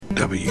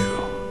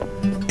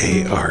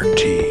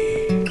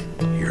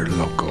your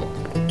local,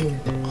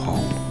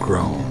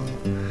 homegrown,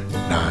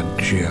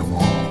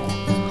 non-GMO,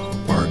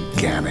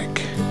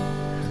 organic,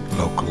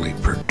 locally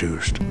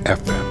produced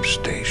FM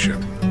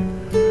station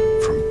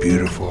from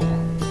beautiful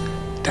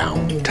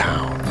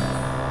downtown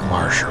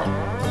Marshall,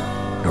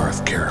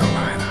 North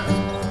Carolina.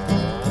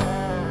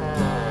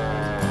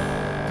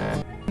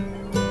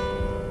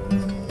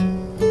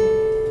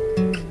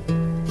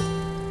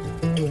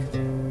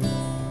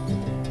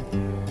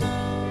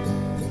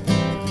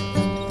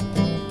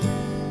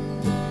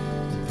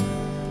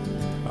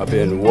 I've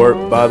been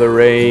worked by the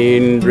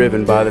rain,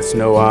 driven by the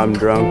snow, I'm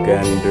drunk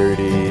and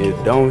dirty.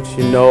 Don't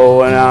you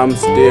know, and I'm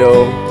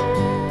still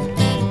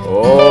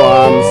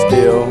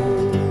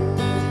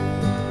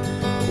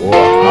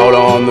out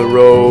on the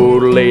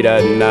road late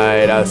at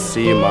night. I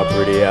see my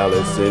pretty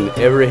Alice in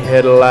every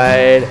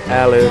headlight.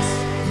 Alice.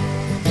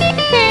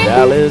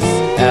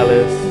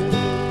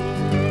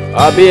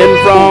 I've been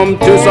from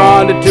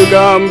Tucson to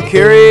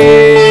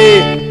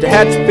Tucumcari, to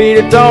Hatchby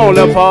to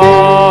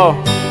Tonopah,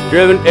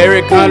 driven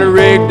every kind of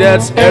rig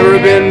that's ever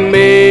been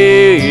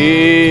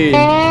made.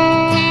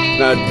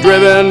 Now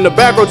driven the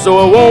back road so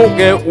I won't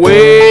get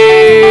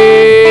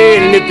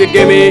weighed. And if you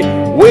give me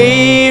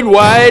weed,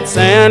 whites,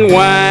 and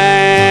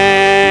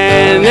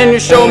wine, then you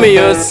show me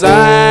a sign,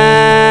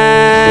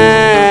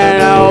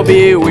 I'll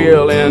be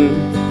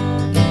willing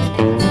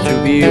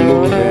to be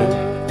moving.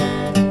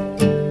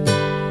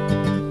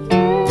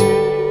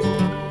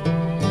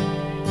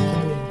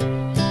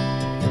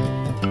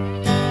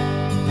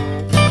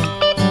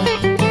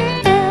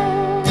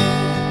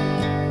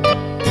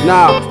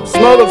 Now,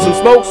 smuggled some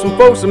smoke, some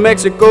folks in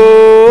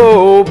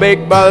Mexico,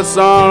 baked by the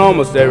sun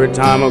almost every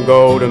time I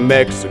go to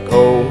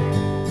Mexico.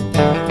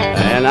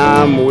 And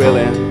I'm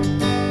willing.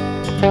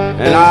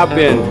 And I've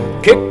been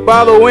kicked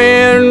by the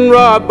wind,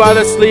 robbed by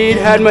the sleet,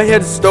 had my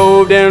head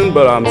stoved in,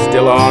 but I'm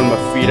still on my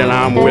feet and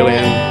I'm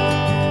willing.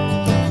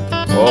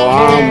 Oh,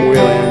 I'm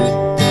willing.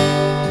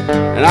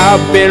 And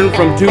I've been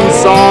from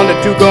Tucson to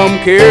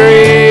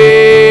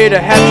Tucumcari, to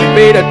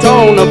Hatchby to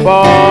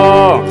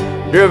Tonopah,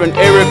 driven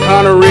every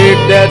kind of rig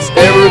that's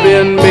ever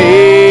been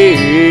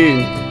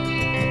made.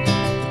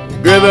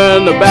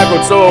 Driven the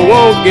backward so I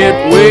won't get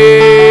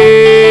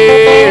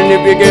weighed. And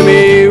if you give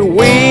me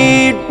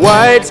weed,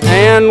 whites,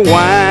 and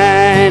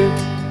wine,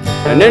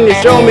 and then you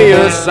show me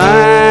a sign,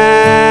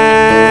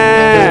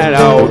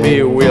 I'll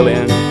be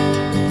willing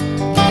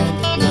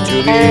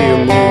to be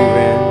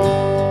moving.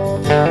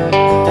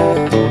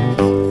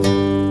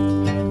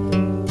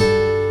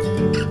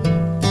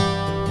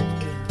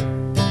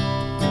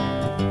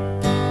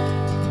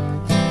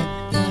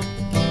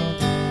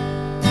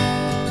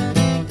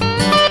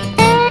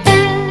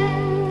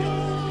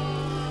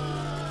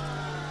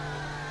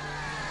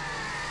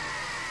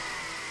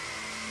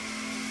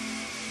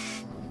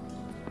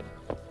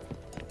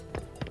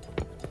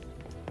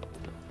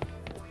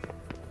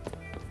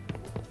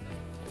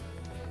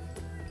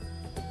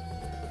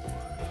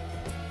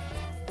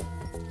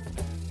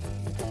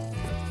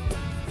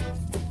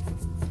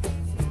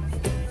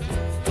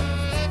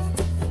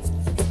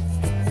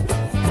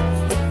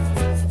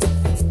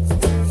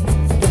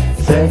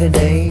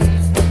 Saturday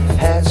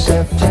had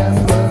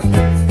September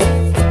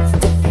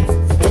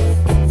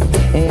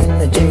in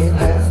the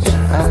jailhouse,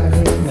 I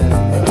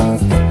remember.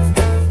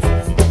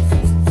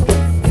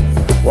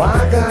 Why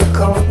I got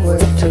caught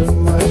with too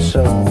much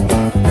soul,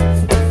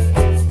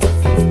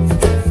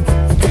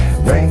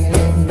 bringing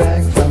it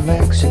back from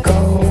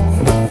Mexico,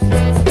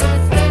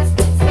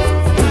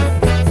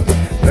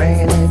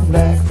 bringing it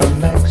back from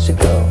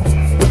Mexico.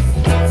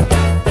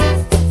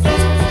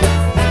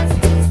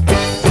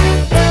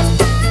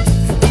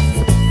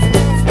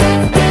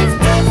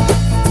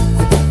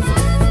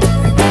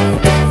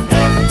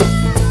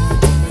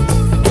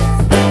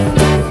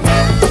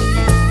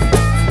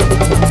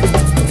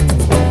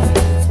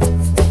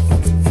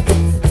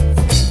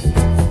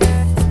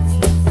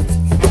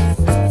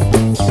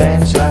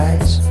 Spanish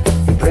lights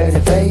and pretty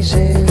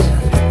faces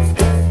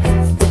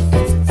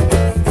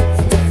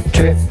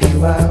trip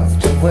you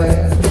out to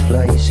where the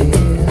place is.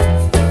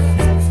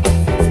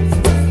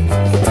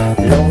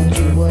 Load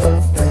you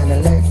up and I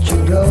let you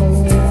go,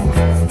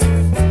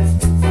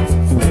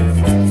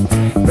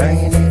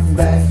 bringing it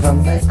back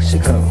from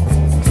Mexico,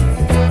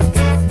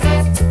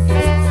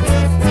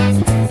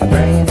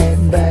 bringing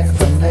it back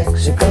from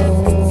Mexico.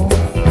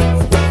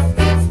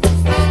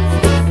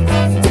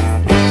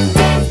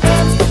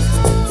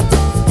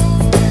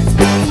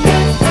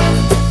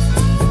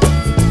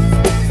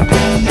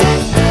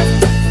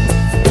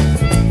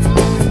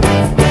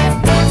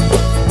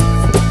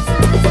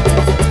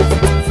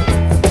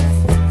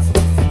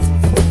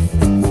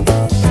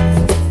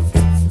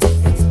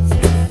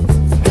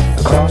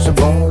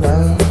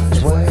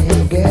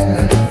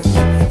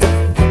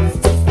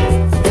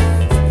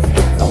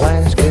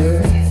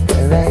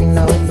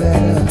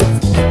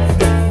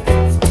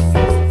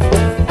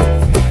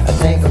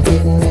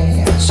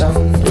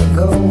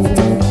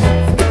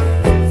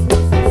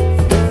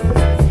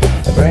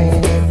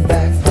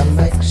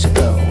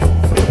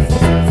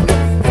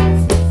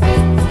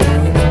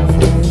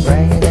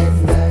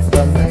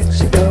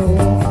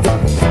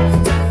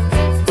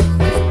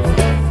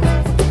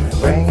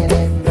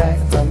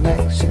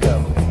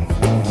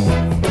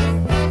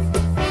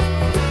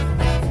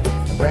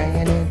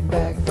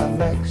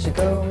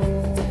 Mexico.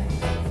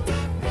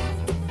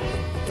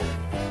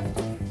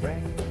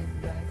 Bring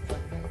it back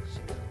from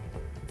Mexico.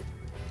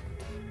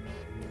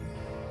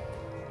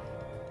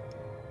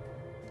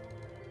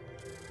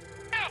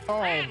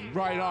 Oh,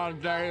 right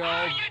on,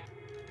 Dale.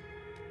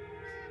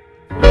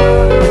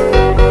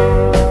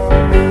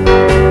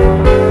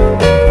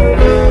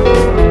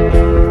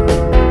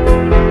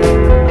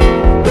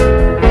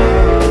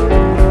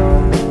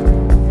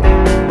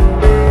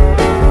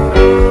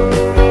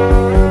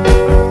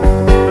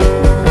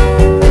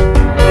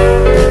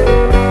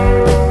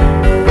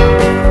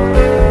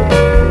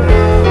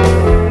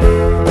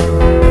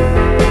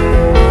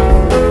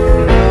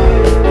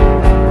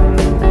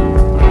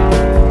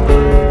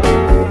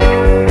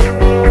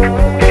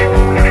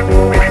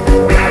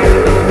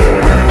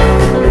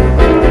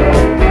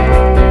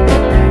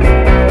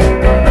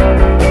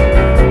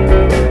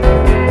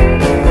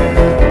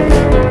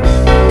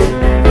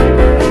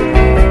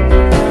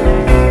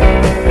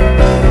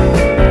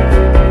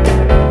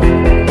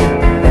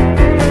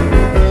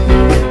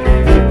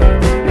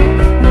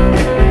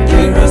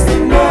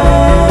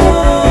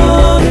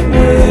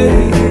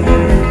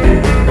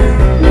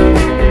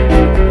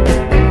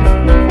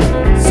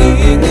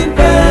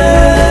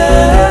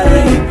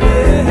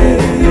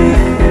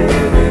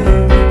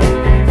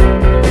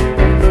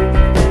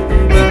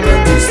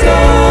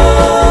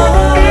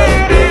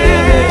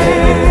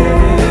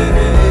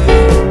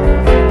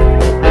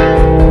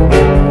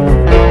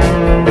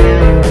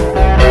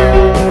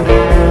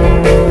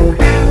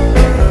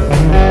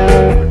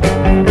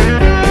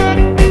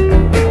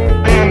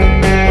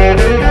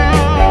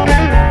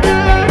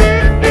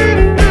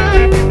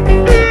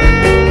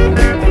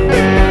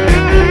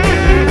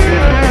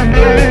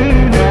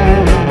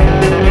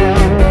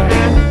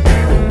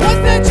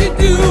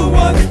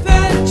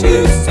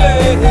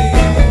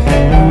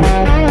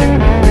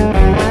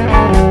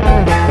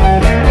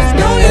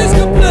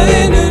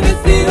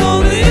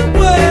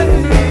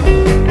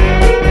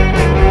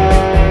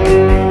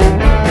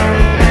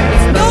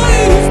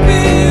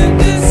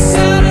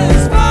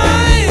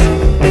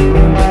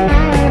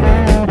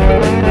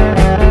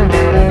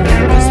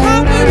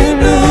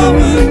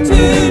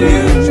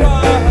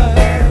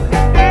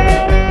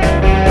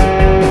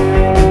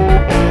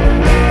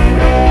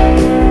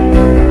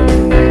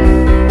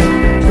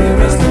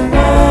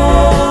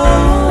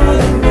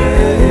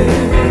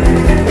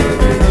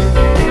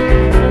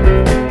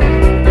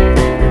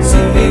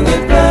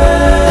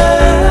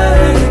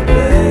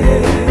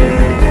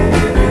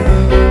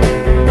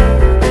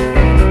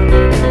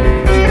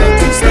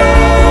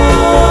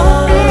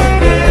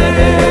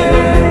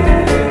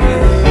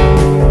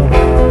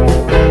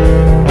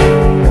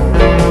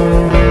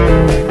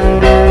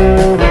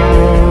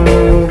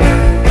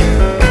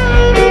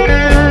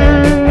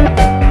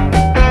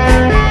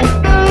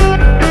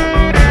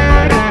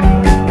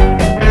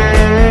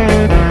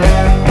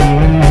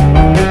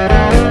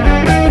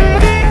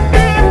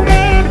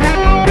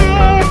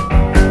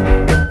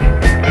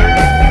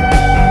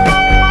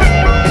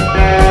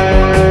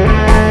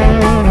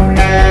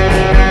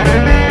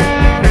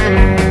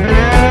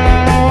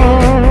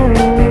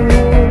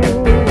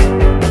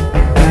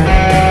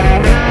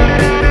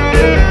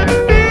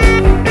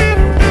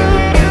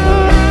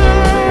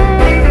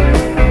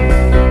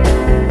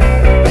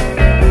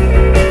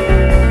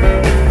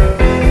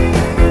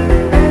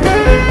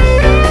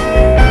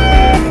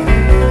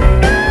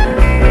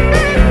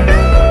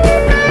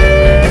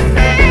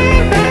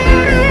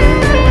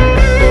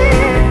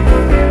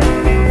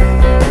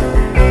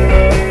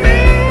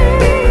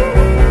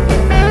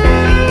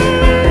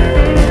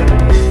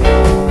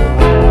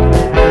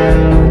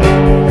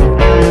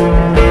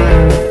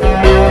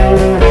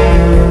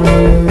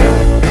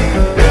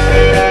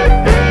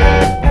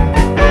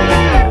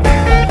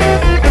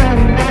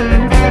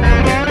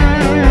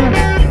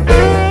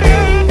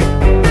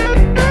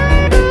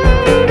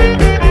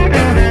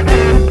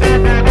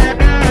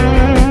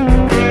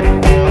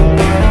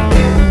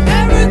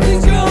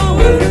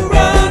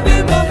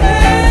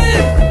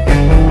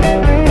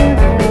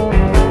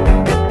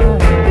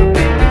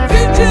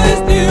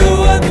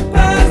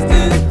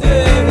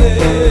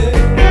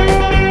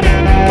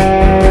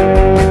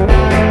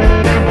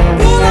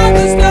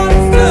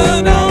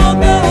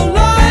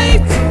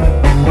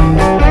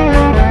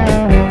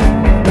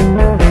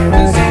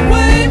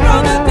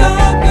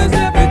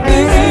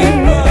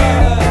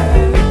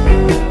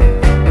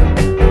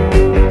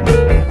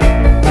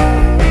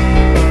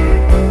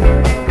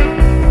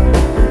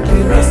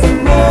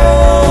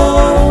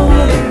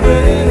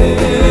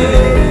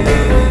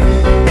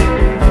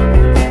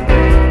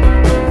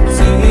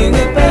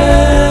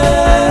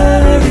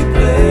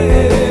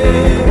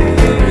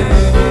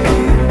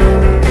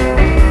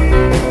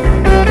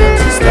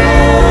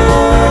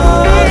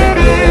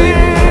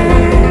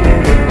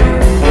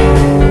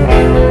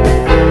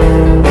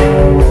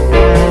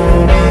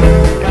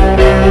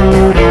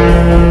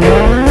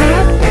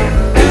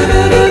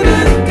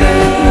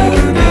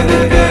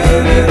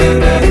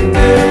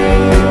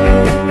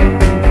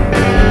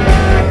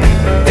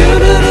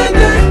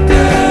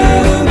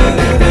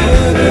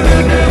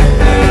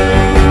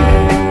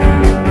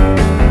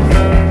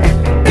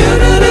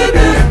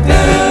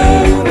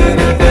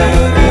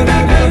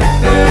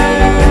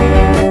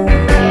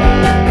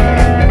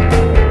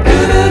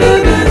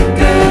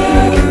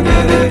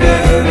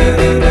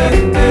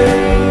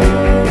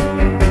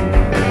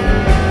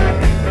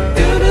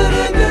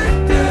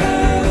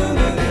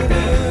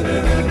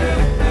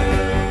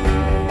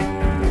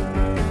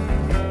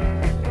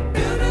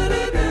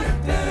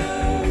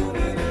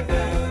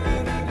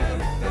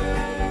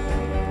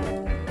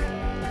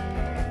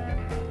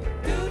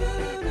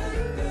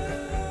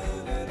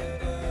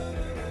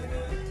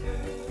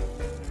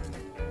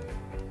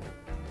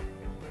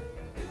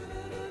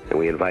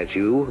 we invite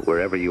you,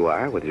 wherever you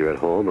are, whether you're at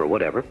home or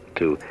whatever,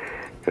 to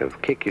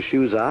kick your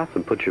shoes off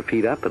and put your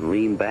feet up and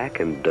lean back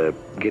and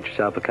get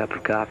yourself a cup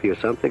of coffee or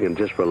something and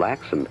just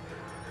relax and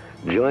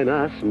join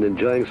us in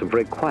enjoying some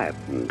very quiet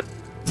and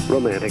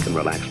romantic and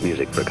relaxed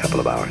music for a couple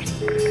of hours.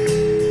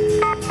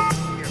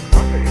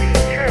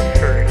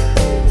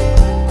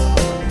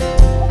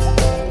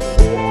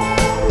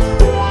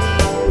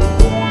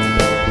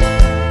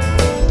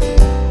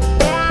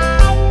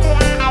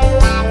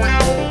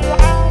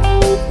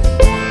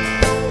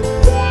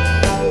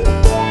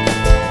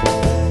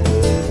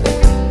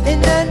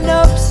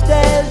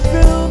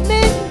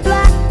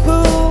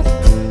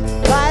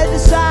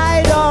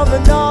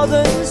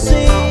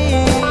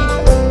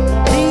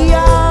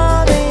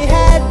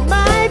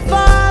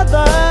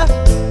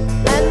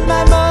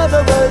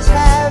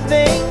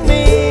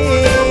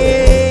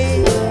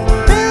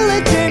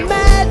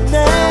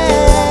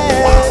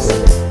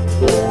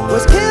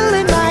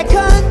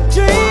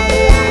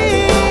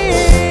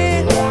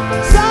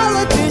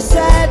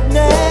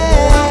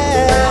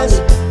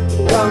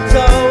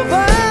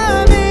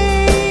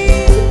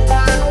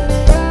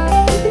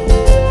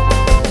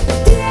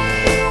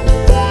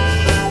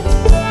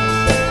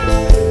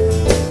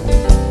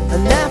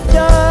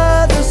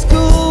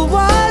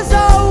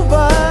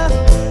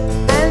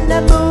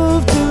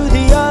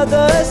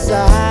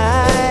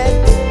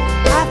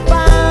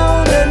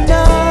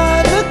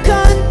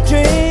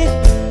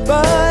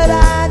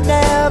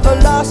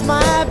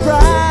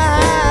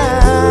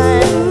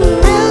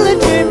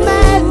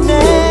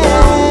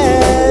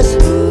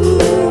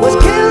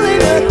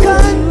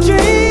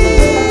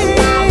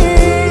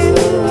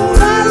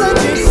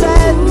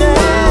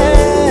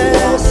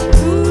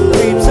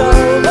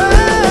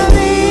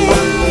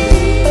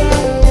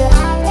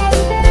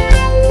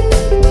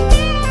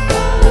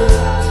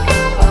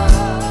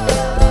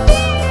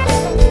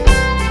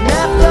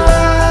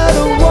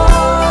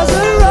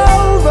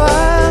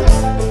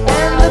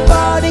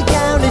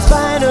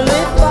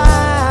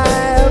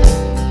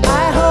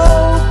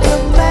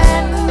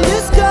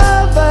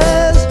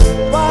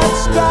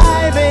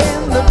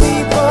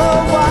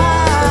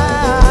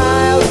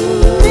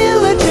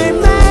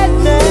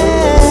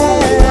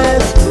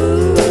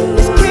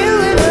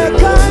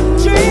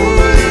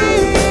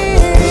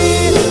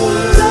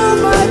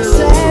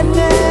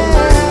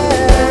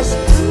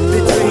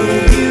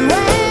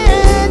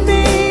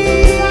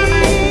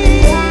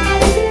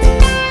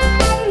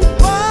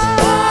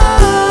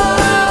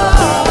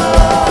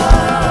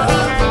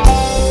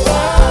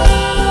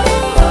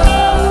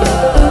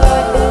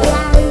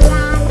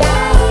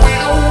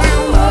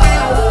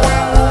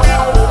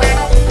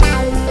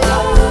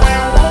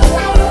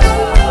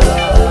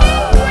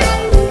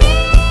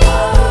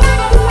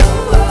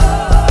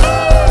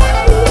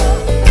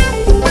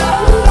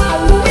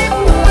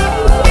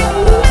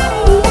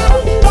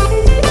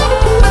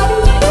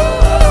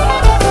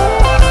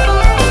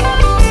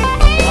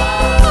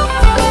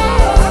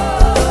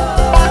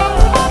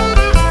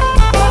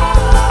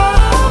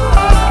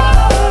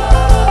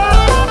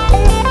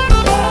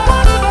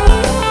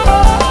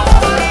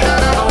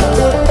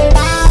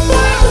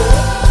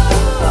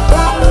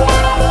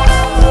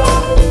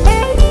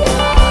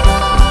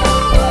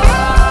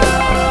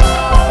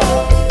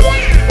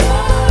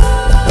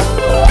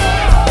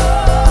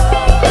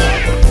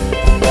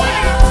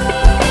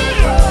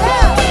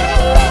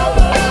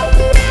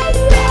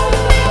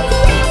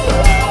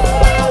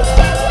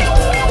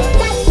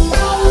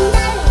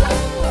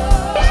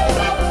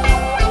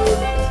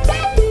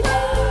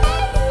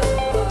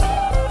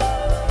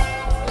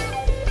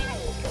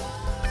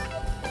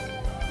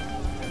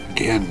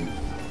 Again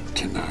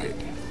tonight,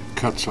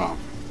 cuts off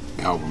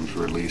albums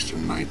released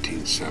in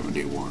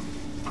 1971,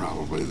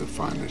 probably the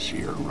finest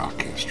year in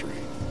rock history.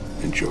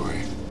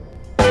 Enjoy.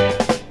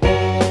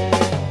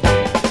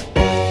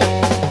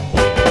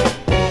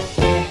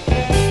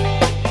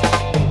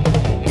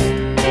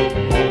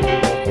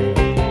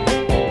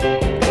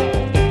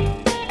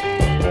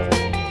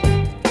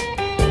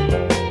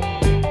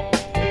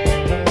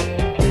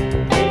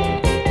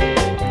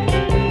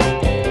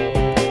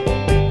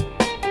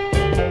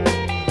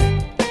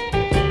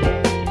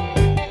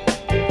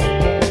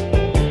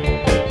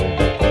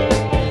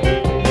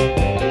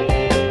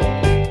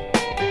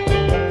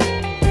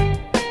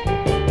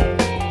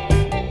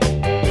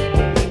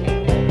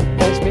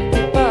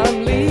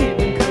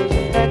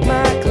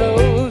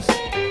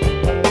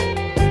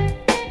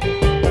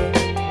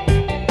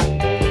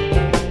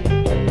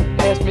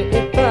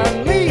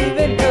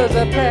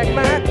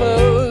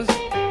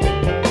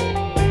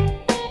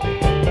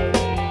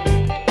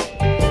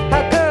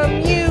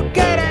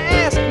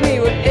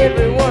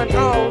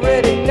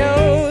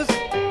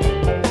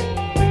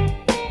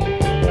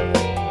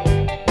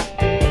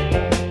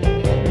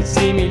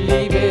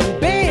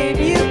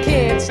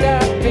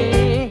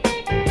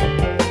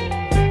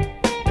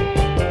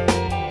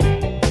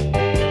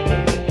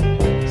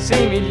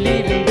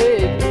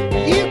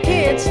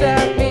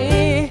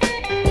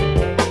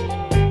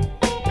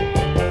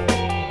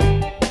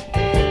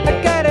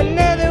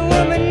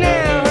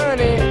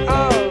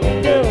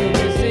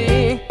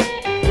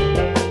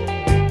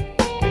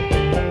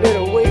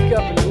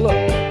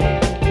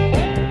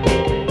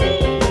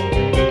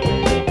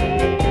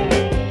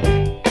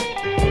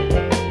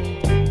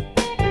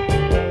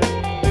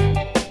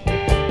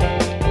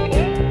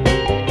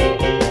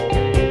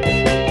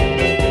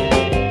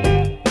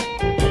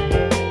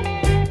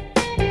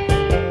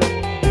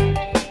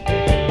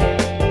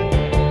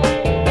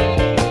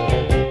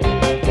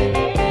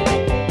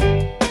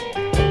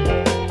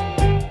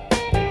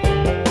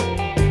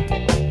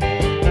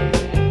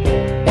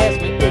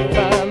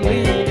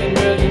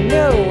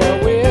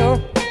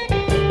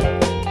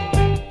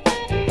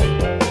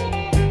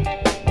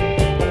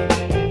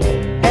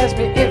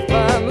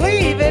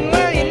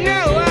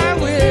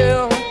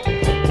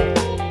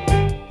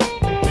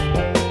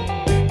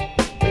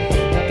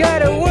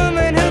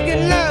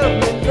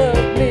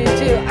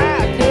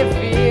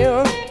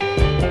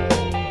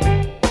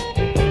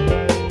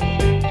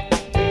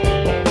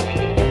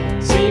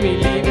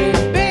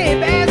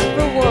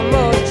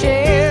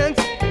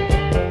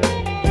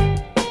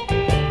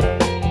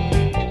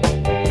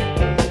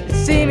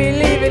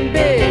 And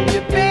babe,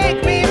 you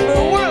begged me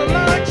for one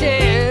more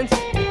chance.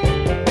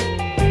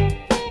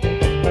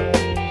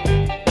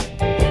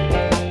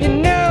 You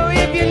know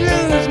if you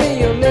lose me,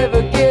 you'll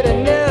never get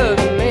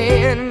another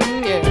man.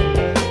 Yeah.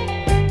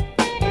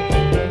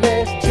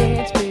 Last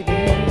chance, baby.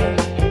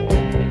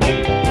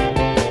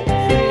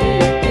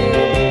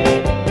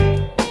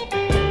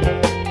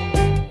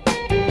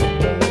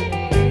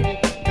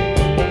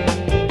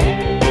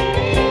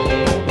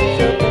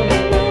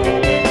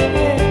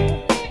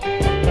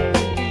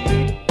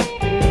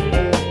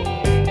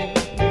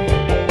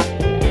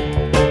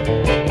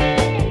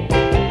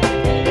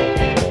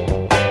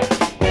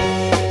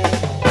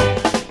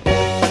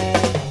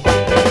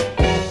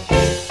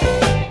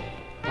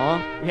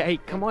 Hey,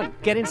 come on,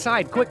 get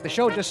inside, quick, the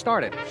show just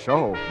started.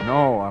 Show?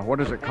 No, what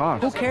does it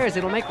cost? Who cares?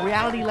 It'll make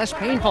reality less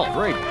painful.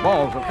 Great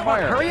balls of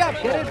fire. Hurry up,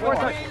 get it.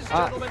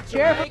 Worth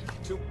Sheriff.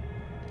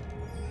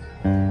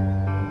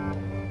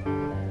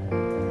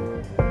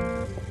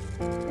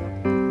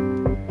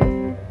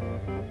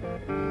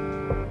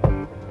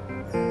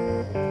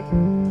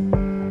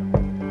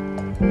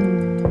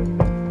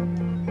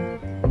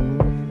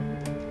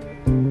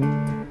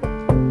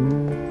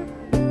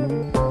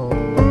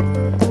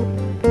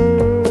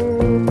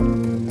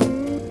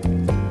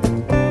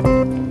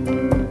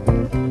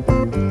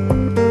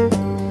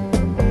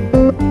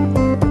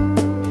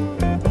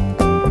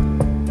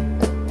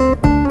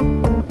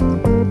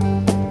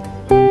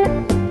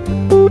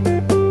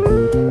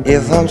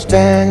 If I'm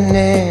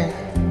standing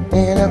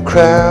in a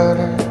crowd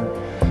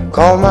and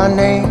call my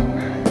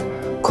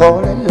name,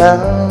 call it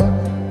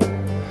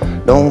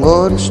loud. Don't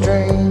go to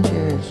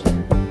strangers,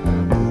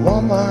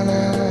 woman,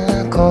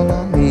 and call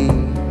on me.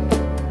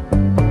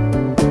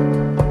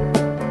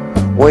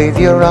 Wave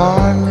your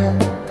arm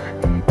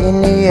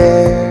in the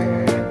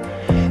air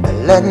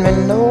and let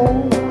me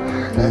know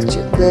that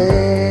you're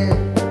there.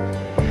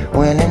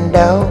 When in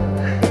doubt,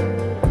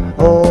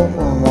 oh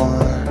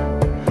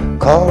woman,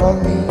 call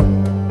on me.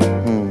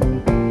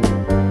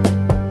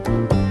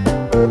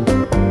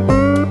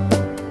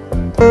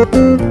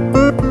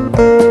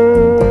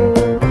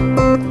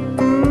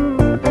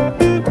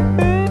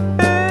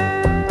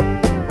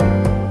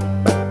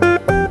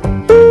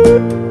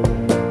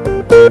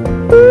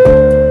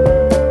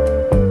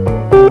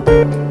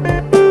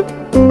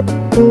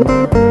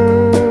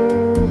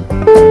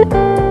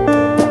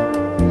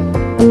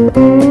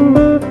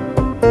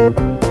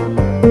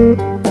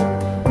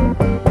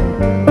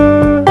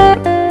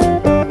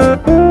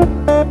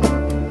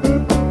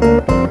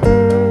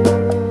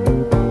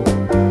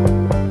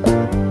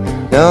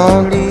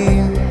 Don't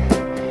leave me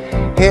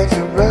here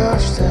to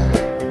rust.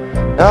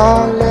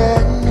 Don't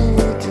let me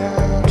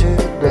turn to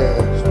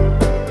dust.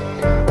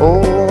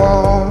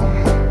 Oh,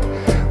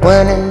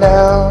 when in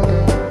doubt,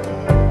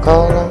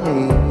 call on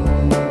me.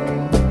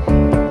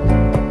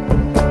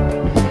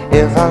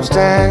 If I'm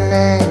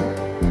standing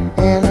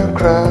in a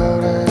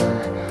crowd,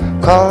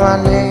 call my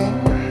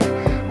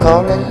name,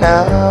 call it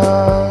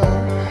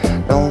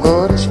loud. Don't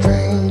go to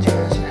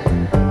strangers,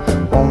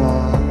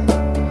 woman,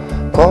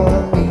 call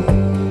on me.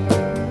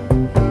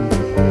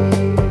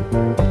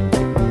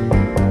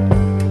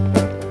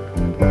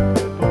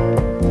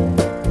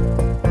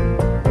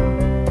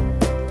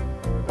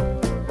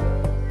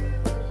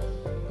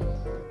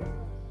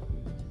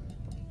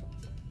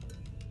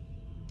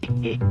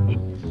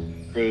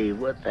 Say,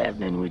 what's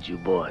happening with you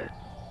boys?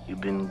 You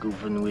been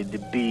goofing with the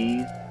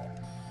bees?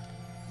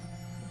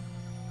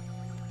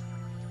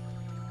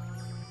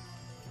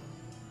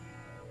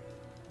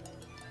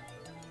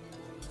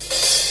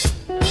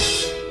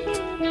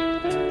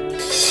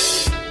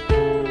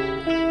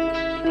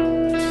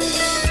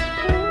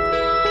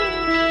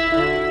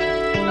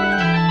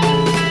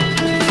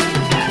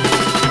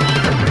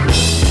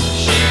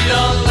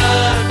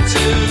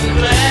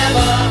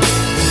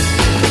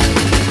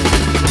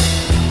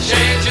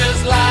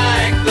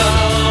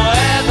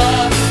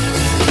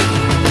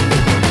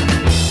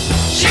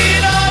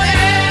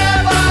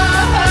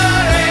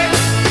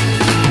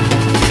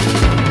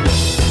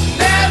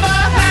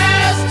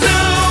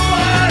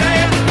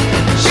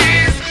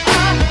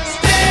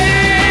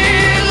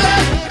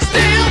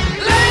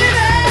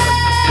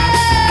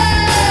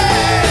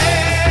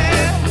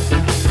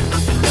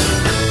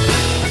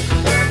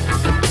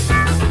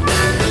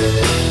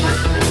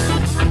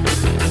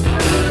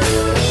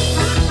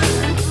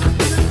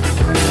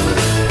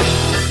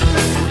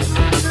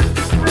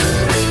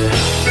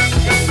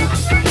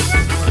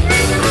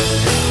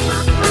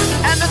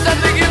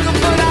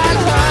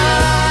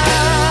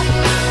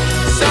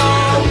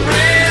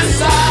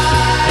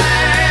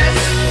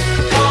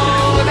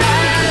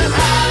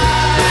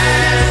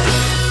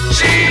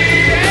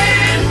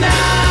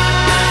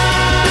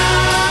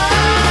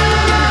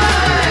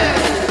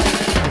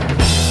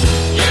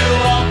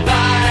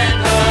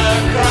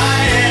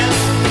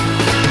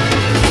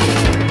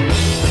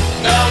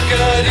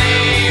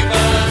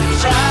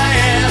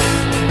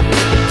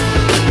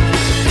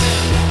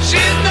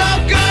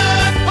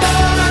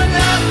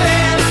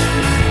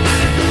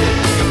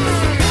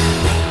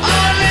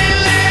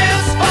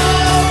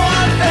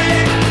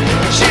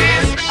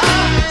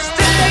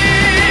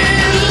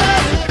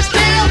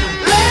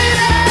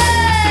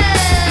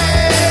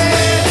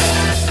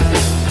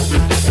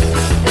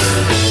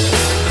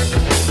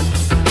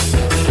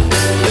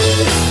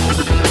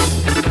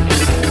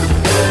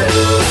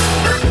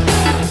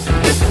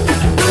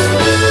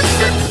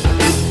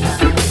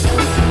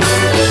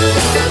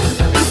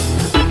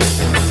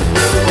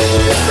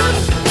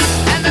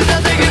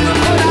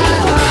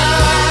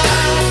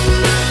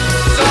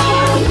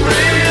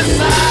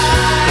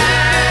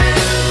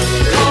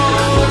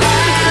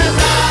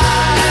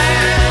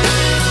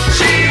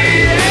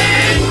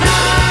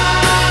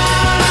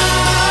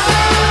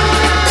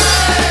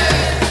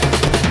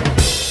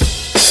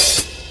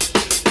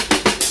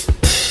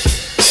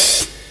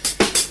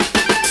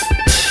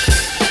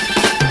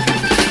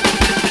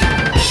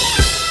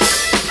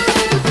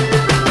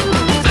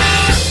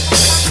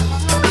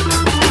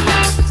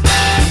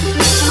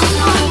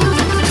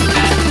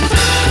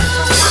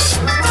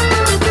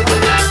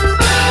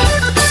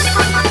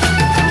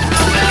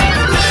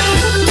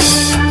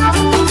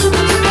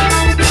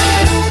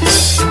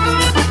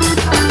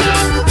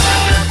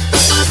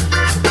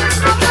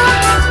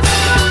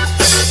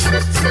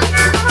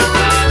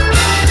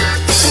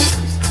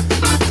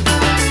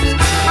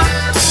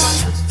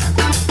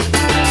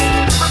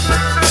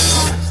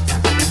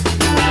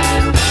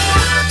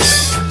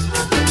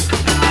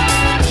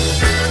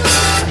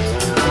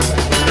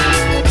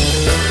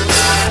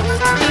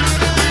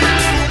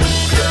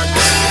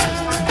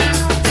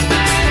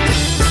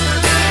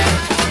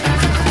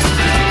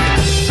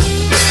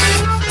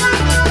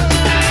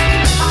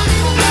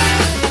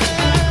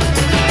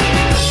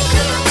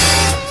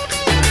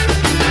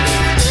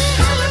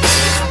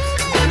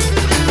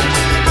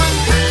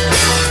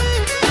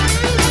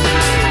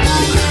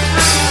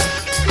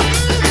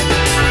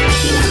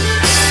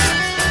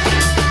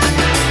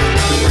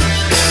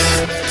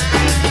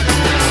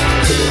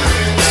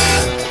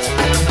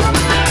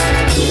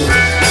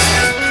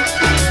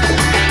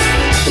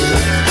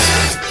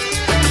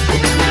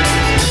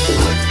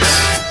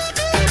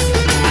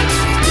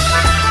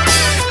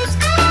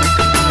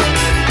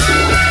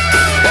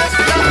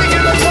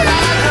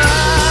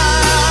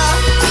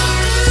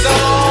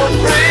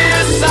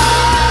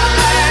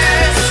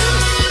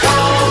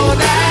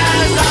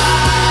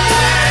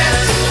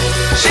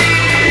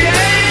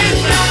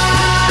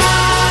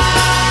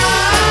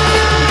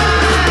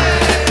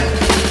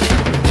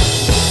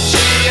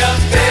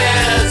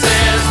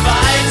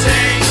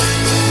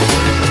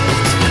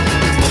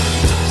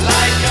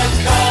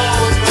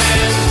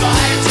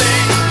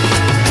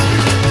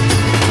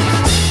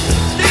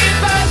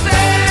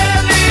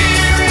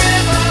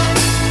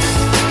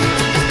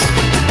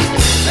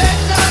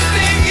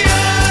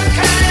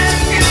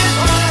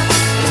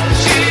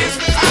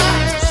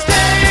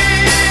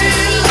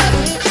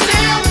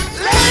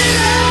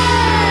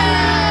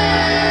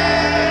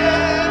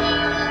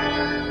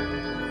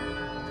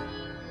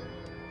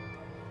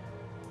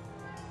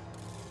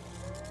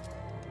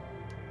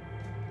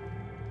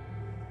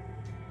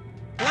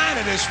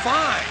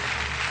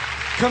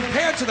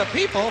 Compared to the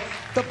people,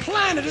 the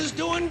planet is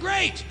doing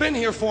great. It's been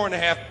here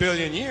 4.5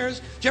 billion years.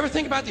 Do you ever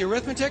think about the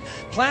arithmetic?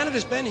 Planet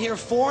has been here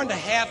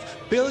 4.5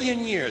 billion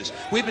years.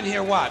 We've been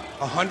here, what,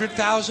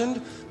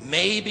 100,000?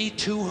 Maybe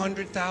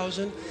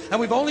 200,000? And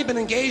we've only been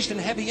engaged in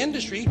heavy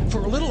industry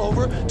for a little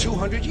over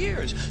 200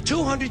 years.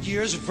 200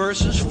 years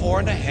versus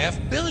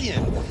 4.5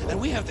 billion.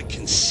 And we have the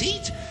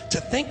conceit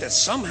to think that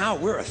somehow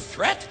we're a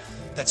threat?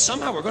 That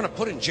somehow we're going to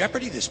put in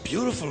jeopardy this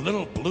beautiful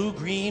little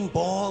blue-green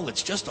ball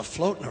that's just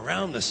a-floating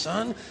around the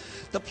sun?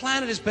 The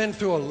planet has been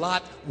through a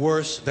lot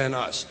worse than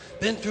us.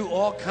 Been through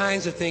all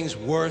kinds of things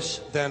worse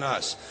than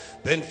us.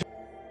 When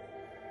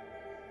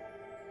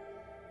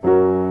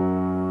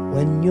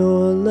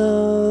your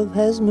love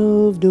has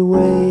moved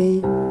away,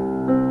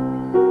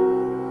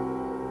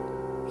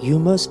 you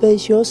must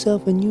face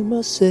yourself and you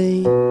must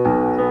say,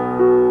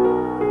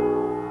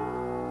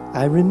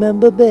 I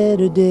remember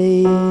better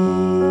days.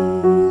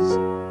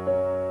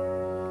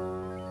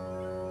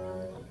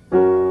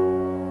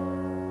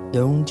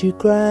 Don't you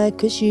cry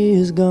 'cause she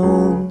is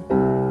gone.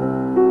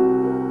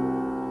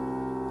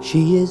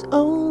 She is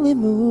only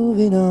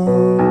moving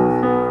on,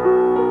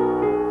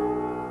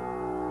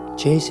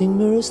 chasing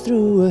mirrors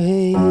through a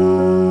haze.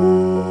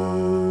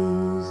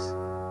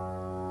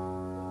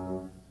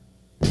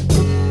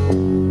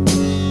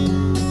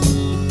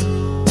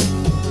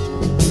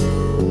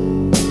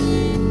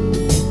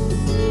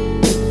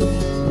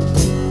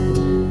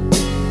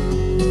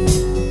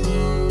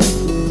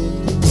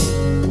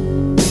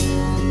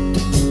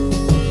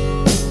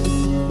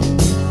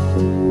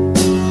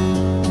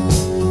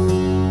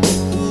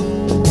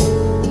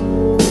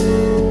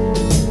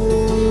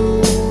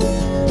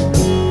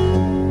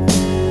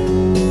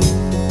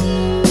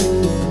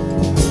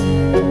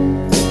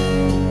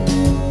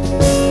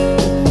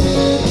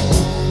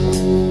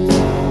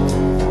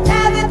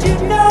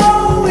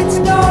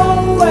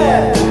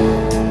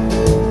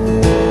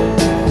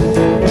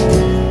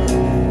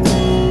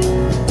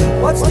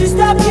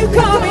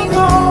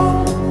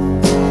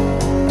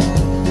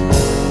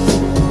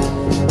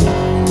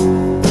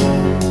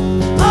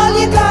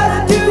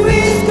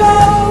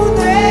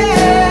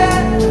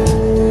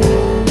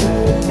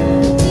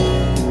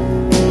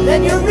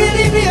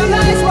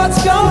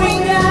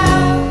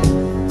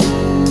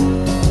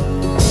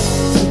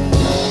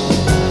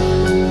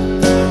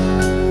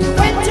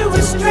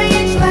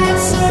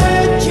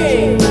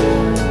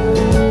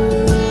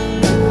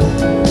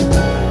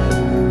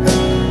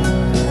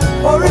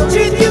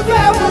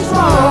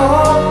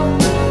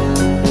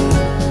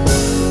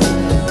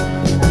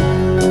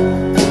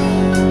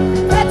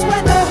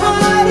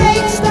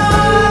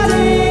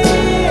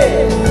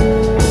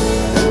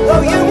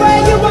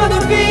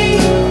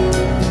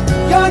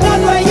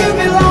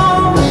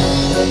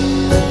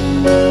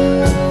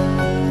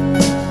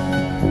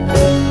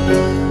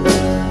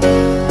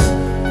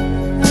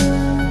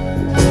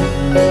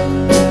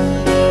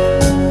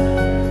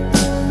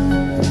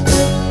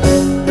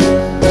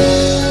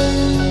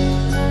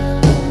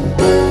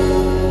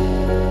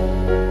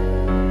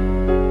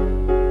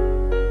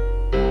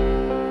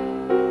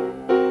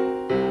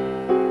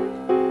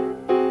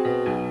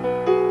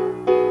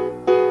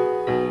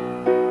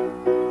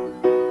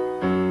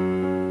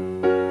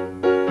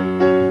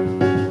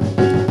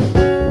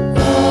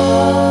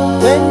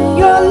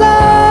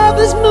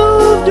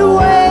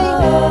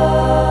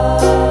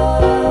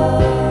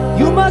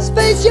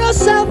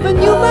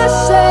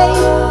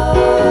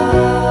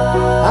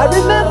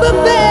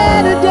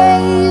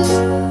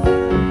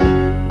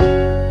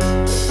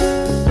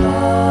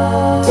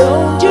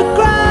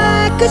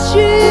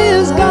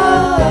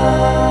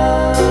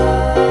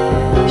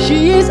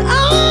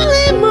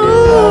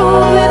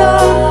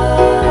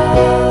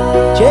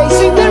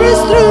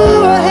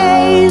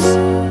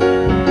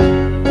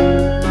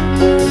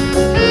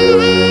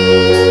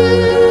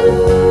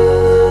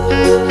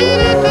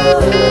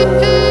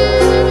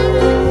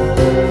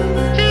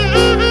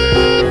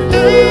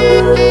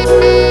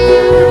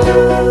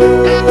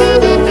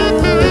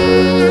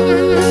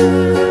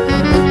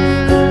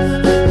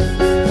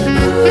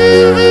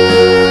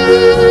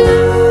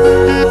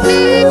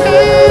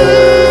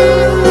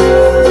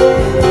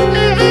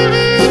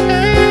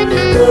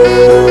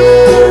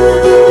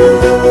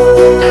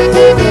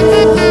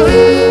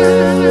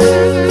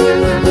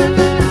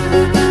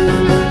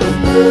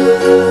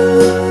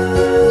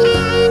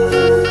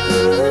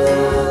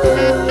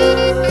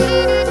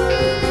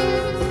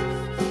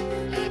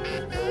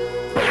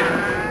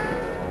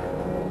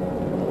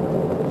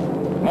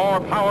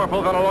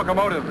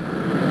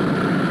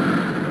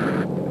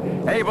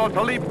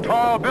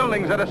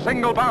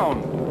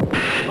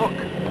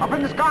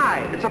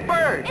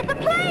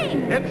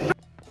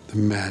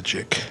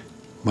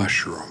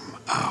 Mushroom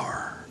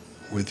Hour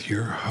with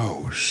your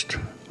host,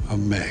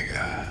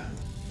 Omega.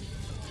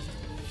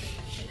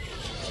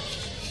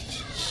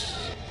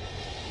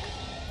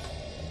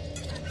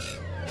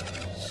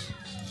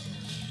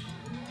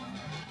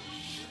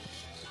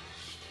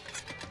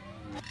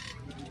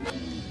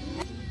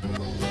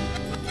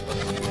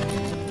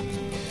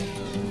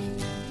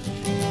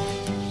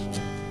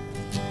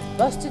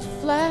 busted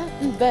flat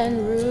in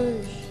Baton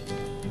Rouge,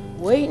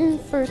 waiting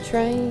for a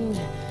train,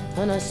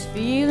 and I was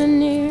feeling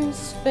near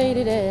as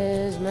faded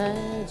as my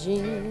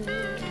jeans.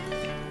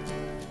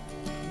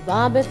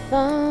 Bobby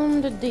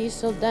thumbed a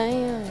diesel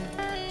down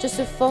just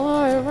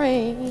before it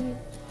rained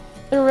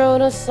and rode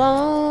us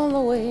all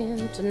the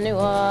way to New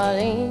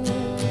Orleans.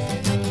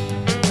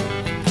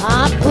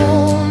 I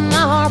pulled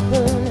my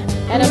harpoon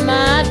out of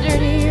my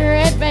dirty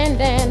red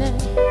bandana.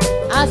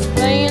 I was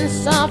playing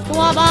soft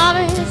while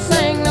Bobby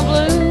sang the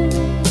blues.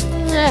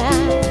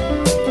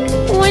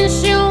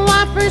 Windshield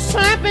wipers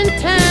slapping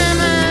time,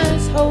 I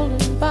was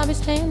holding Bobby's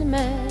hand in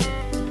mine.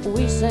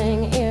 We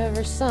sang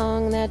every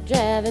song that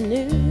Javi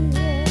knew.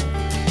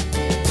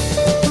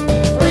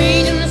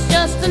 Freedom's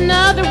just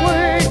another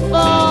word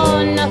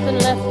for nothing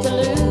left to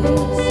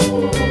lose.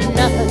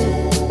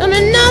 Nothing, I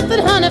mean nothing,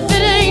 honey, if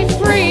it ain't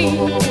free.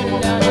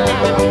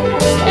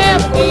 Yeah,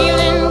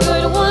 feeling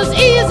good was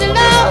easy,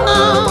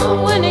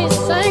 love, when he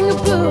sang the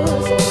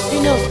blues. You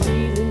know,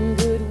 feeling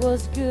good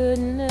was good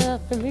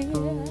enough for me.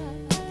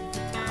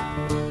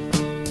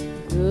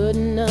 Good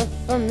enough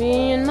for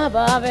me and my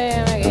Bobby,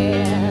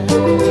 yeah.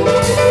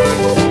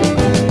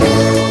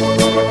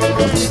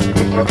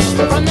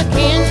 From the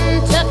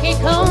Kentucky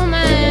coal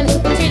mine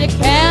to the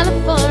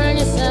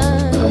California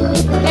sun,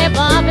 hey,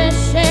 Bobby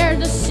shared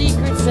the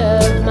secrets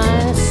of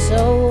my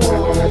soul.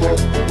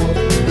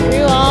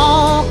 Through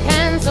all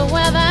kinds of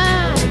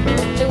weather,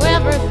 through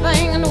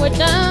everything we've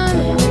done,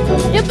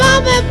 your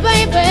Bobby,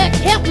 baby,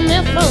 kept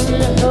me from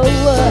the whole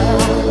world.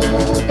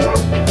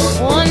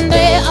 One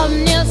day up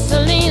near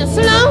Salinas,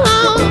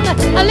 long,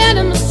 I let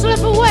him slip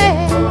away.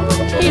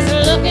 He's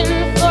looking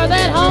for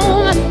that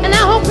home, and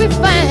I hope he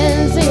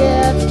finds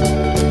it.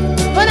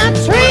 But I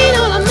trade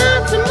all of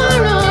my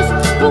tomorrows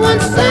for one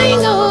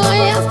single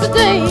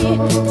yesterday,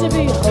 to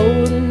be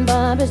holding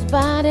Bobby's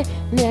body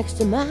next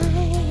to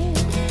mine.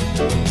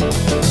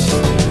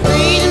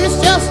 Freedom's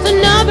just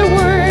another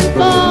word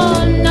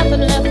for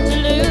nothing left to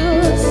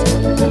lose.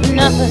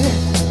 Nothing,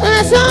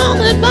 that's all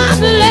that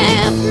Bobby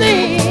left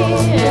me.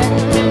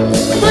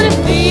 But if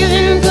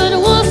feeling good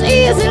was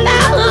easy,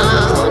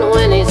 loud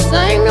when he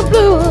sang the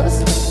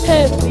blues,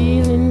 hey,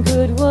 feeling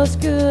good was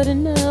good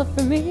enough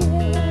for me.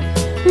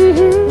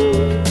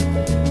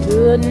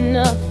 Good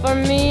enough for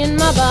me and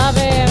my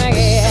Bobby,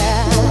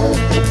 yeah.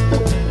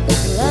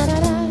 La da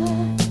da,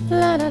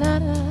 la da da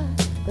da,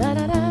 la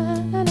da da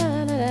da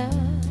da da,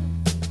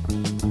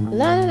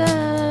 la da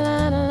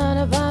da la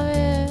da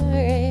Bobby,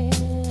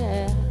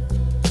 yeah.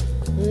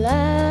 La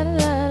da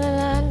da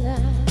la da,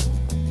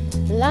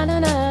 la da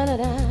da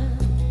da,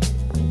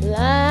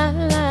 la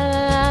da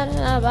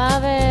da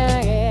Bobby,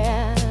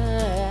 yeah.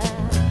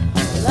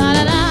 La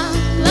da da,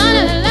 la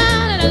da da la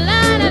da la da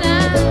da.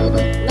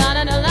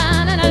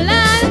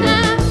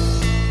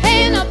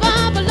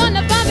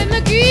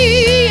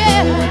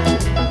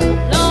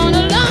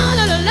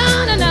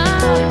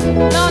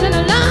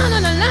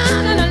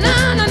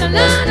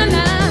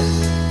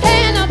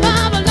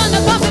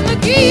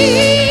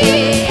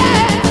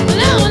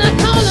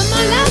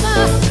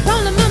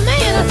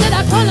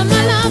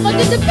 I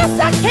did the best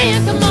I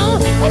can, come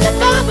on, and the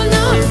Bobby,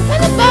 no,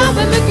 and the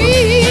Bobby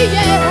McGee,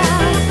 yeah.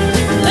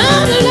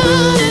 Lord,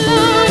 Lord,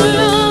 Lord,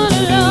 Lord,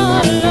 Lord,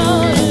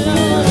 Lord,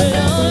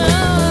 Lord,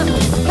 Lord.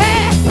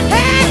 Hey,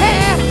 hey,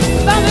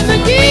 hey, Bobby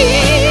McGee,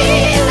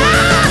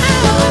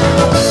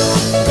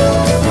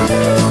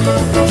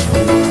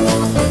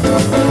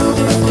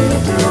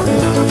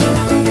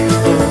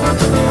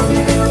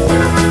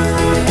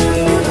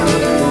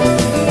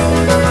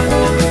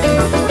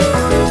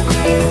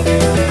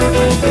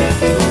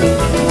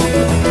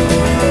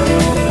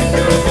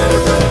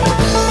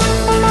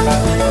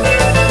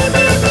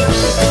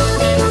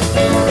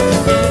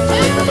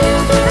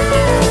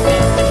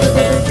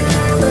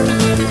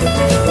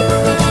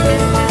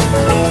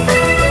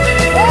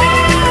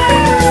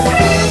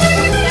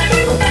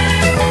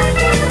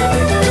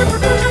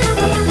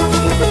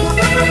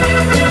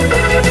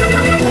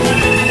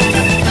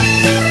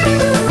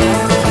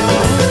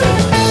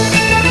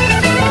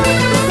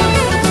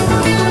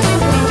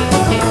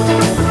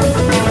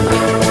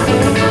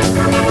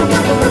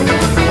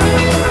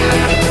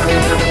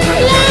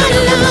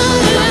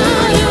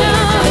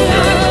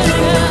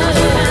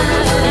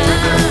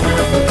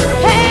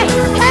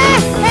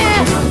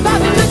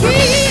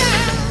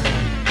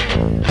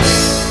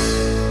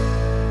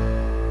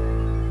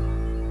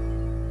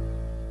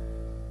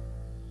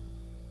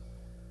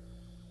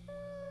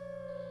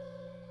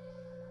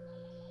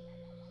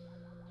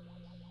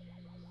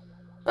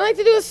 I like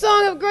to do a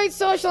song of great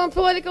social and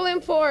political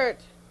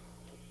import.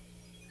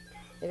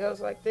 It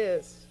goes like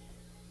this.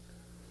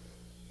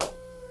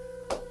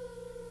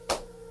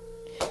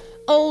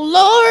 Oh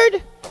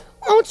Lord,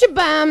 won't you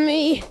buy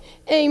me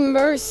a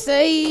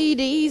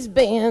Mercedes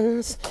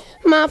Benz?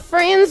 My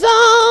friends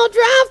all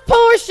drive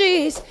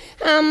Porsches,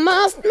 I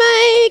must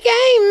make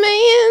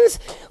amends.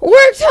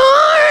 Worked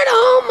hard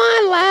all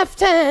my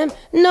lifetime,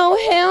 no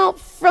help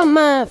from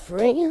my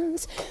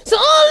friends. So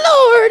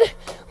oh Lord,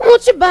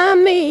 won't you buy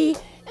me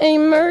a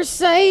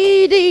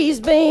Mercedes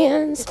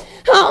Benz.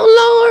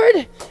 Oh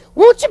Lord,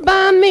 won't you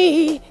buy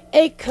me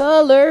a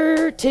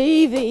color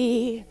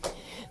TV?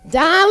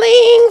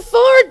 Dialing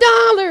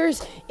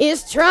 $4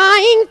 is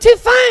trying to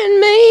find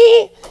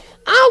me.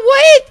 I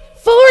wait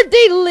for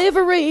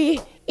delivery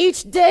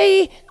each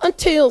day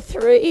until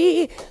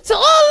 3. So,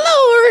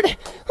 oh Lord,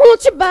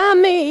 won't you buy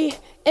me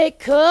a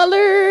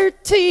color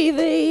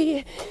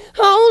TV?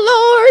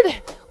 Oh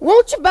Lord,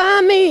 won't you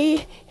buy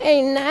me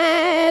a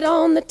night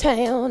on the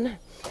town?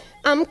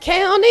 I'm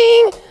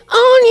counting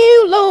on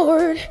you,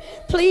 Lord.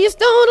 Please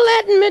don't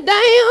let me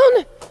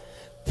down.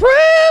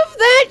 Prove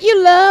that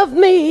you love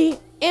me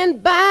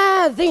and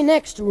buy the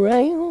next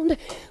round.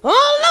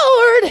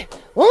 Oh Lord,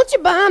 won't you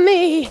buy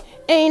me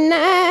a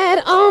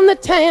night on the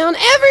town?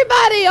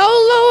 Everybody,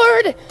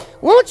 oh Lord,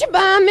 won't you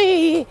buy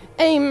me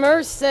a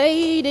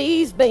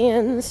Mercedes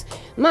Benz?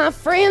 My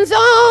friends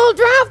all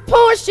drive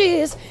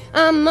Porsches,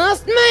 I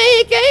must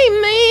make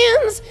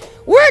amends.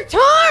 Worked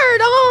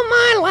hard all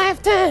my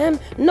lifetime,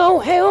 no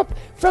help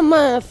from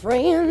my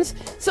friends.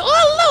 So,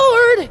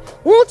 oh Lord,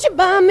 won't you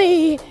buy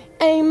me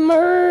a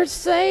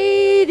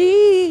Mercedes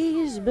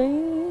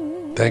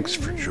Benz? Thanks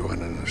for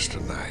joining us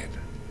tonight.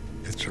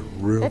 It's a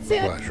real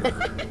pleasure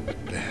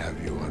to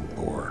have you on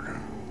board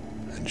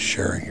and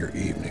sharing your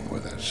evening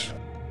with us.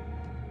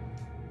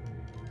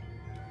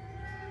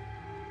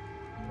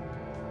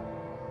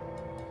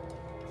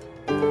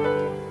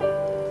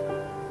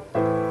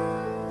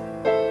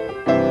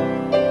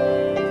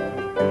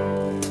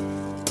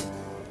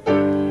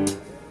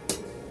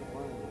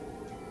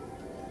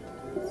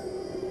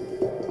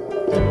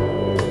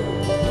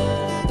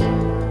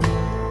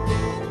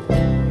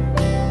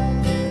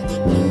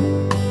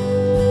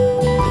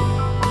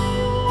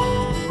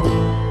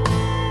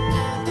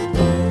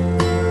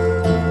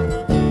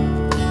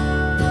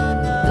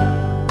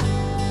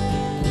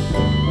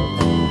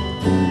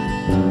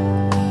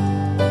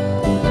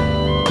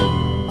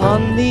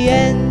 On the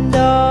end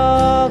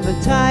of a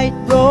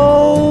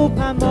tightrope,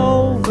 I'm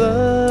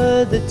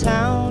over the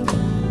town.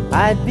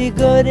 I'd be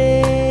good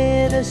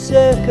in a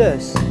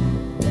circus,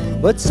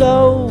 but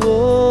so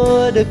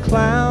would a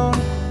clown.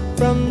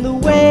 From the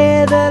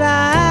way that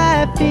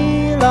I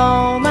feel,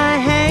 all my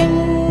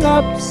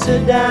hang-ups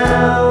are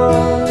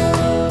down.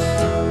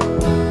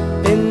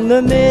 In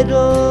the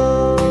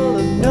middle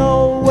of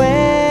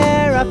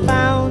nowhere, I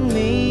found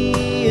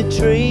me a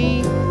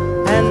tree,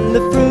 and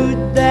the fruit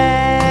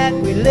that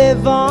we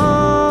live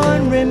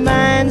on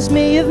reminds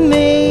me of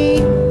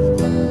me.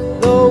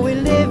 Though we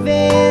live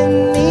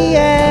in the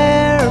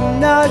air, I'm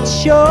not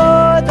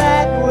sure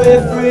that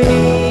we're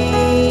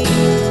free.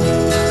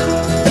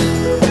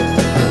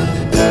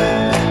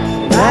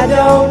 I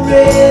don't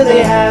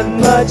really have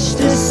much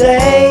to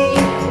say,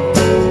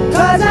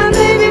 'cause I'm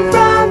living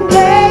from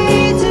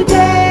day to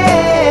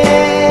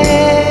day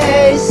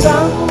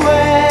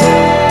somewhere.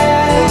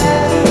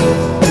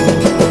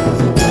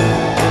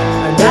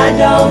 And I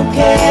don't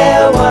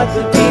care what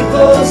the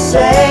people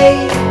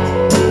say,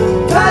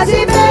 'cause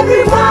if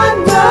everyone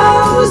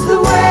knows the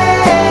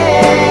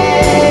way,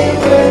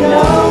 we're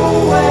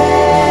nowhere.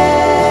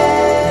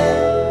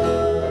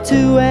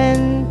 Two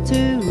and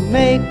two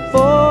make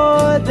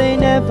four, they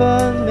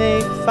never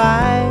make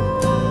five.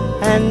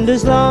 And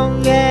as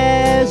long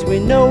as we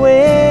know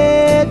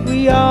it,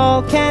 we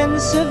all can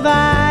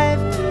survive.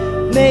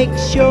 Make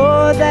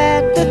sure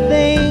that the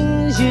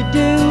things you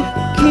do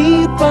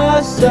keep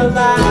us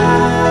alive.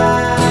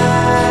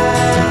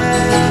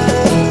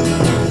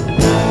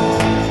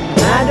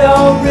 I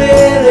don't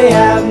really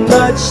have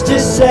much to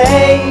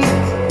say,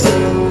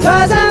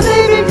 'cause I'm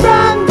living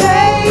from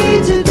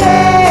day to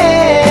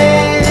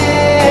day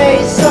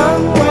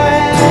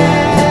somewhere.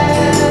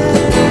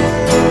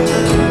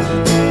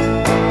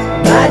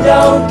 I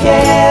don't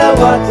care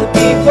what the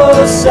people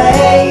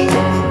say,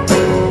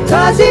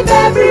 'cause if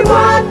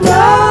everyone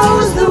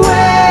knows the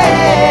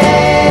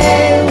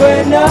way,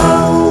 we're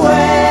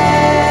nowhere.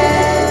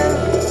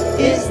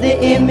 Is the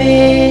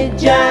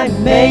image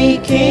I'm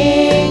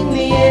making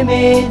the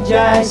image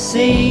I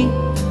see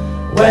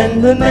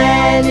when the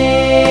man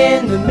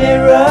in the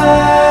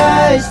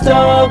mirror is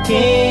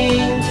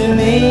talking to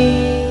me?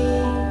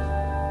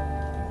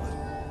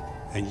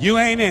 And you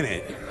ain't in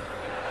it.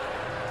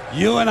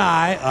 You and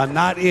I are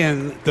not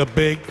in the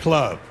big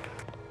club.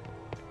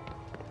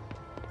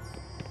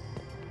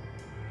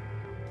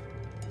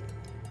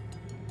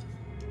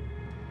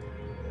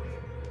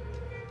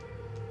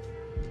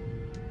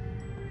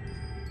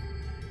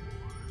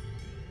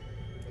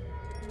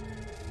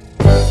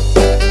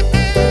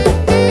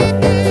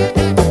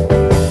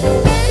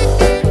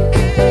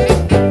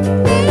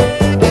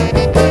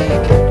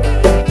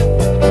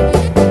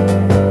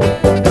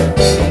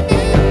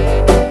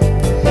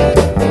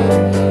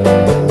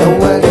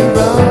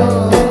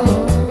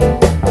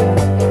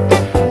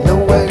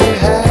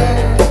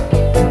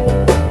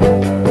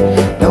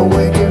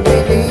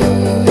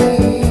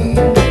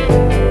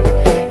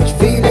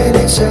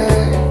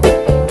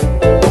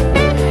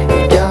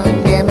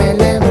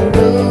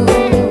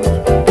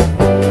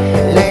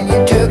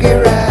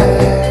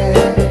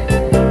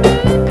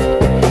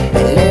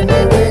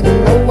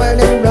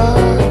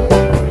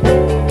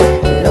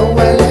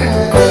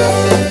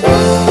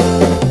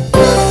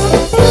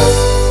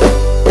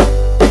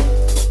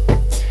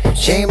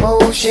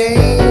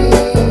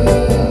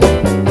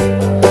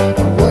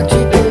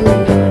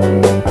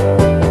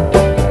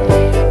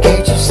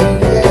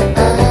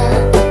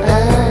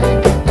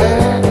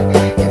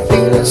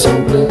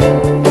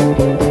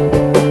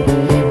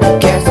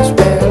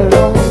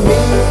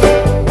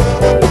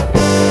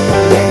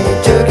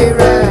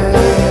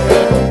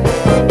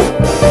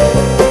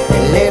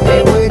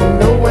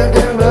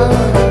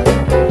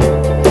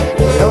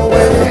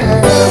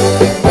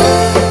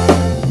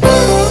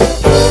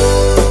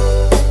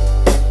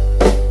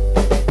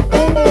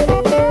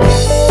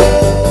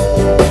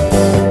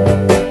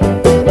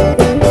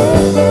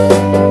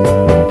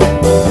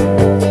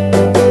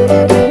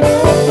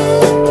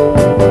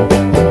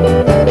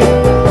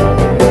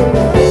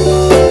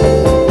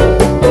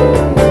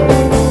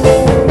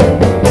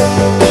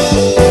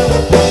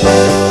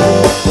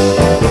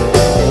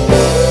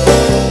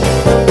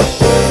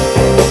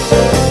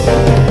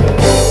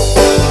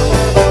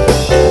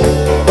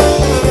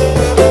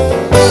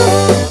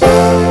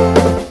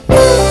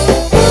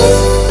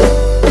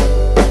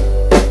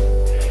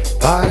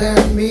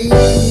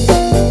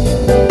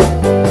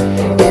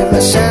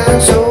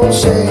 so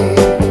sad.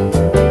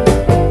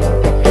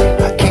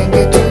 I can't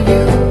get to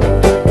you.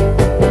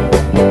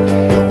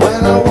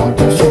 Well, I want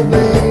to so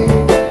bad.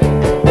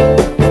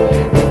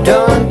 You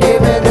done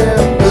give me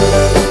them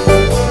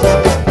blues.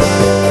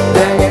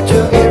 Then you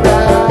took it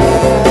right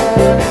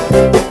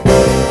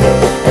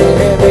and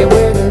left me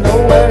with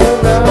nowhere to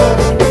run,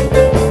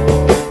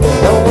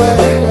 nowhere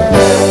to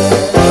hide.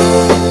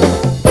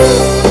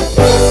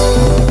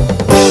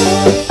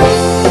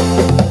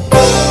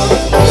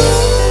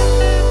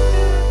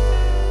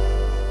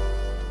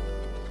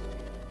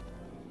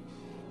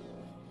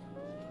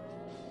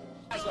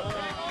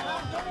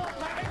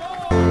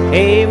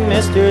 Hey,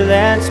 mister,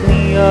 that's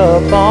me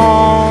up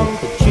on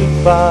the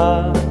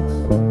jukebox.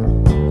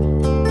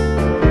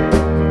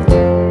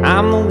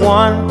 I'm the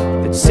one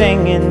that's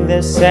singing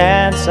this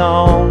sad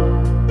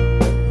song.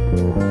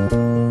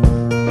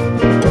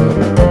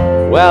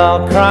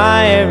 Well, I'll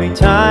cry every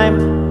time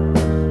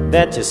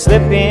that you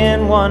slip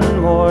in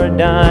one more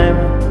dime,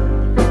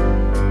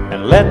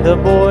 and let the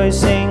boys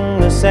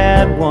sing the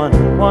sad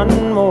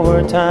one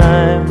more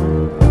time.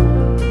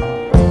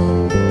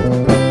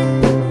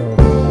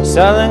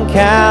 Southern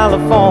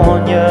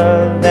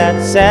California,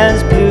 that's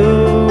as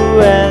blue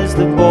as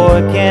the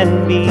boy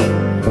can be,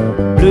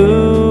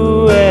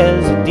 blue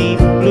as a deep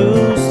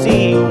blue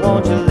sea.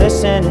 Won't you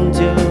listen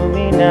to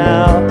me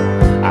now?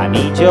 I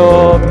need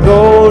your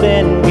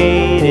golden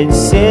gated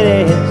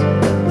cities,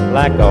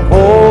 like a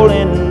hole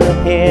in the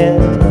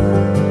head,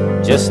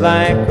 just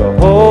like a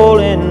hole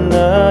in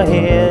the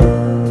head.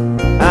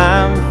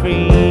 I'm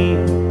free.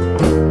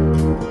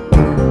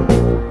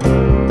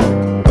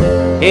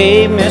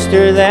 Hey,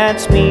 mister,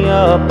 that's me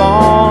up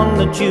on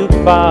the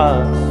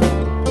jukebox.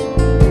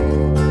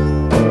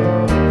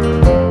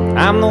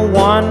 I'm the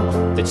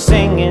one that's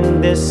singing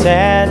this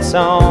sad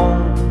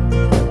song.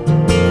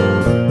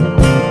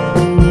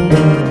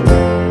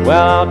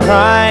 Well, I'll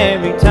cry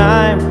every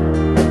time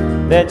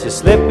that you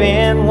slip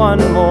in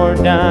one more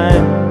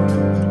dime,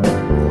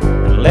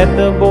 and let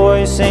the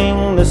boys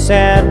sing the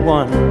sad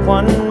one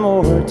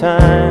more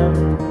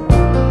time.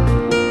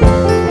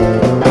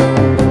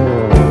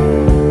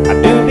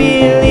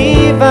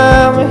 Believe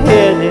I'm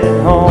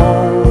headed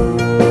home.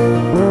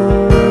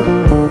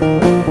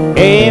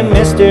 Hey,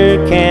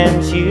 mister,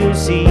 can't you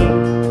see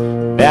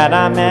that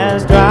I'm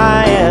as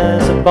dry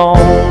as a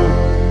bone?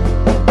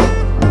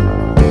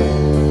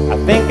 I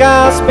think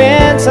I'll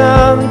spend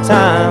some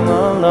time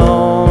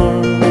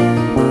alone.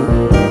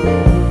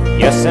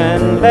 Yes,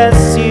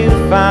 unless you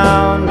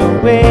found a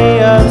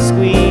way of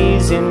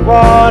squeezing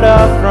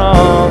water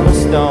from a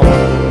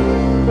stone.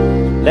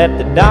 Let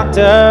the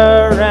doctor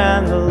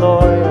and the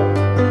lawyer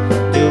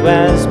do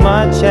as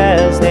much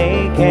as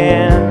they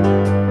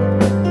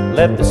can.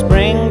 Let the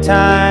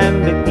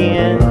springtime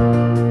begin.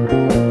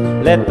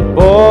 Let the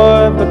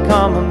boy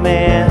become a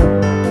man.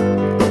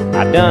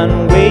 I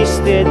done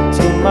wasted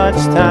too much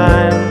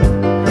time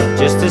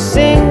just to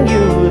sing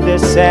you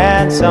this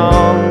sad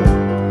song.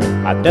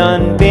 I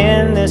done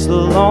been this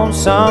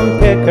lonesome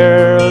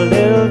picker a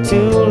little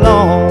too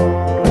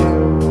long.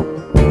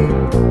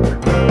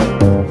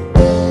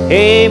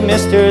 Hey,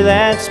 mister,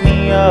 that's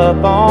me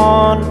up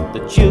on the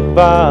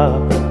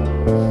jukebox.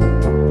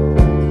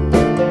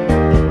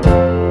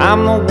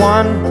 I'm the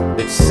one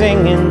that's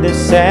singing this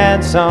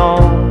sad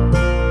song.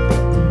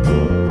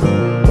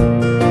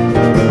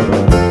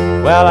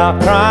 Well,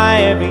 I'll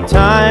cry every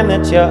time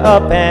that you're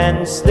up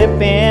and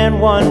slip in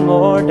one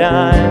more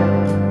dime,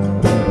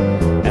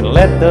 and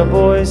let the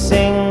boys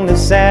sing the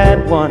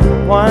sad one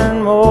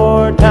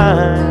more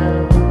time.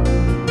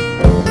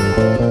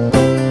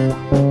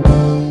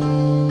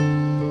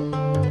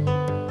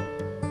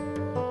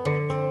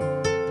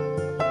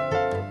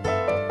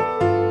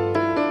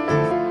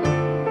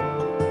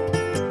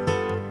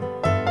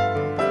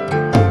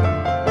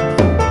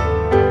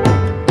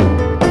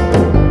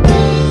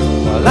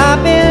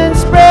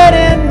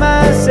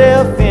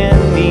 In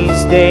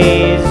these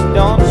days,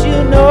 don't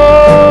you know?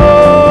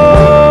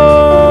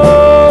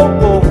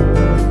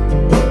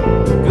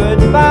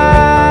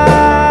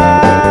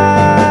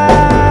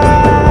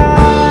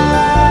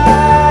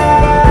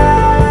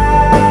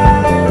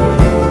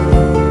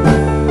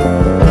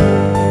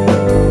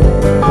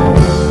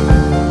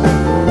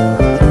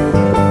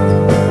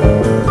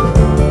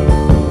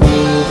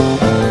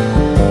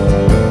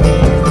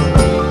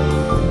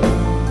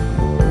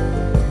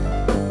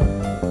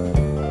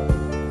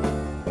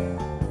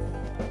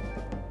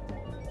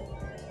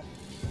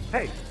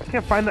 Hey, I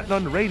can't find that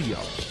on the radio.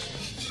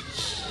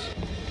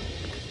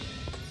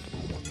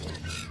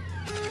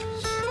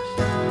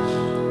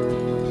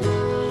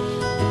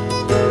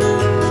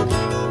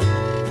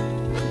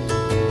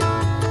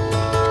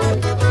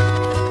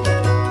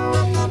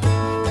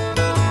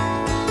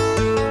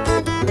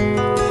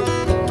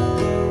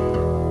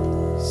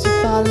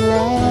 If I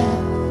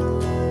laugh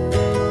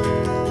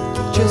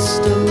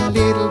just a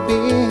little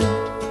bit,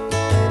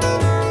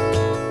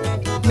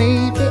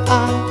 maybe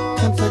I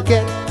can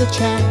forget the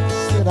chance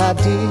that I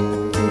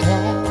didn't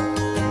have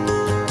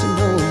to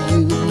know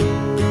you.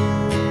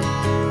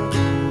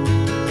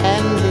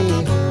 And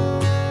baby,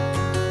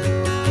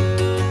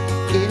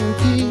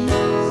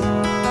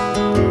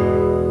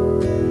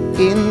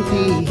 in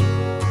peace.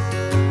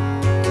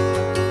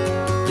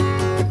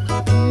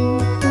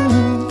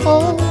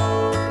 Oh,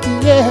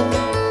 yeah,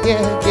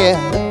 yeah, yeah.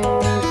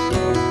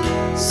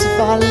 So if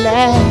I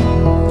laugh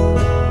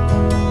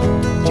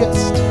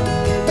just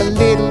a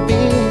little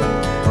bit,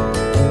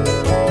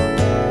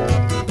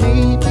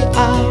 maybe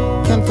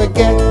I can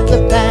forget the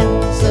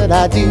plans that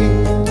I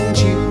didn't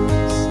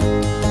choose to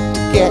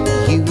get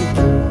you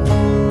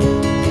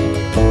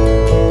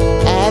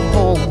at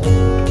home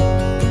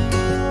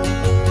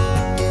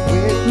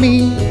with me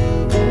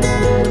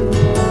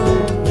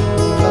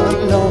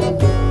alone.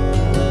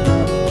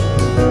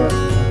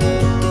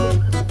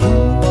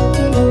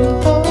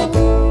 Oh,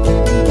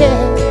 yeah,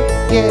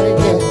 yeah,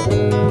 yeah.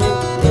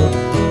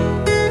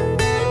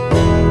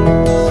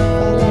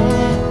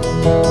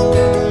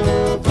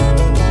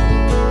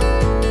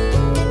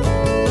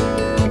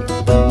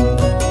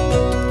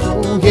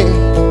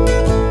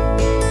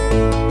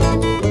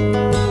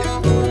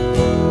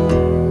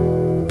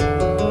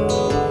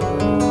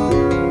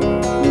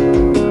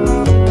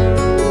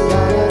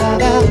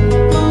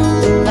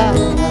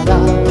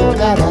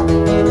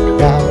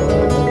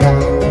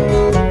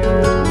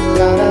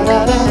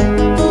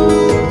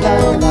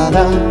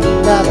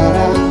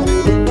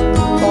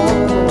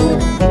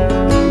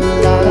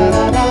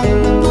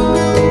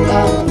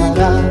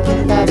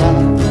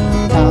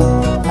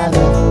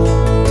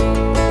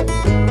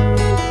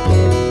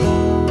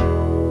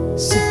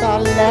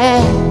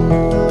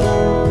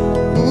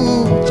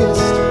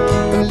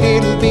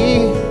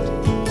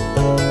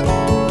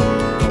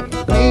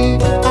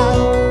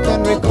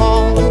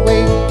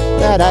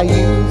 I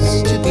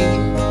used to be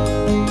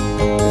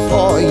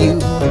before you,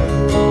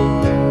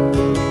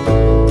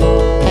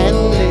 and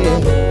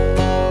live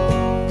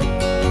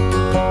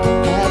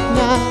at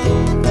night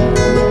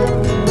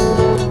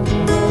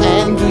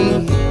and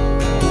breathe.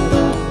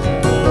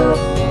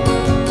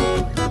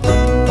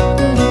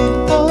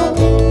 Oh,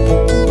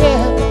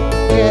 yeah,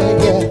 yeah,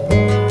 yeah.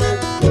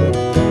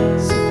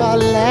 So if I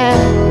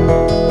laugh,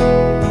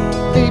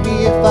 baby,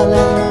 if I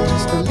laugh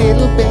just a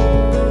little bit,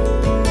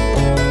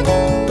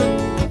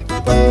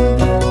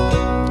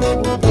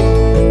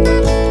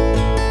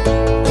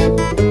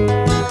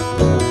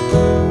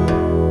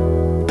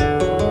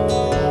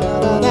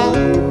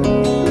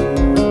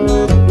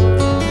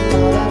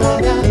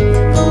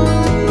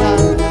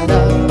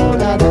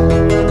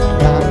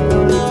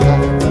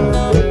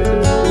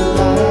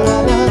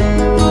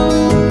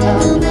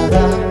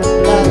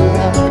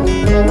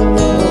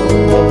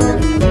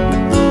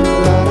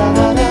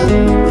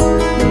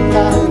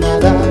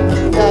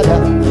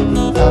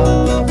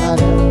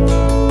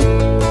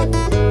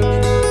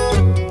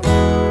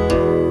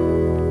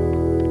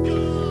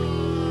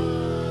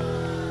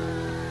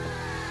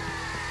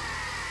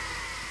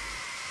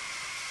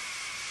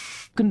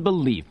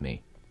 believe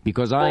me,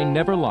 because I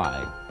never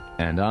lie,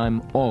 and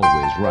I'm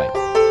always right.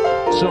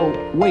 So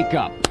wake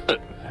up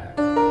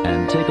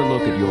and take a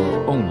look at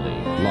your only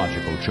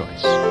logical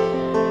choice.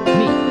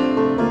 Me.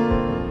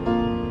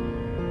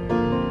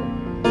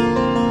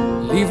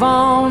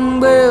 Levon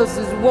wears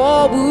his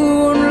war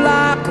wound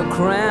like a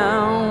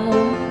crown.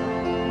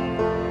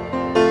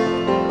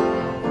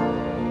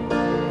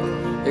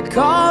 He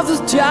calls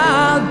his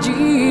child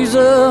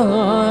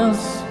Jesus,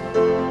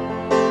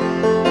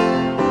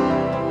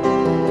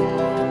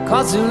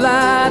 'cause he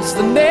likes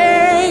the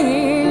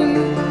name,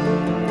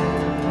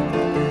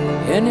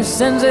 and he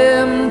sends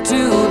him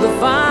to the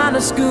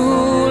finest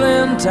school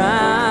in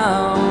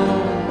town.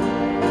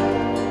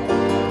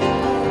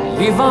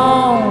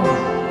 Levon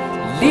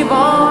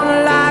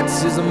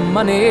likes his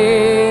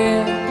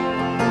money.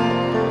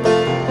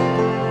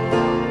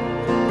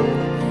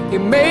 He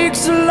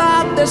makes a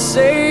lot, they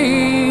say.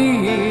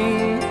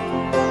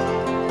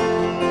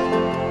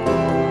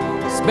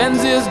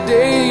 Spends his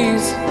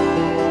days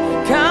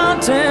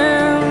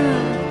counting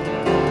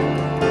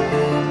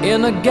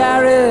in a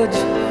garage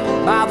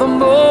by the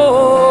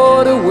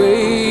motorway.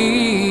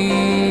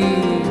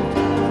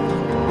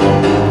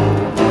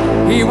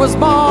 He was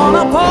born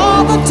a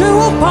pauper to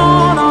a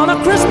pawn on a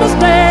Christmas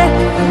day,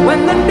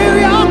 when the New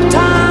York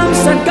Times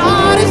said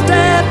God is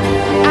dead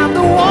and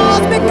the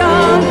war's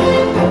begun.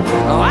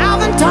 Oh,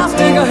 Alvin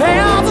Tostig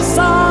hails the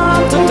sun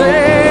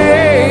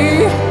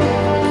today.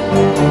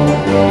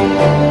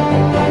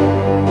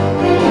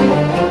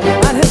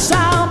 And he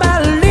shall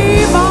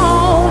believe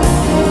on,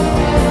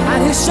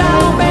 and he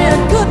shall be a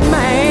good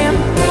man,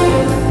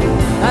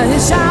 and he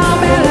shall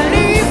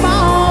believe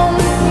on,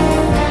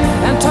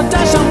 and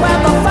tradition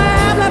with the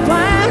family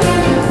plan.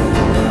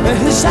 And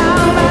he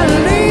shall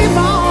believe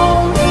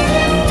on,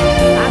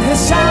 and he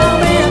shall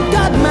be a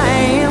good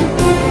man.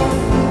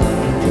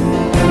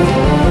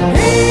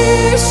 He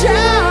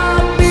shall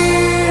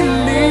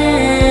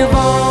believe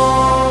on.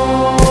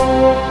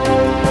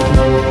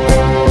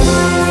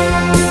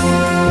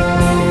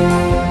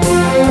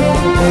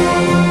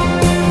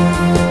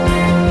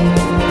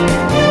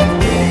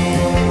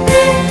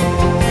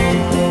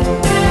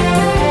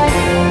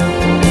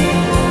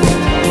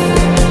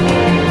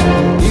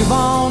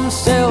 Yvonne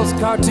sells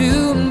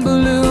cartoon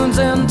balloons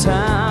in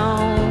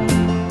town.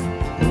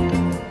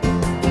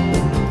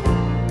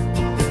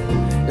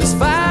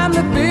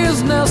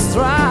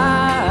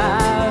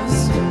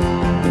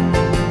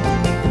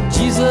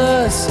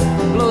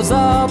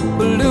 blows up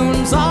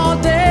balloons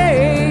all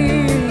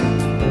day.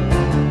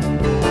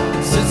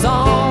 Sits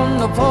on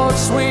the porch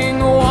swing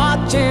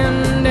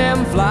watching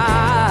them fly.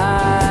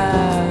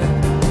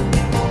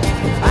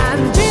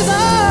 And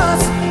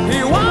Jesus,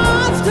 he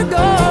wants to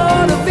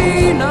go to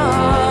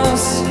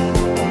Venus.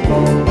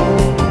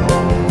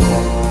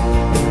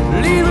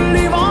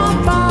 Leave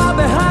on far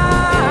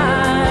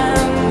behind.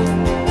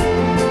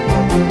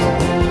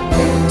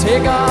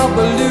 Take a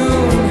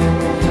balloon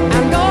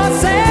and go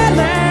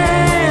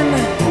sailing,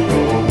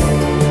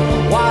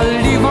 while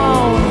leave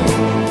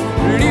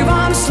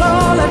on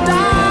slowly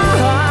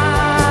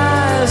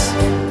dies.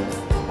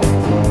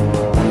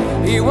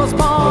 He was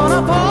born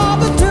above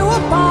the two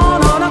were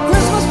born on a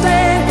Christmas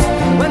day,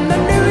 when the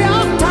New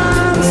York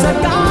Times said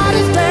God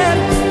is dead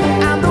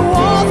and the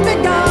war's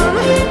begun.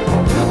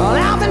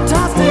 Laughing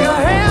tossing your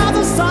hair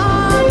the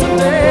sun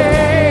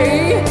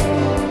today.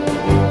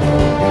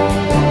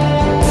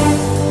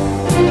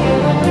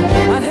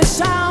 And he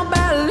shall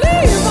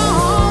believe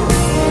on,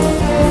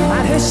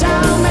 and he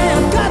shall be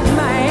a good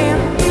man,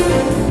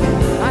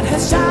 and he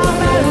shall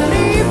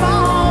believe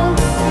on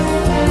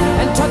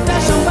in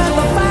tradition with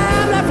the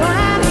family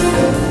plan.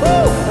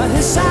 Ooh, and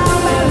he shall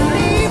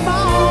believe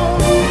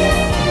on,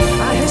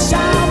 and he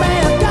shall be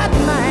a good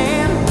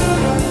man.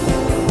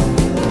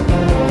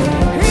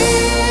 He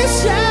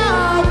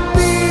shall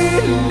believe on,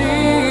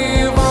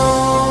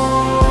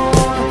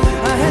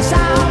 and he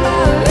shall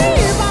believe on, and he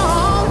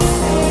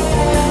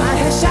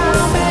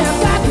shall be a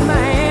good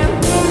man.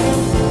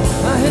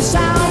 And he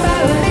shall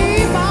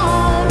believe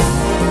on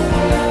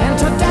in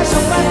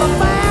tradition with the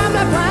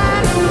family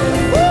plan.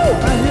 Woo!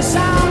 And he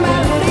shall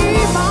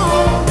believe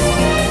on,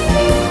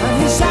 and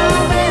he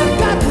shall be a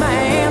good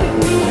man.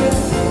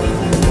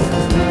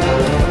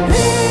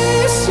 He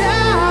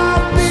shall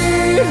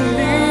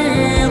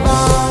believe on.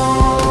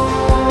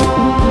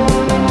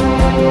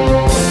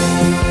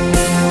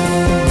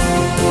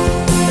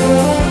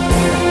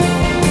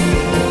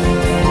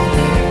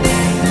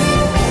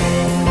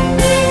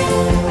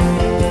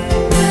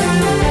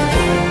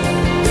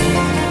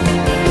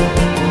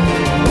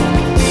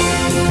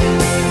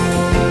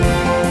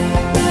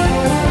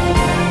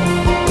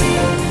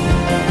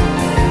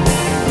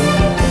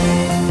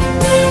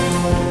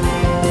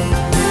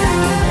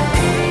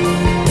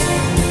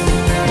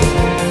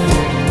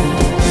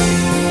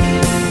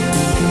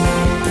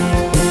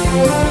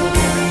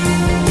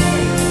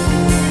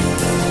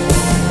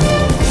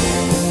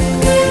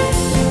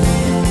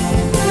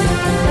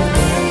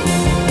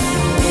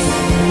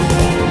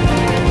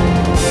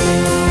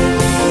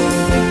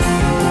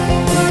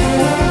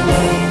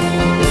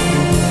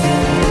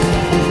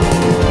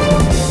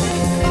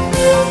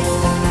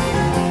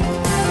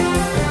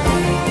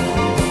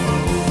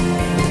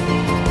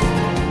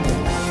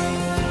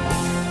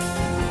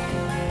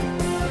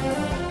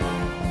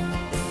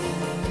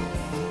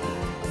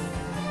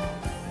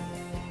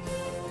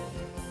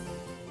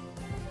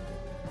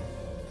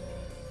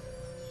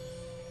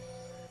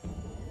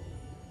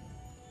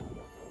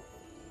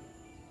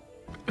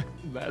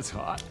 That's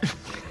hot.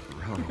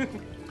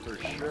 For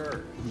sure.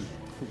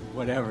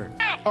 Whatever.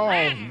 Oh,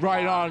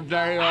 right on,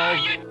 Dale.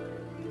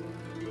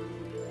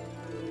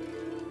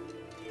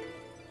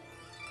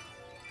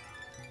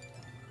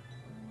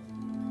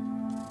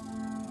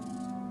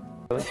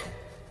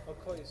 I'll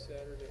call you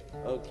Saturday.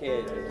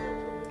 Okay.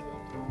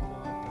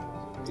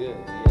 Good. Yeah,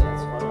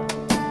 that's fine.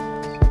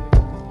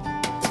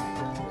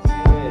 See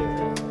you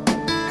later.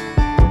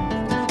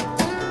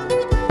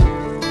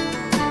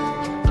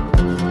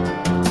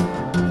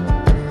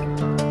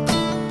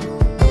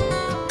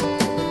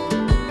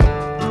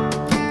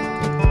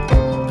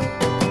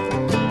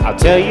 I'll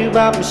tell you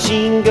about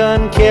Machine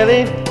Gun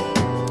Kelly.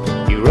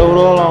 He rode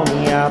along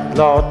the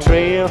outlaw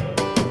trail.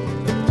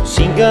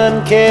 Machine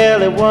Gun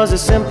Kelly was a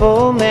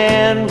simple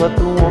man, but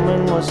the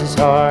woman was as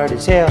hard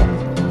as hell.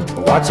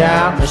 Watch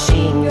out,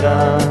 machine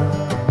gun,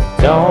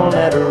 don't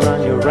let her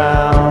run you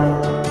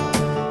around.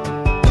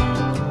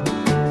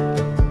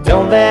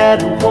 Don't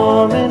let a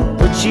woman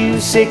put you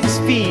 6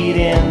 feet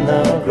in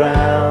the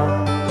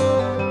ground.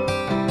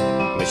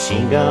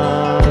 Machine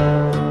gun.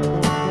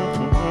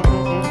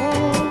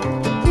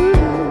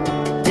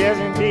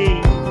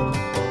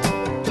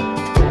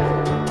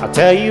 I'll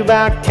tell you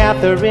about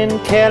Catherine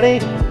Kelly,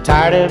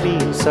 tired of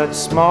being such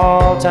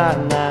small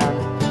time now.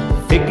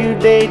 Figured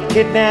they'd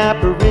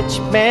kidnap a rich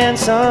man's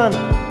son,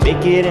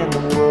 make it in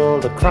the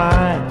world of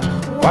crime.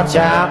 Watch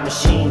out,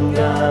 machine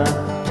gun,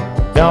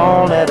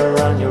 don't let her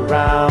run you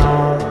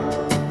around.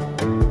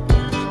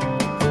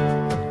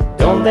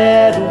 Don't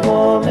let a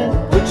woman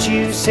put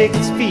you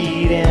 6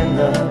 feet in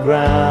the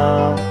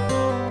ground.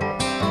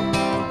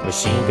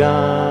 Machine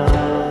gun.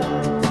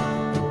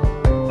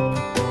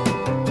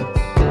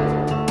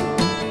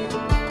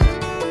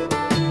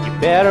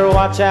 Better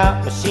watch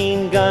out,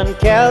 Machine Gun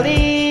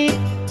Kelly.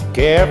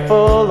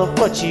 Careful of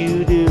what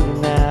you do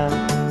now.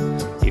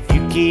 If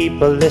you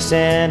keep a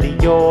listen to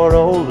your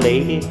old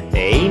lady,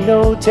 there ain't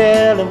no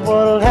telling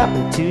what'll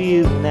happen to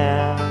you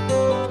now.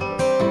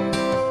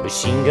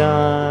 Machine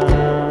gun.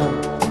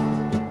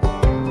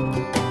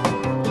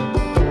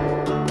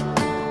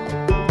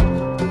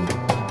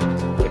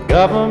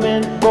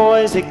 Government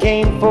boys that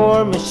came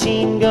for a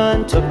machine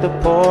gun took the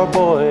poor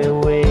boy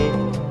away.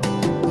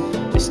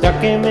 They stuck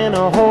him in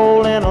a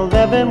hole in a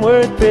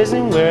Leavenworth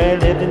prison where he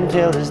lived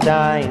until his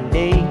dying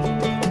day.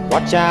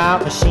 Watch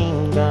out,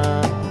 machine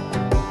gun,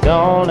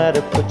 don't let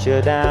it put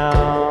you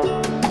down.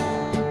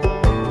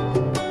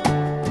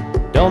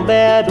 Don't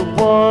let a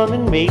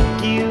woman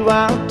make you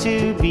out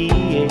to be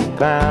a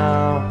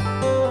clown.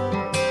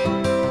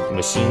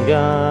 Machine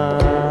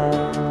gun.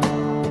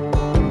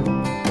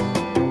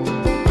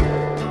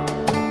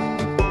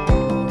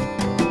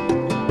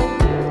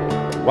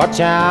 Watch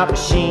out,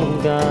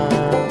 machine gun.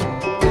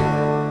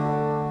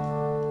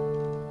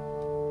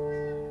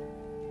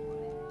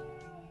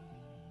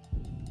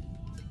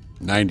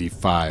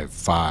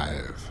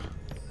 $95.5,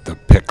 The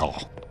Pickle.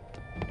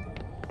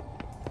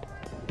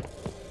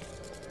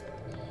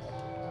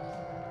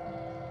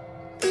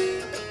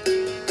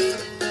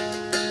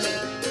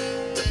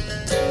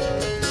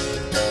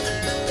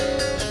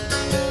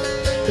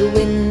 The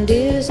wind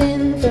is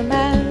in from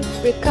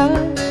Africa.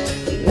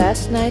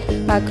 Last night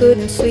I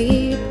couldn't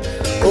sleep.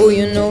 Oh,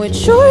 you know it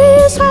sure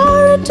is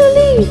hard to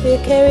leave here,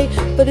 Carrie,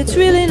 but it's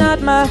really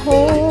not my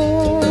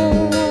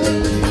home.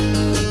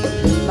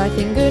 My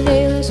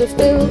fingernails are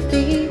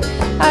filthy,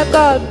 I've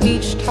got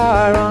beach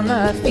tar on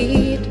my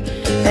feet,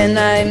 and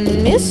I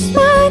miss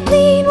my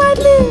clean white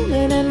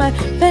linen and my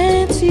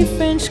fancy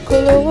French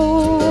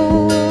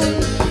cologne.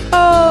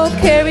 Oh,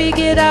 Carrie,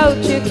 get out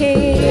your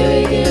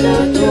cane, and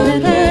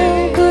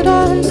I'll put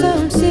on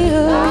some silk.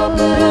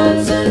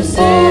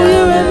 Oh,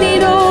 you're a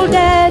neat old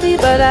daddy,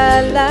 but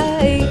I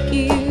like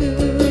you.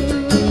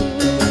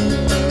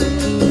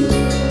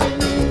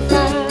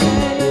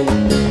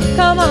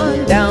 Come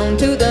on down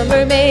to the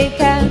Mermaid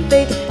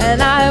Cafe,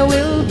 and I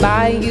will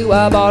buy you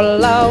a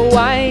bottle of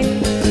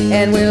wine,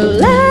 and we'll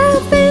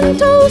laugh and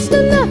toast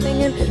to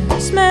nothing and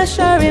smash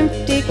our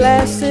empty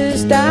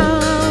glasses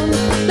down.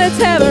 Let's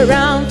have a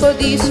round for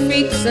these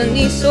freaks and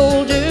these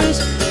soldiers,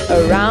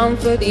 a round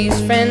for these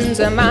friends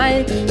of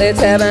mine. Let's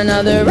have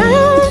another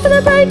round for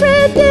the bright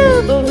red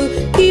devil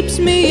who keeps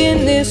me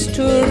in this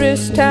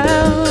tourist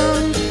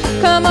town.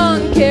 Come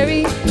on,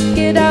 Carrie,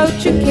 get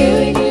out your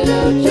cane.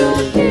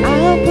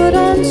 I'll put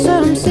on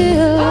some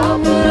silk.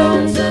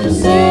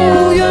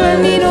 Oh, you're a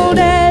neat old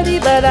daddy,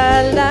 but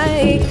I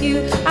like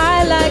you.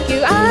 I like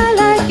you, I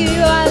like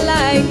you, I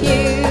like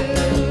you.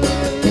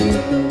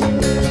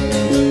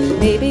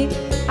 Maybe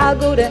I'll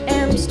go to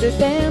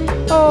Amsterdam,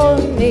 or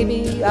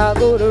maybe I'll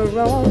go to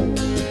Rome,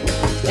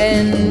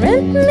 and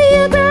rent me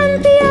a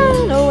grand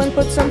piano and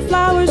put some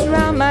flowers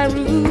around my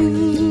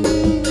room.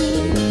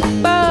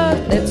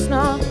 But let's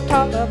not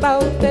talk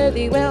about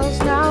fairy wells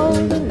now.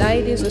 The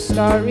night is a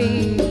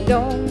starry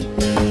dome,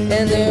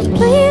 and they're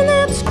playing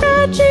that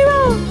scratchy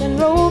rock and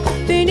roll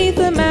beneath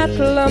the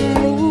Matla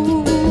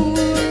moon.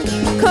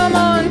 Come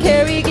on,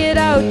 Carrie, get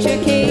out your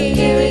cane.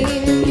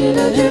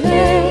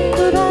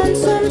 Put on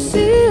some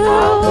silk.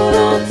 I'll put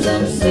on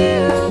some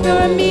silk.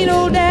 You're a mean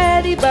old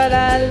daddy, but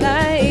I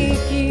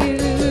like you.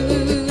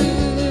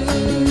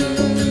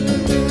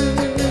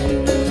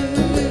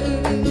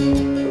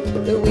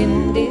 The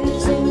wind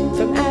is in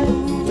from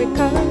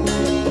Africa.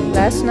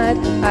 Last night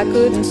I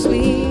couldn't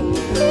sleep.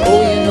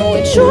 Oh, you know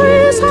it sure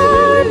is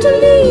hard to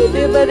leave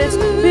here, but it's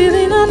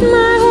really not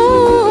my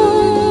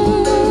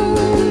home.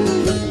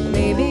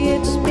 Maybe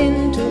it's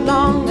been too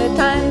long a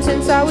time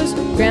since I was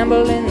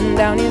scrambling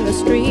down in the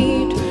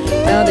street.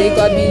 Now they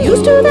got me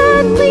used to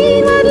that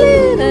clean white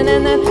linen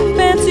and that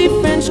fancy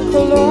French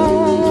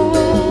cologne.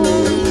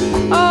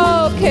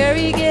 Oh,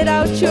 Carrie, get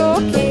out your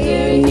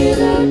cane.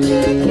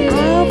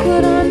 I'll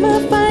put on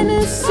my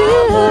finest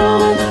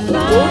silk.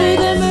 Go to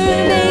the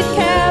Mermaid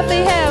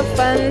Cafe, have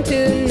fun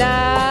tonight.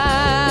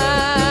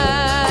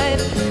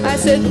 I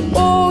said,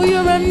 oh,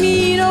 you're a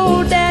mean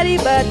old daddy,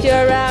 but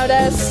you're out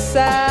of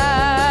sight.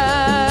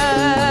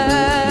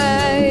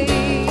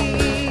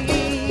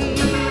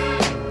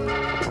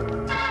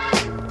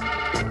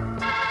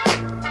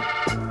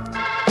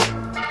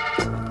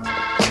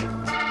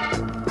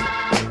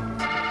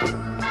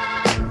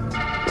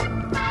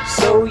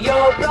 So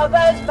your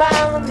brother's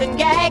bound and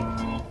gagged,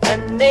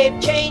 and they've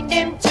chained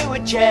him to a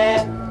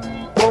chair.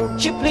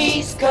 Won't you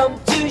please come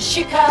to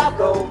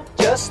Chicago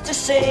just to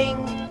sing?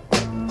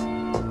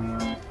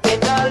 In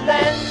a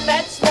land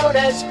that's known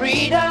as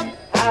freedom,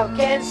 how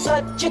can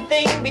such a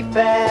thing be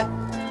fair?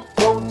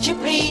 Won't you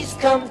please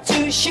come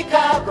to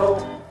Chicago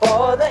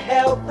for the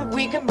help that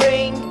we can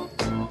bring?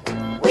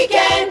 We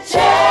can change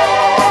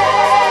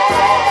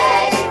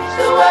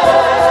the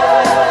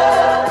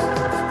world.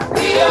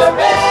 We are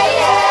ready.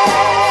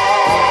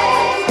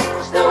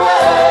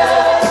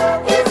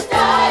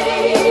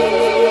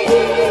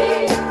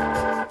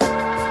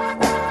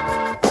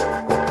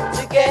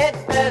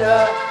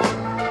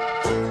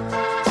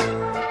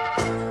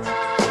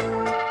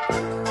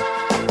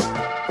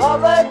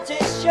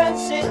 Politicians,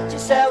 sit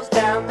yourselves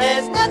down,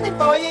 there's nothing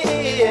for you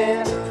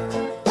here.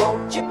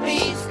 Won't you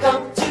please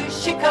come to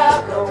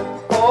Chicago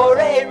for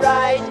a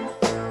ride?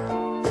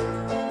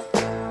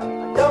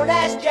 Don't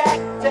ask Jack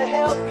to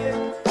help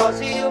you, cause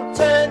he'll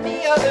turn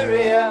the other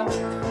ear.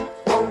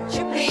 Won't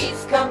you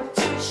please come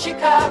to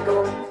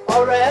Chicago,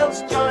 or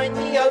else join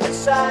the other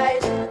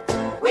side?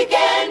 We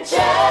can change,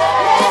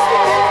 yes, we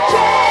can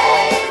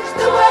change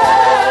the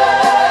world.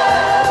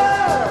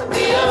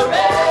 We'll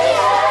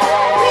rearrange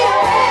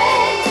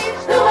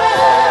the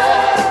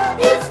world.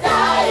 It's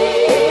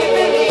dying. If you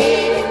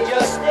believe in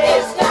justice,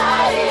 it's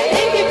dying.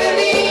 If you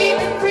believe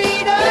in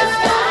freedom, it's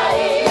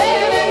dying.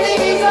 Living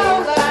his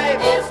own life,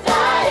 it's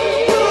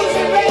dying. Rules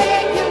and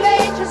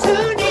regulations, who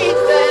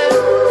needs them?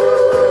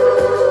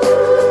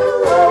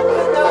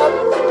 Open up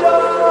the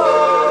door.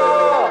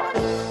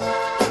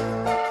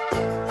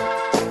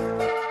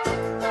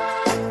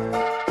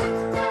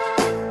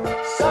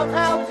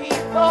 Somehow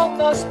people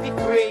must be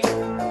free. I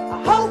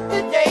hope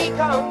the day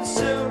comes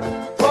soon.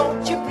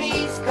 Won't you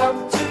please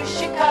come to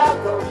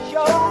Chicago,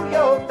 show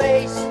your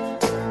face.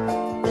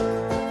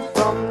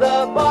 From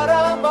the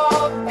bottom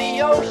of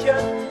the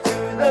ocean to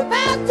the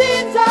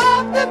mountains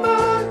of the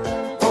moon.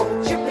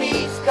 Won't you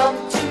please come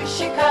to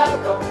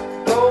Chicago?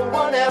 No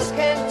one else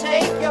can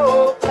take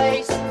your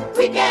place.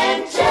 We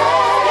can change,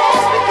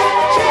 yes, we can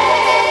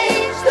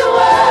change the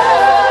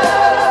world.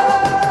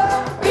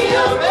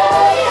 We'll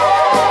rearrange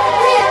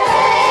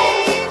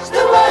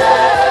the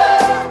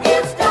world.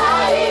 It's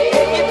dying.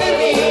 If you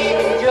believe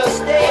in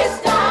justice, it's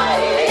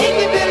dying. If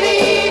you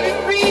believe in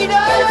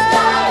freedom, it's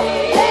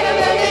dying. Let him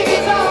live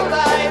his own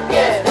life,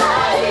 yeah. It's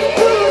dying.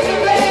 Rules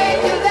and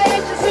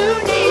regulations, who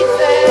needs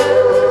them?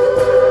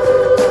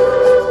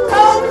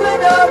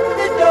 Open up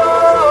the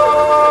door.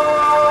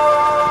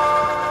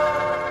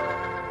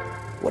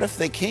 What if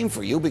they came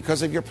for you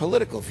because of your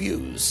political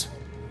views?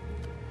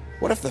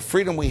 What if the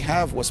freedom we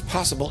have was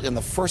possible in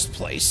the first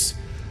place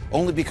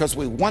only because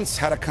we once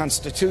had a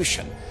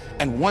constitution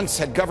and once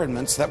had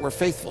governments that were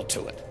faithful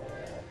to it?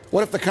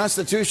 What if the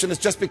Constitution has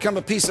just become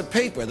a piece of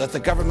paper that the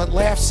government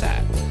laughs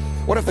at?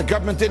 What if the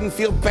government didn't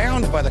feel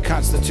bound by the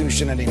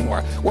Constitution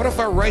anymore? What if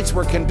our rights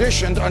were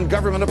conditioned on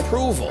government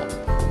approval?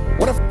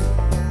 What if...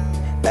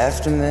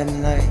 After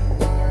midnight,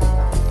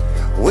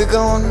 we're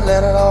gonna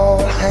let it all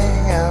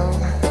hang out.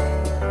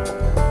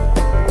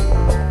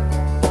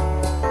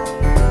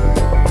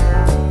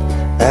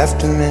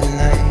 After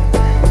midnight,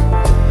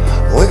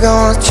 we're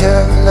gonna chill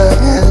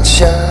and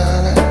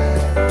shine.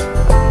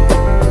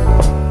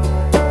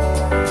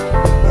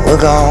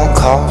 We're gonna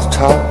cause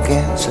talk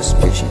and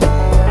suspicion,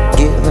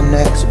 give an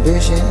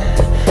exhibition,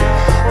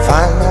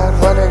 find out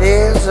what it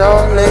is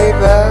all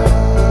about.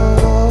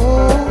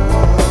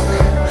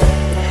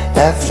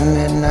 After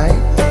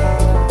midnight,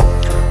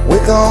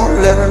 we're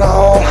gonna let it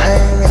all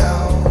hang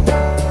out.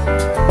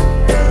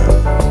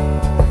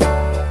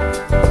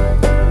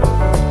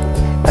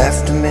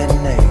 After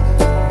midnight,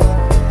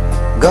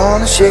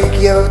 gonna shake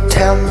your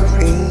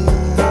tambourine.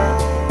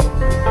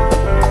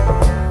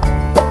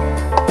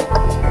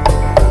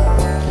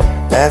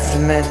 After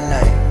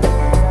midnight,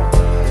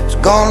 it's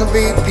gonna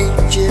be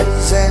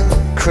peaches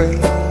and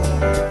cream.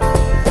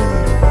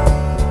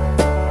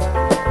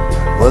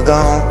 We're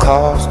gonna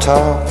cause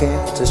talk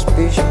and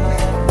suspicion,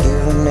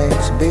 give an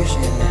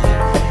exhibition,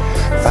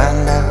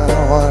 find out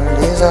what it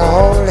is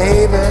all about.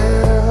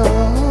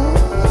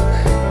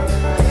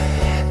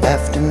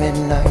 After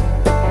midnight,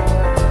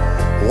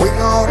 we're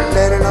gonna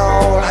let it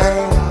all hang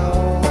out.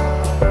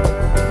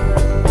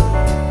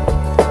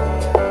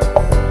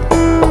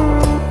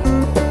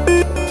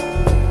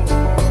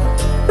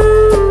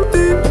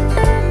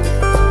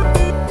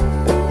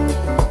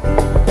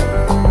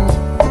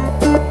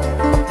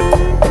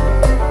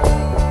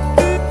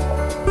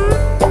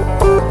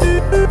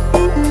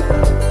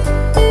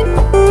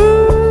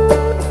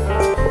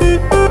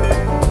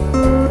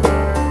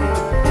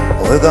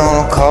 We're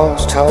gonna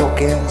cause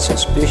talk and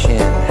suspicion,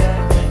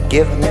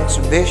 give an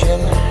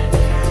exhibition,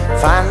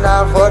 find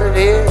out what it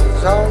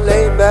is all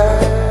laid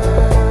back.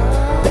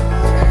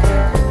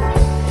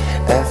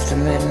 After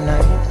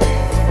midnight,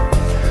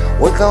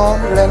 we're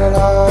gonna let it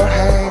all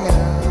hang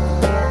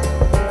out.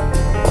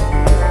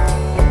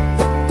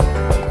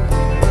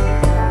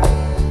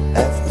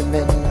 After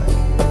midnight,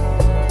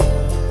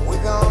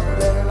 we're gonna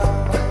let it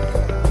all hang out.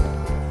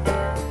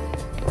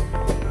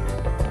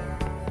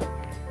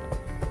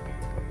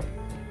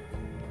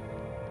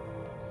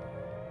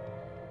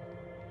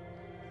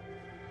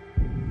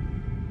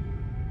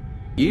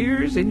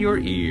 Ears in your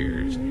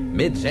ears,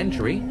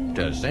 mid-century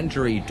to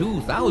century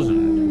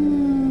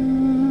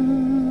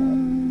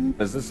 2000.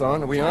 Is this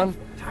on? Are we on?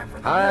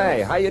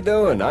 Hi, how you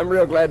doing? I'm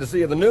real glad to see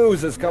you. The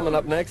news is coming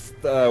up next.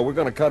 We're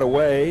going to cut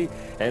away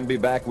and be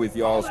back with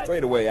y'all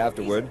straight away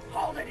afterward.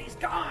 Hold it, he's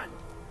gone.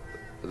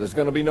 There's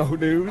going to be no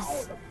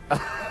news?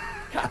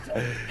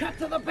 Cut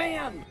to the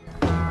band.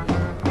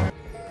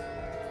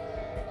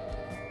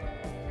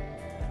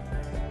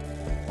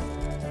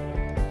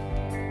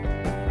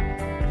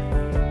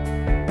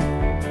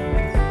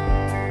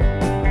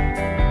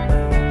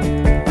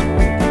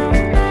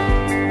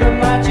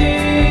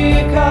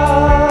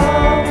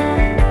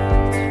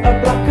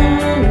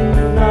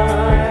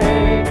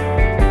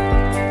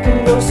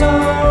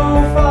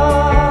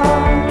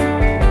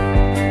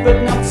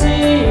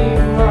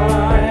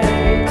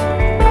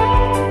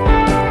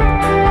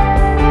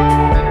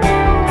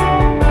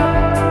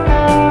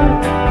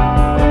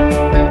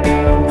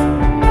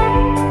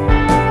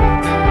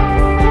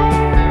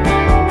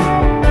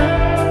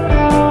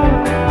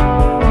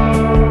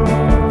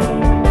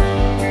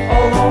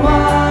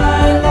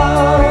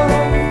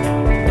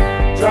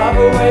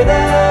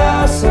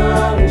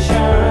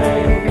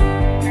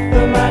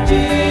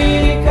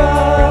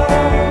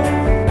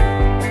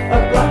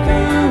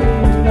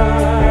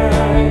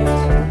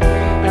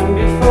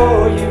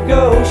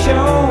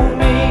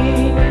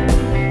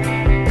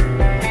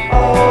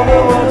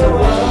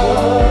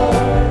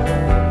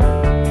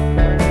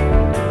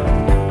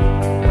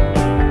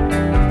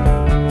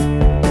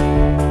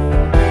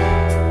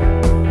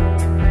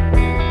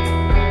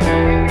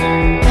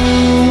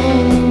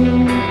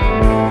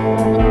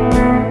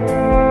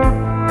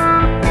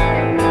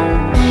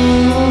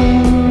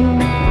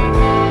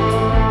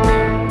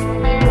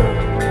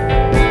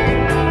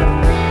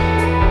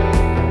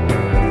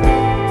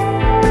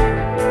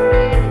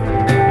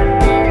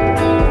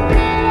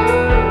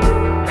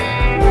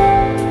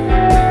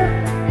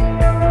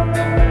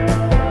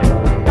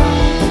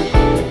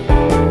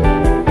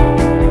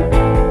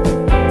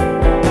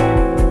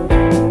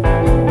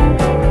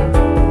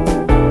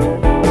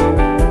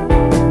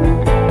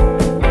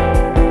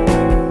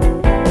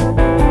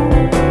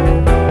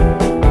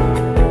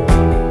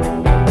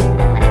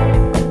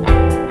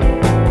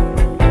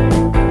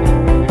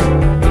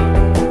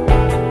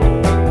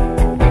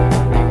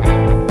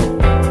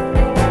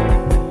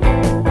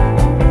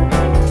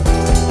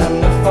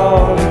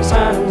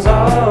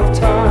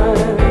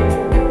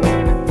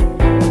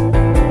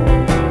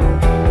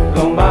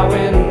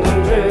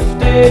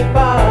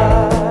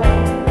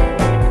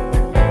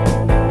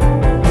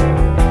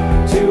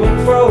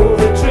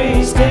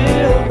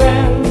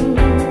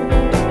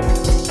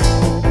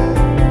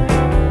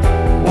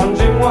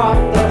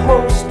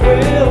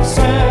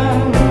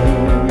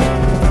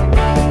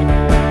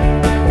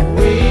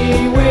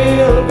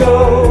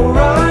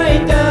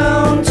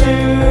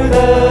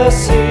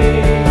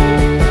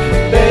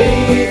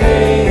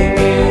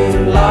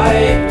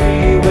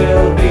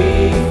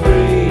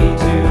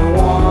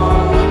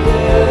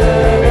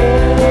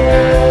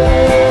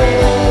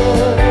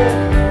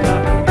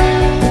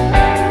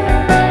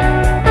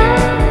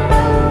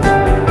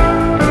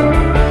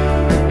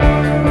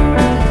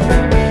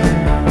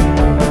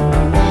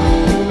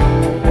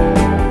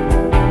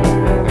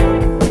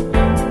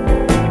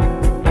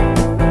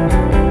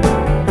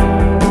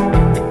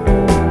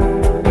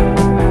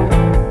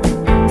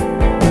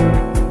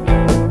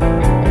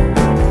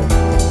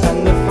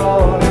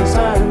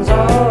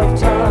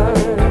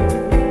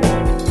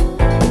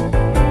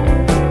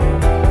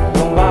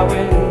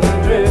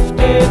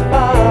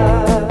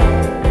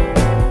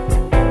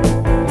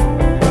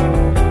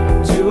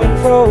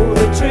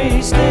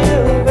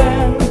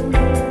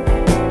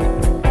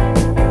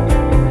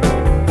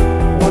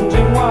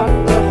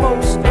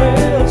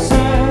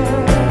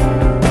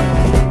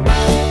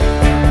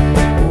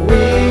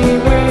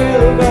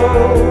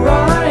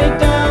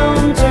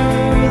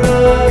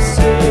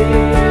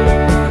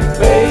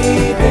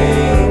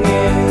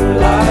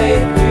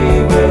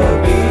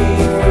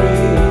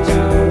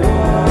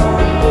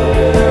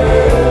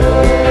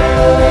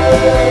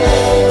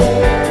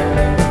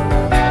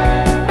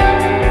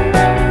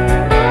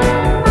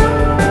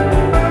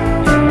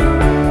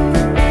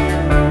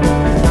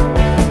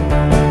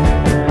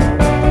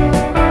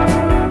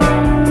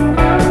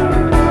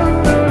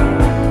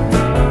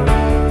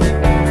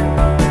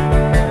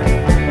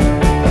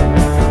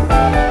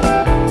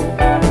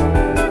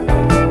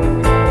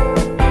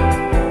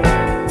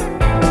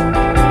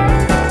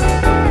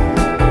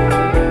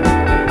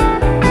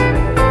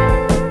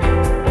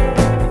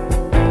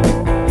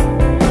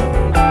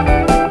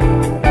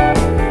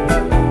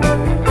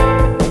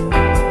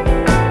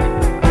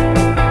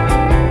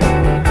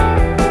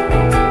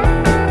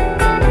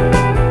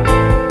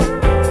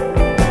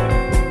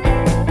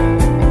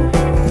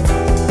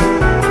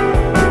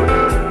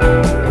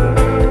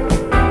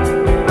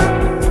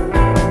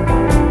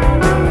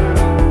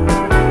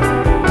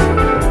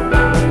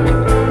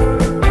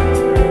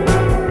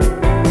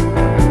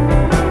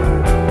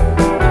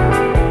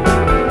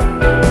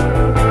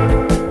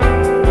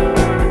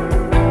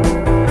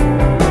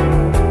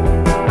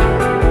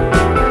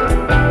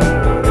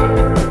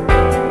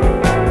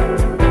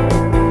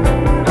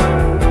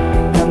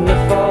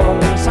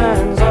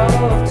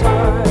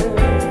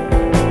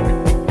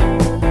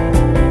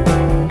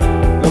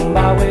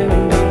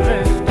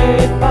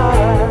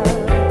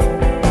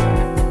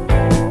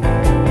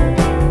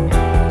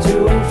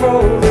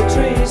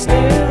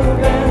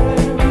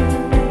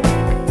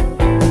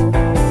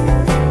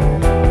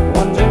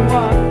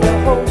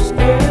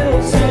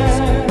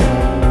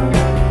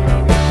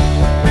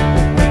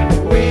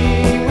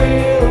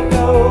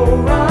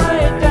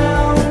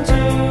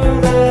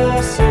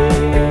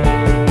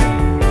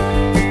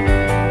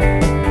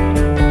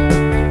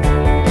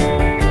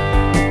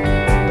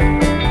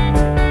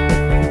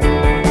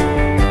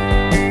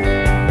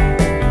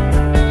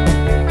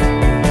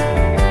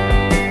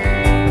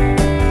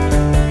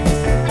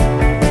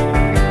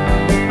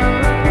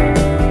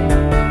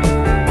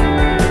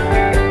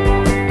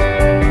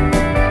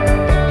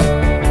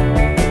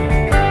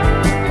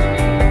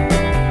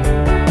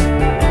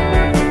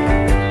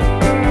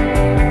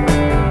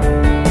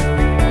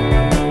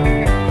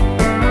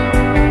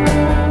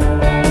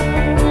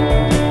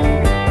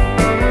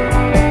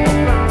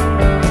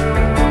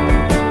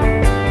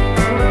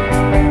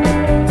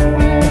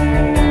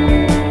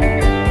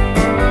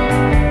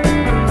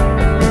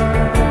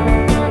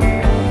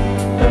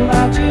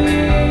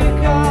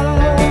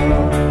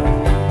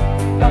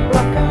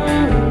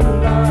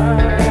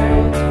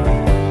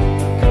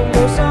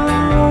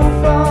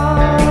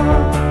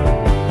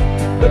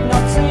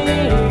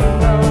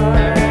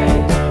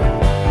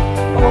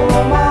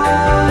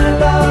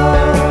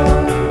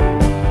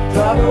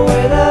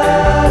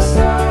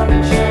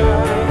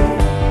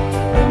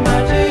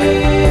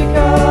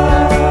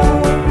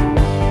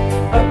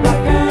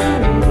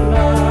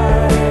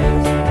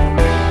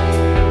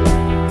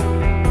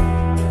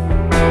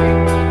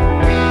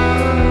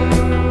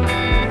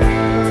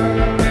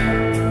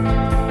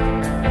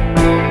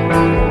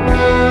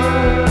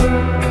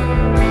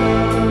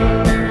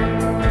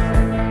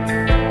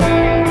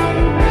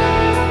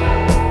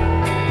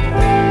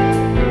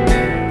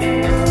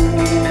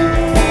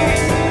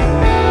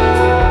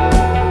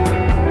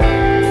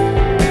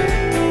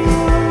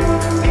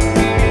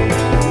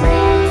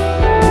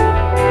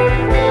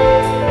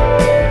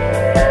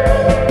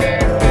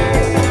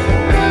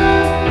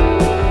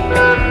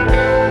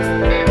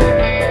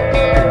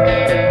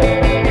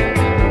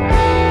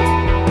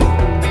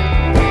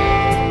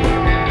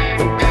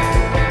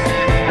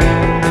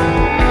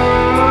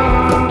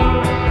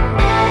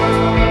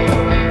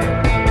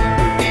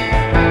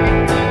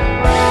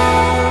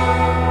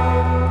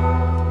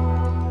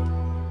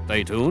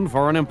 Stay tuned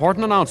for an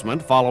important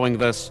announcement following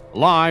this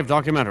live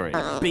documentary.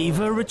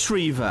 Beaver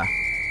Retriever.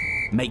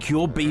 Make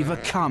your beaver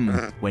come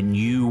when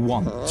you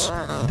want.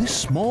 This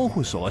small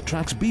whistle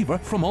attracts beaver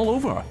from all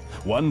over.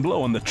 One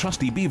blow on the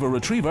trusty Beaver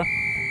Retriever,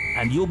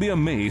 and you'll be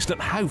amazed at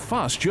how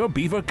fast your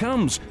beaver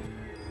comes.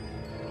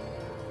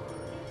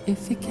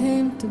 If it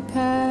came to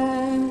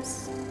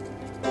pass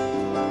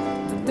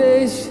that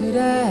they should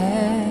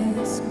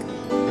ask,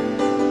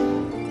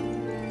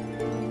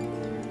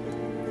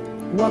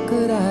 what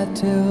could I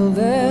tell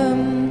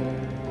them?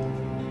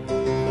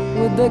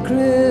 Would they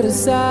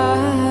criticize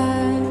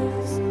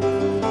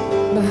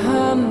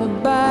behind my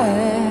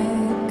back?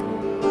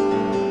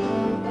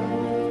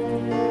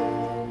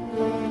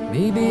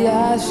 Maybe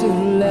I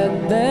should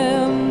let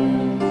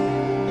them.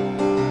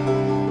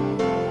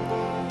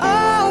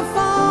 Oh, if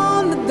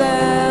only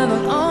then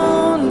and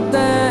only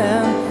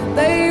then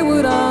they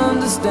would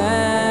understand.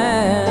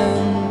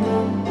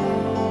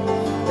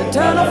 They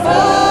turn a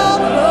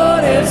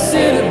full-blooded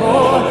city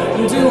boy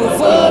into a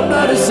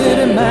full-blooded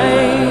city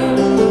man.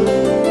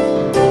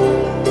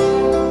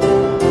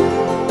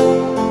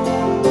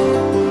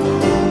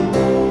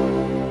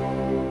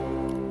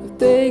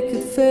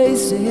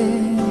 Face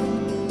it,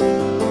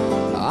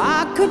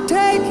 I could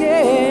take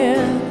it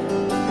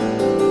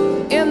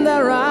in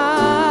their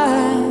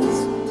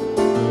eyes.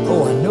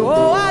 Oh, I know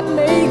I'd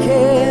make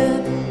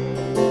it.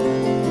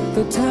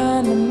 The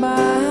tiny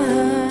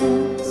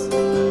minds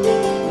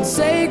and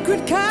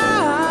sacred cows,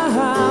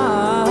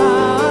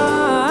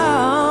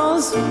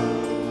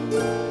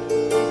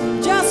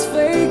 just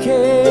fake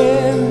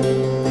it.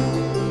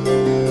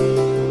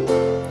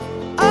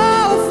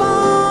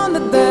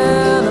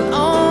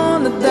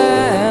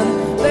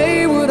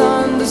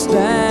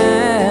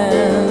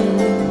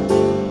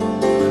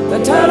 They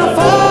turn a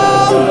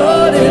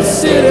full-blooded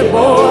city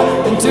boy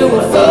into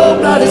a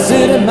full-blooded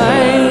city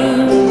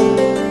man.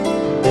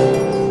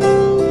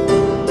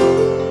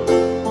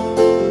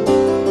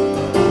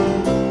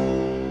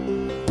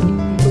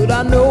 But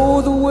I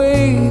know the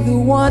way they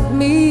want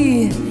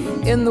me,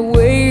 in the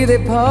way they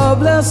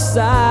publicize.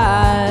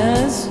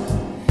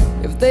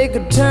 If they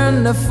could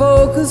turn the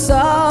focus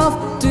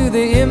off to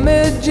the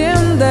image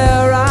in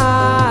their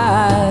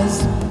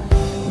eyes,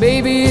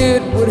 maybe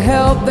it would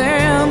help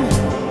them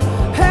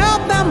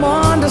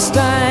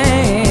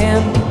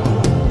understand.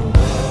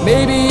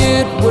 Maybe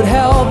it would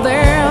help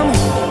them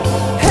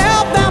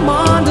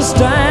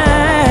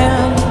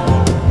understand.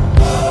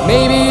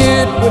 Maybe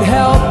it would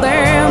help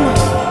them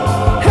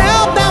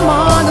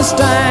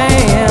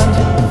understand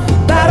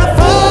that a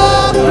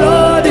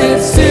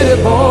full-blooded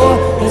city boy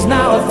is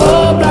now a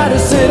full-blooded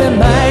city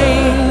man.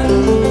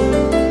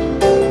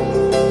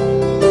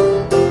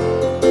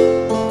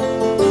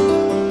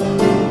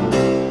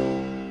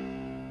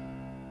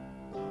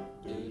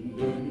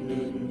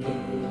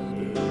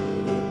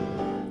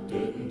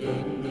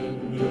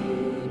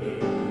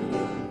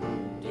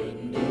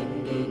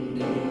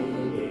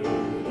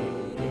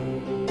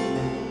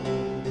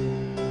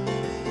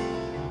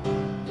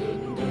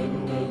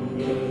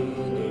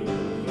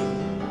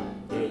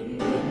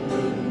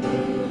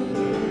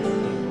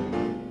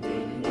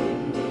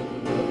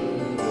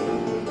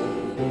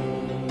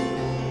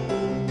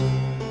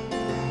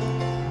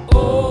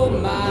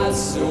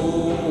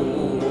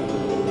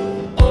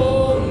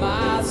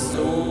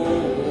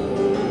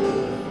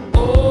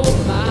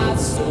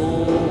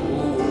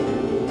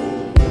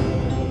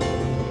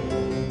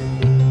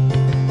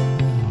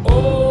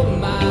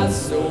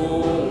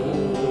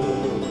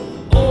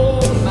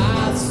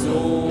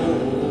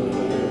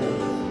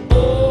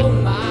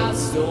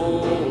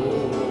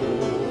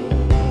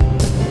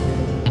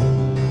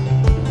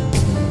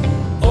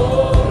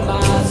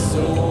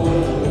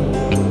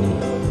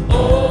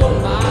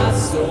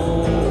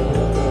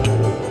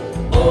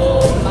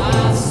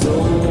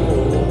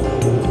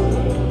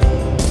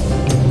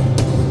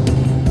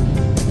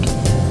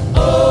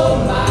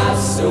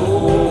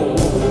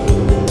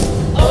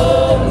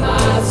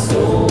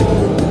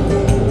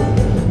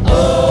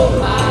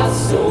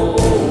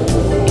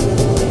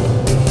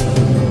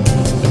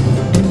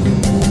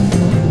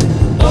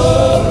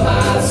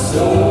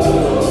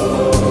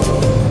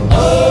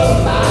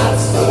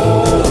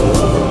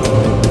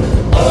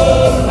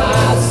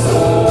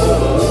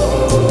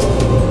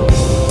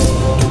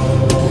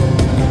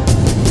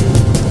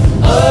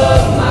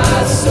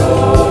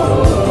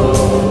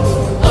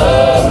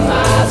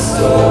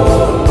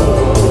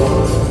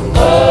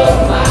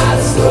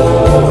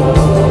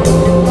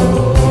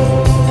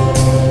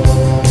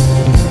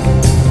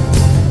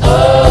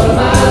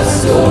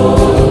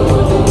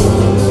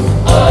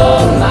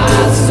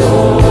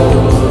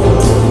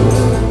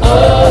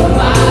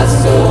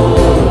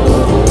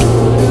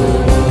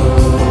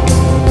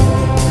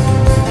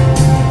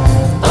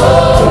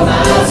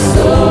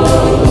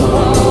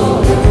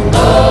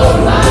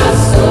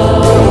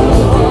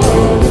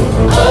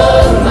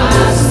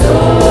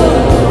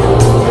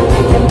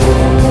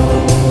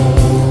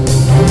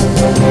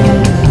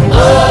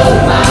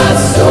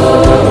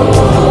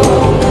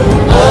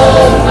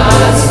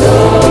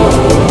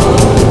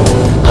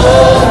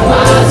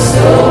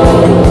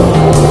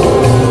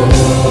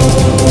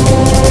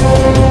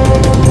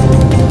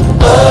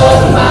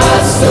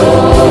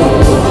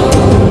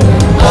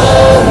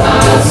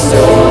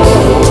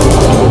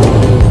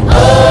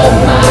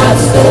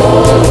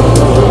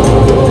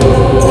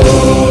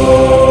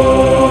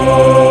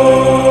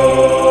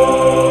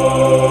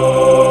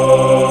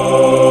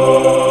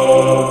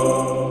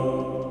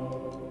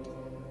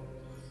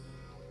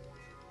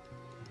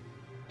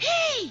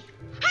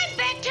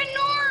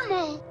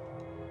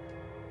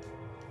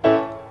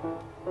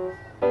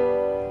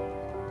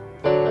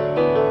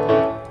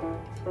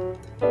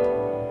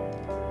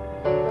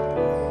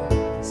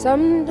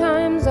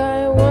 Sometimes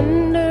I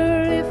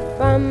wonder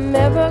if I'm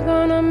ever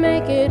gonna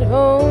make it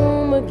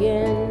home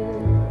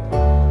again.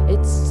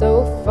 It's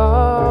so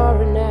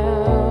far and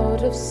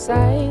out of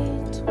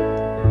sight.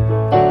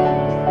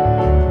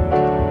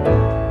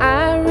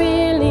 I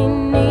really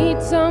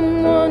need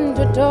someone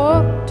to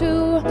talk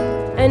to,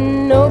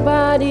 and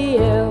nobody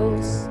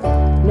else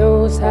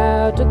knows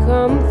how to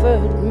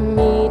comfort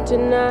me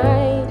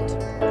tonight.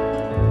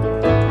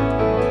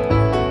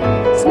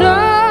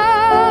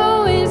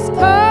 Snow is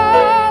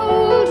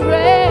cold,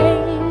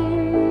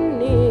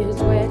 rain is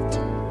wet,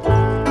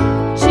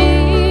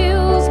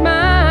 chills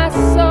my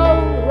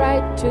soul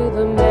right to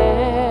the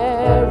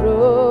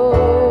marrow.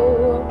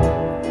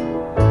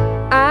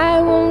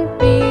 I won't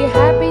be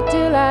happy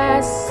till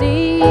I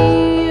see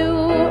you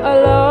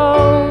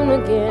alone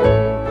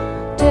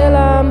again, till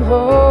I'm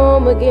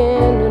home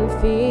again and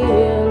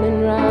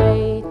feeling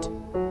right.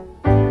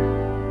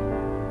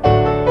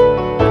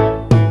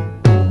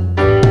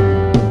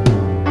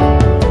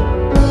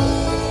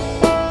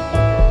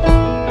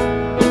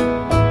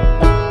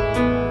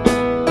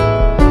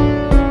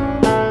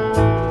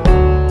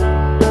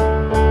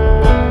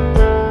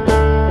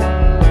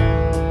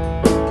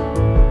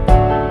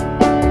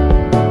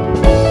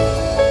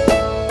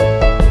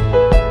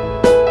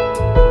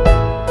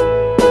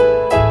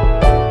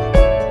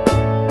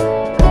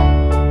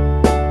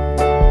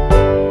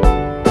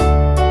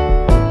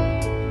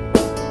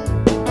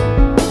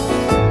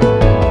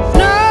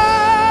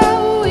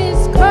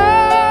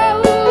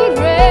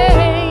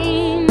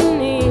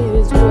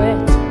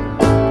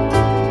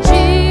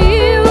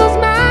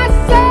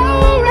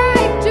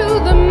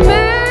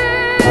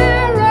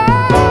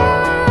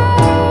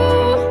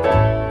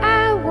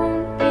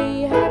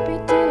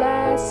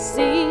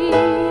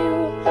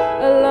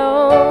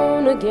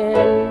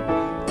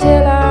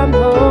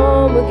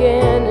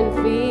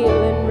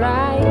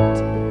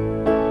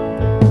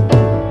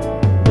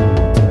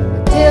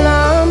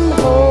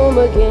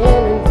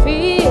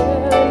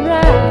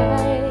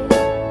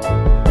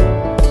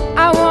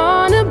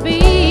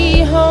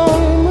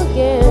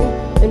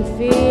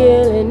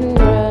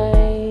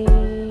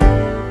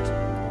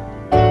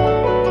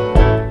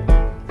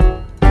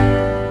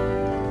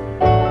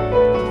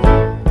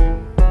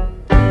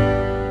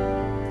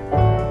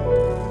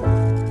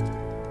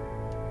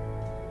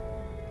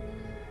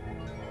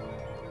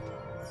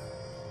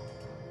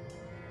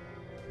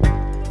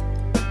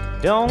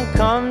 Don't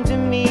come to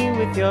me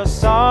with your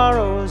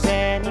sorrows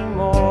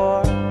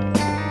anymore.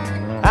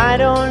 I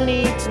don't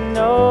need to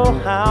know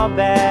how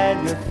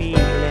bad you're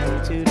feeling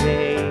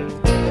today.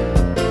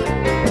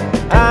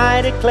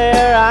 I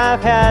declare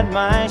I've had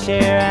my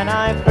share and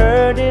I've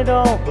heard it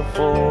all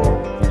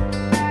before.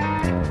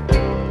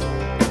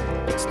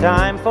 It's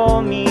time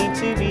for me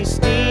to be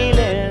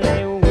stealing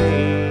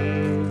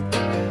away.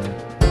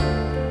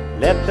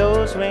 Let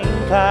those rain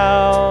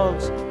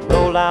clouds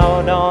roll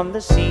out on the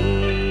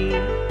sea.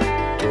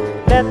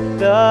 Let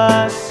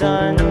the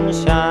sun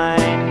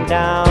shine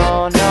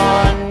down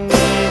on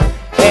me.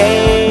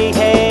 Hey,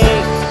 hey,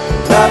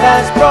 love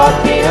has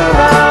brought me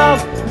around.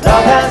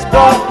 Love has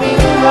brought me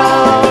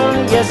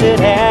around. Yes, it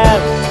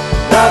has.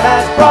 Love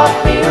has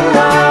brought me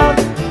around.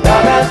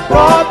 Love has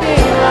brought me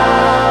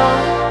around.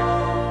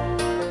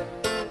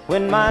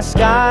 When my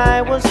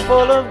sky was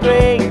full of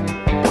gray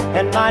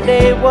and my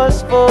day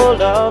was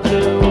full of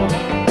blue,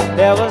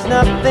 there was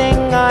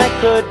nothing I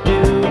could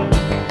do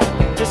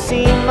to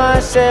see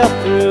myself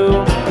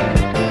through.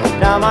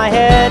 Now my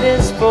head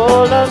is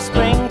full of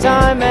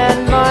springtime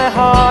and my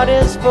heart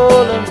is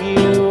full of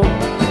you.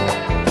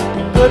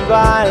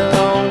 Goodbye,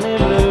 lonely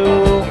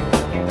blue,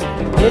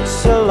 it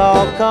shall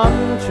all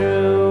come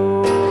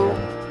true.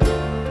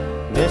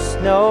 This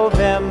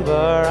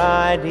November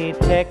I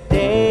detect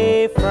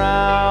a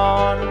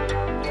frown.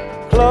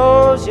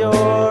 Close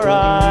your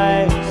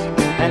eyes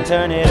and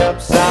turn it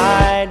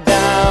upside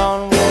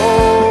down.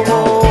 Whoa,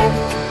 whoa.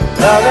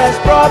 Love has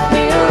brought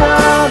me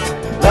around.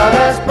 Love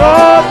has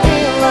brought me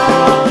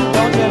around.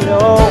 Don't you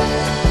know?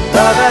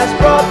 Love has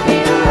brought me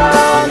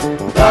around.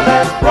 Love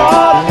has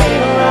brought me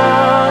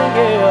around,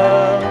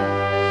 yeah.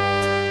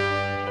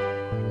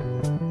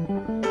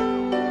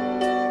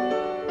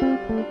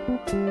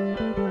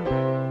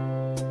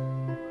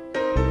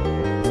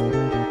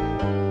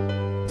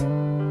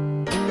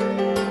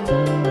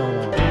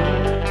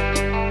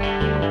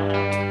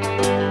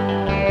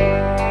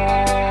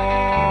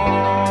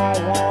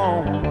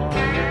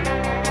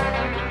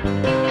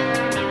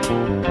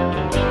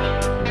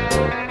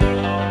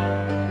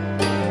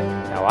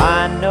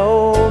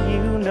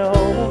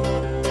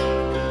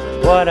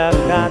 What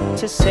I've got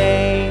to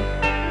say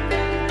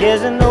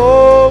is an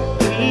old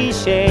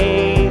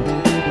cliche.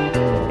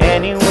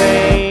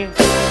 Anyway,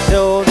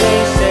 so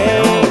they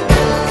say.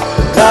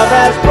 Love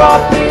has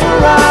brought me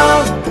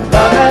around.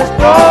 Love has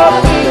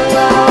brought me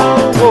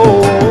around.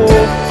 Oh,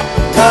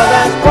 love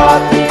has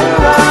brought me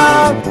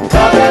around.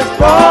 Love has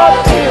brought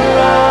me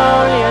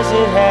around. Yes,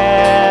 it has.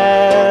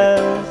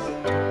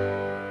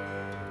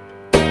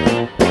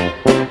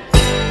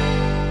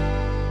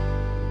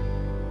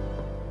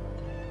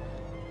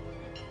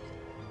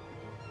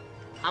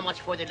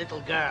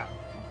 girl.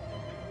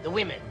 The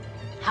women.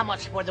 How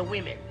much for the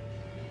women?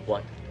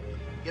 What?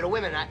 Your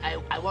women.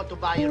 I want to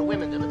buy your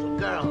women, the little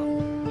girl,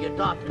 your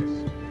daughters.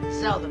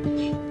 Sell them to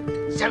me.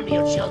 Sell me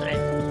your children.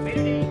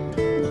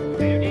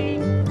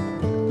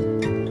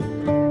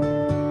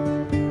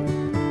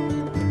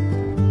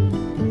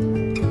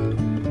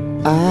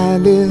 I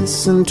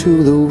listen to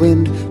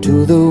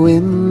the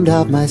wind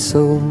of my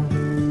soul.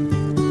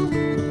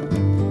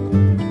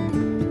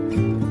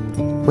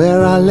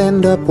 Where I'll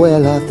end up,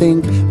 well, I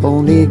think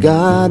only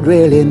God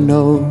really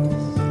knows.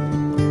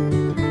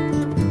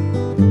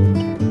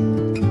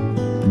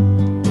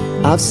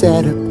 I've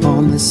sat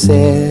upon the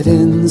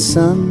setting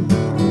sun,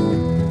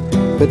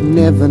 but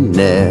never,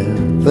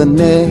 never,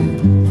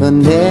 never,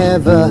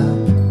 never,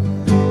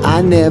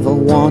 I never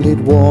wanted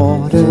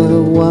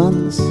water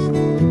once.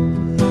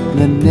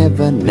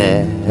 Never,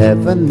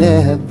 never,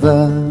 never.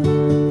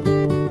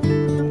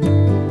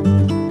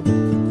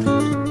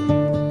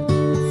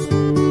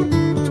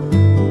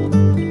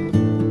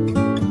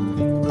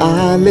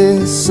 I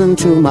listen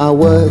to my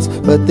words,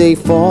 but they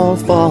fall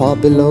far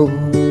below.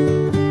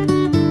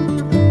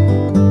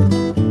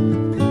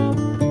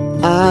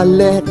 I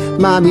let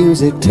my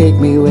music take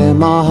me where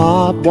my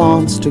heart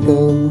wants to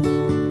go.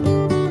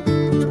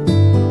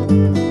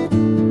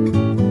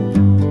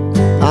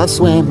 I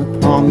swam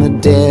upon the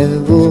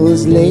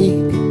devil's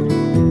lake,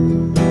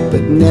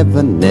 but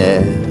never,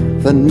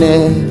 never,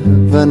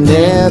 never,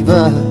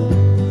 never,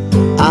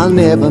 I'll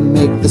never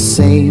make the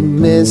same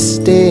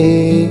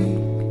mistake.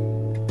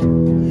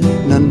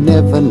 No,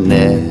 never,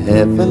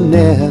 never,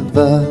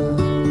 never.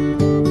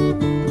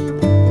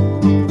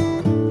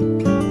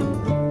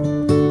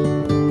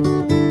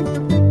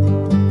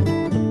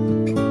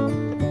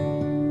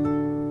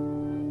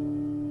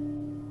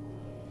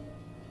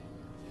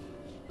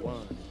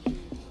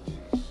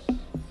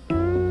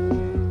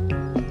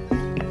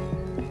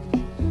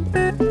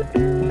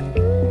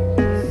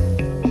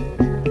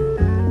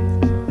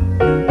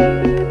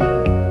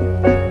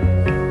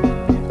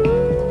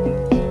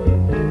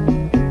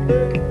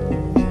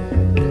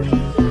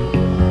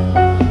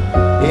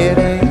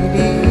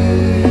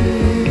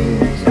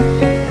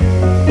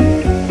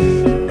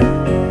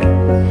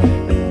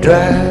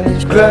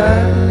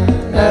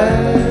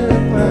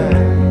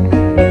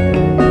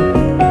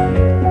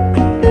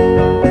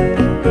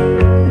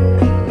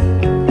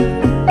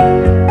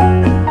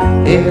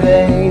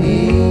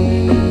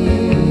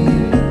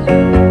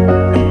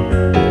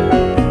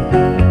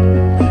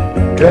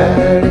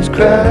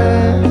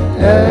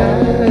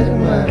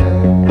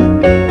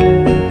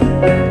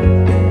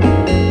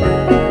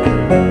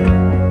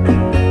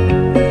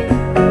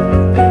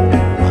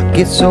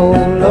 It's so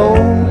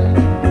lonely,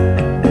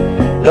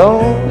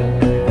 lonely,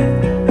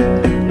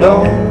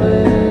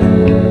 lonely.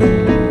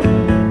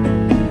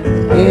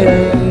 It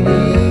ain't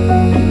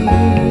easy.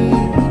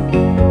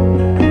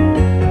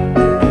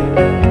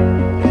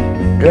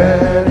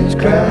 Daddy's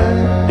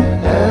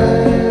crying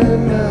at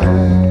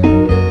night.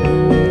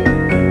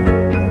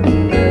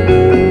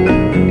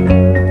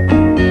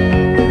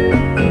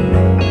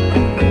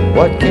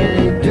 What can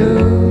you do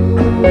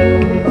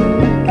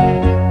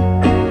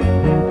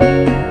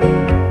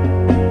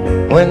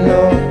when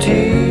no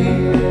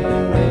tears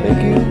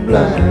make you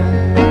blind?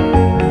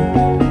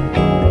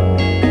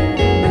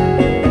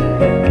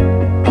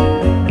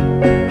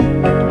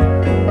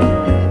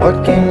 What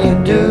can you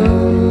do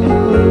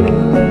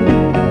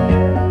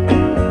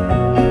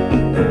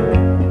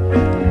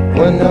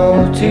when no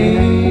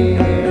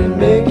tears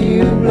make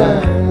you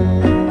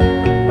blind?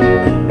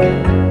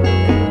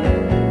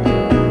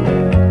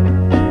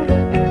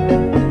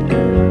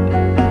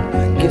 I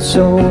get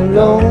so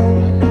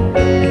lonely,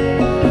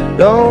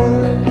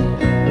 lonely,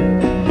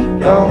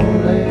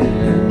 lonely.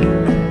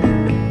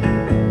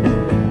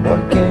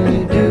 What can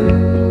you do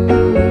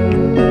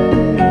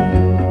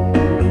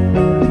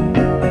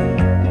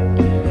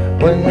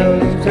when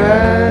those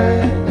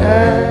times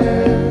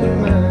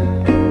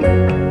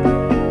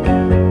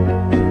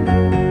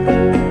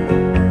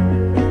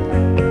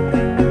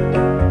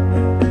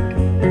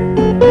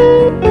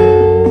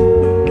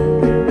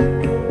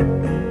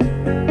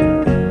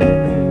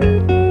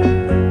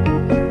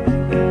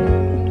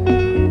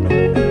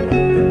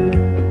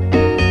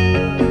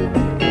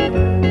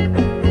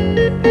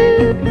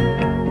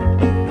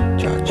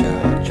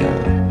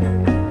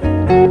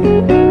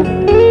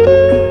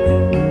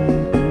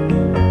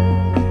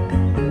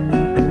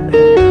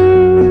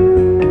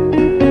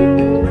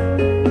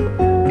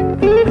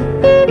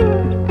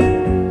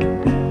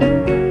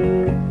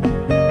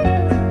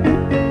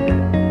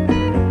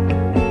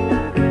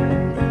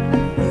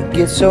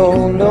get so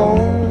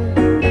lonely,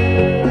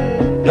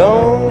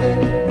 lonely,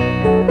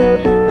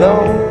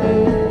 lonely.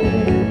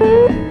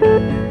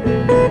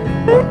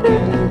 What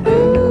can you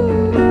do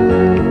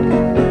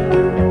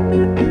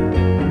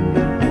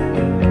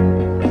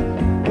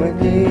when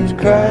these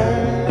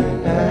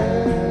crying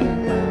eyes?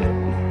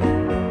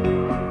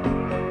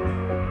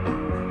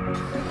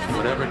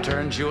 Whatever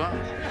turns you on.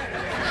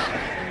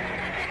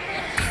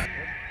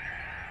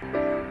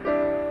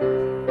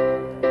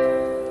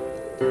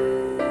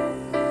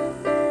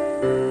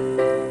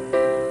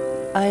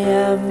 I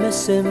am a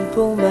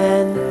simple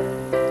man,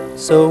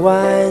 so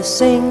I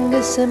sing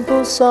a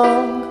simple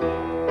song.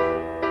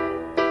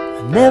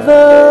 I've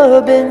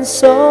never been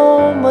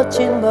so much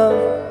in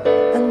love,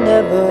 and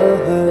never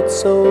hurt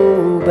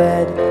so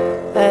bad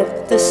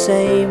at the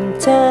same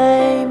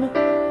time.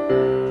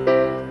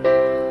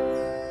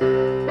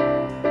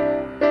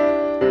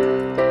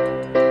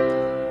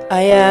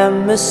 I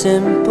am a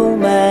simple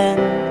man,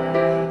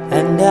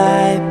 and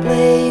I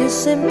play a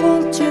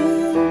simple tune.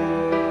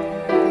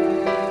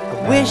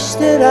 I wish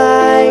that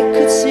I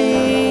could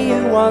see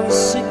you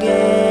once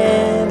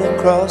again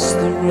across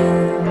the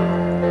room,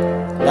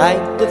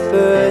 like the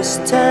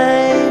first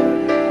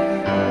time.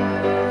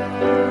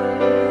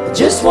 I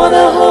just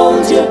wanna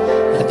hold you,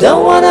 I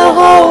don't wanna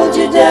hold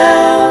you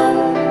down.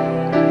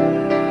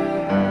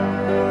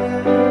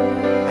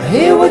 I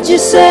hear what you're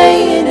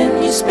saying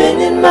and you're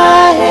spinning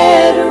my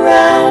head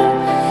around,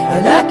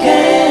 and I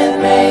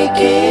can't make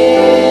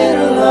it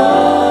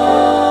alone.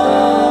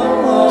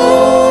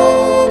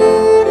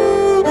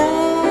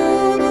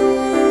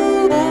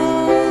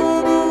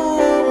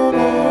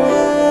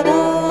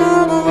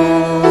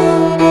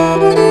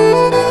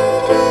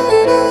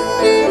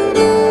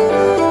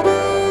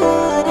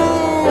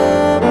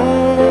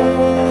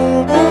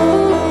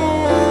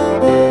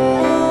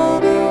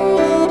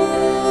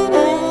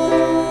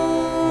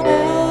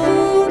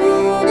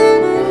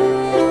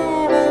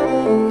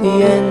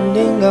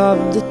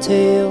 Of the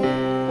tale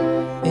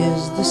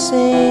is the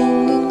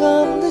singing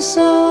of the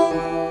song.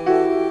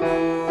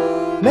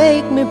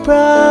 Make me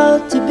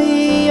proud to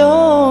be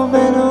your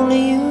man,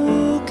 only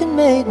you can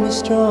make me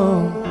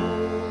strong,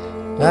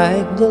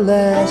 like the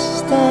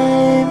last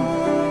time.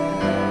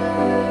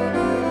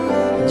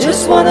 I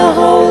just wanna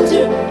hold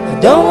you, I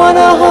don't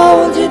wanna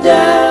hold you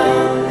down.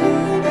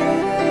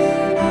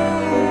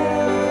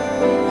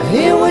 I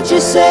hear what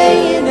you're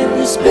saying and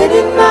you're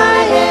spinning my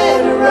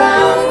head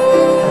around,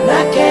 and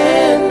I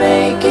can't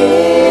make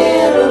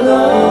it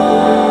alone.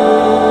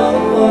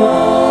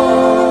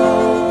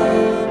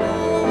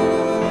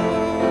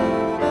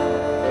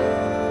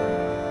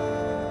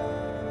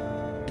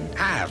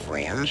 Hi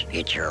friends,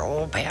 it's your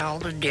old pal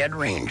the Dead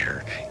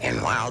Ranger,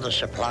 and while the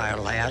supply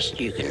lasts,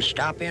 you can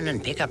stop in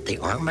and pick up the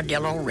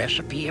armadillo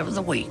recipe of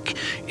the week.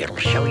 It'll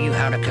show you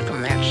how to cook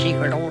 'em that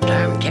secret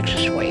old-time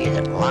Texas way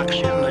that locks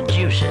in the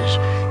juices.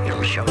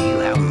 It'll show you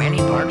how many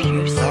parts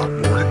you thought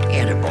weren't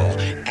edible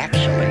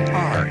actually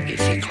are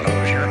if you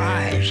close your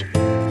eyes.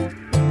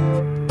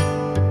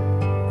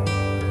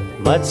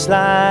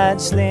 Mudslide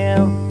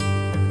Slim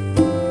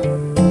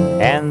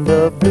and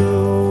the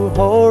blue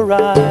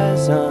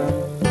horizon.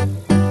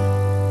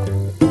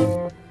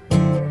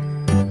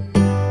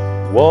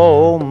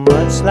 Whoa,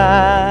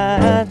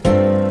 mudslide,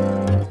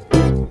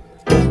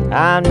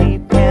 I'm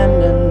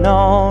depending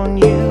on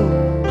you.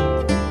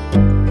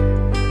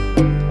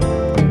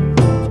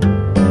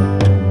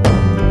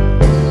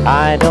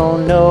 I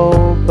don't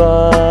know,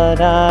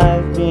 but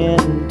I've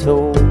been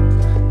told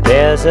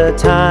there's a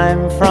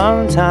time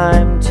from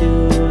time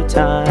to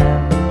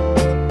time.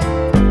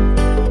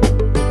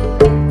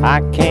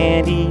 I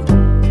can't eat,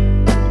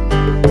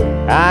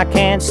 I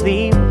can't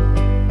sleep,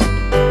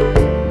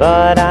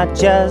 but I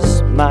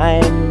just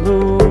might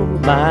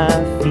move my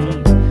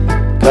feet.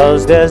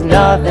 'Cause there's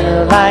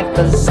nothing like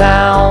the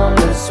sound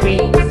of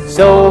sweet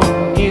soul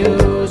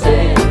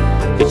music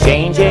to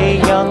change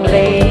a young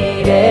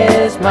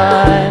lady's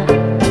mind.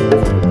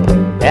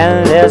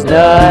 And there's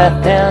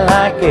nothing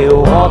like a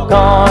walk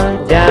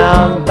on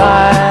down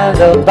by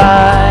the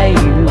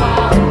bayou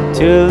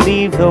to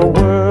leave the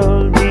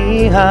world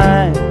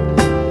behind.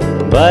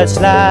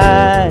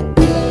 Mudslide,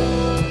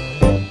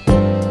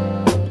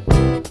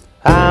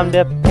 I'm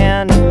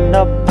dependent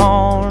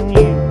upon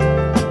you,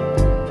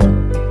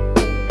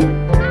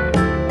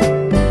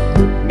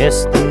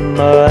 Mr.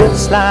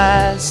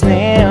 Mudslide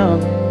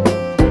Slim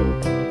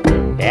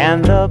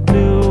and the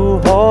blue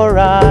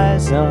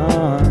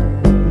horizon.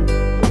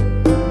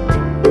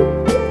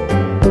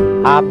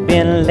 I've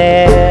been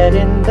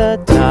letting the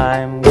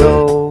time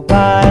go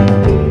by,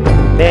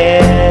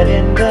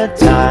 letting the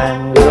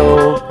time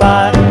go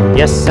by.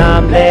 Yes,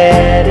 I'm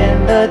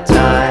letting the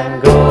time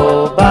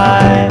go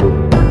by,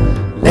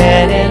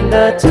 letting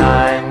the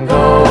time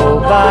go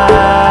by.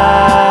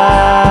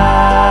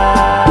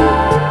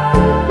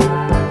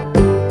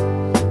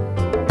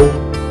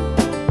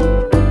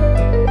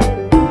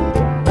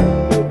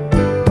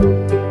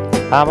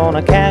 I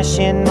wanna cash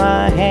in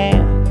my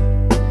hand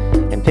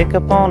and pick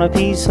up on a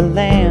piece of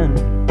land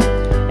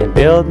and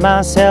build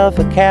myself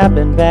a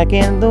cabin back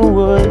in the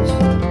woods.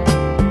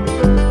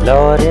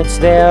 Lord, it's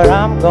there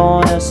I'm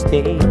gonna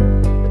stay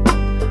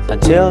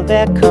until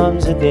there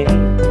comes a day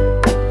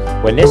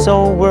when this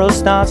old world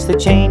starts to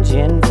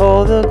changing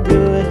for the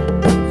good.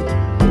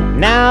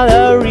 Now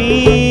the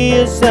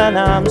reason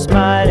I'm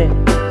smiling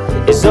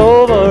is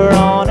over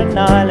on an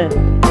island,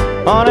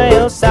 on a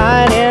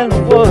hillside in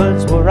the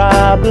woods where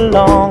I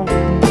belong.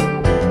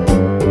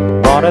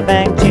 Want to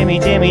thank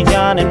Jimmy,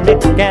 John, and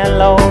Mick and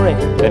Lori,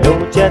 the No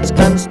Jets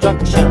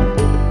Construction,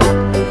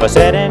 for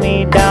setting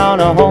me down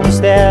a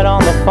homestead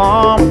on the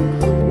farm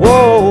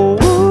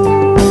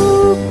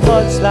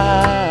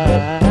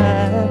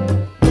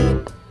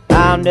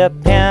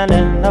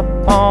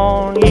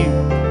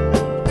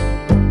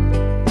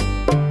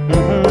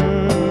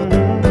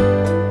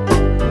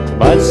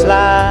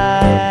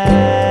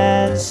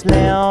wide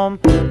slim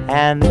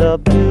and the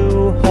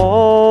blue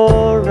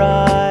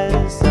horizon.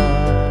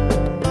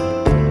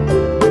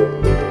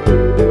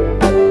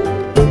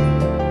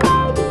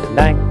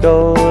 Night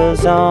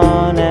goes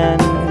on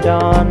and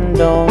on,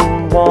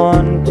 don't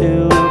want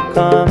to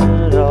come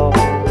at all.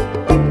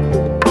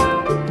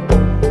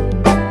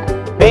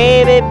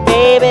 Baby,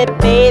 baby,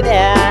 baby,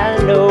 I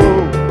know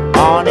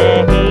on a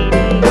 88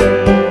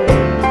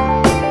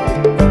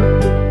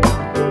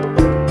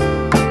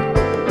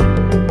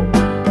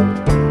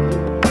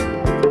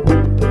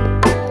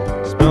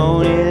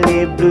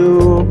 Spoonily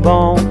blue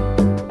bone,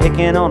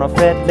 picking on a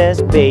fretless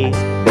bass,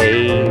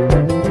 babe.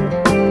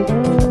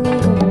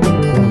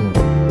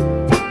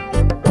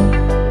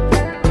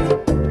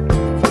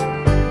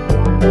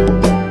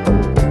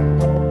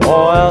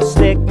 Oil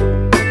slick,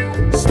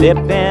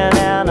 slipping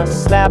and a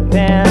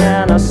slapping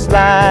and a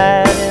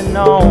sliding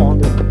on.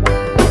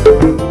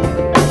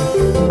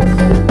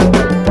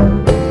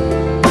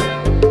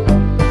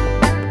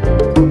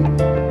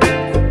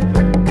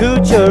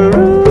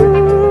 Coocheroo.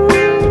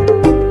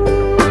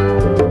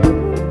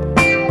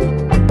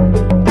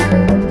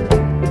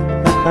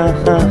 Ha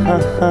ha ha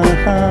ha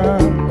ha.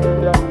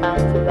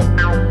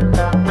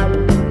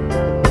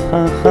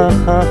 Ha ha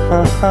ha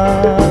ha ha.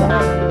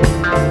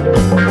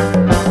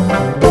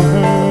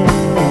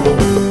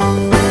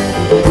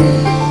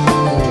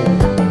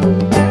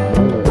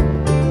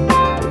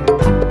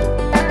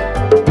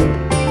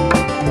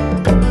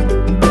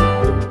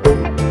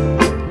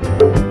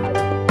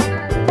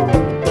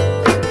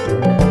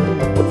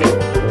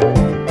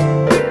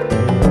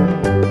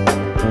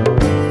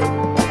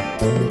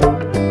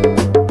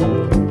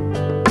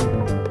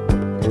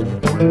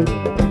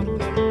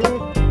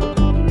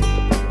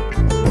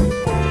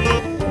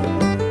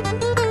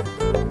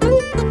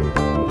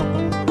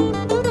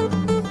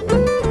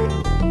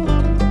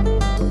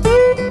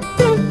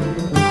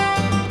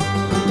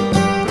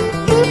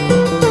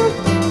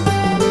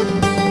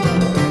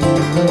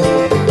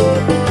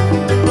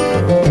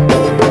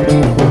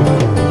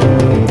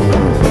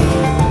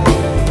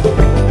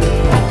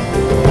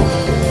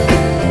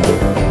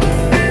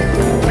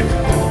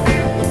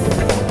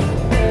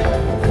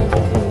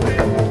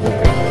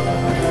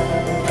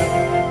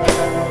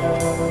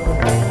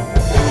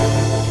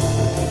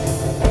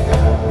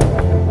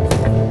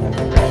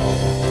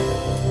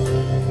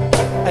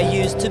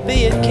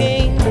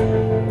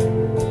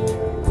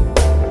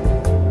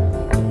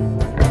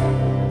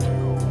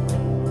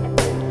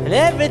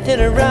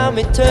 Everything around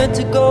me turned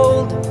to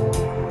gold.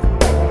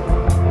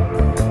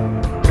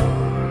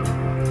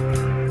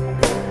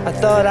 I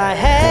thought I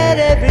had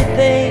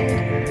everything.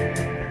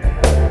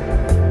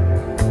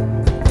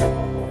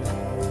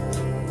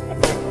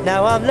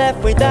 Now I'm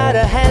left without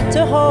a hand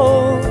to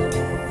hold.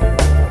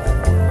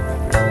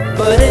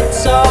 But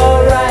it's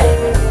alright,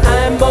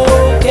 I'm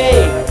okay.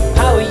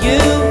 How are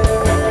you?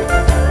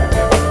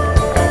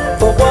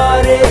 For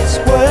what it's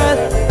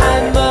worth,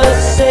 I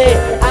must say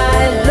I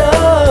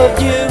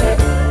loved you.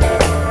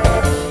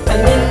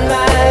 And in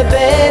my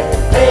bed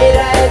late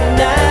at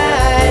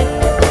night,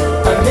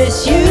 I miss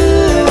you.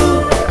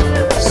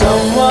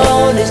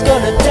 Someone is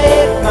gonna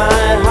take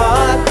my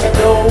heart.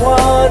 No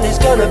one is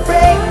gonna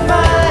break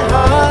my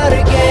heart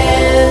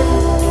again.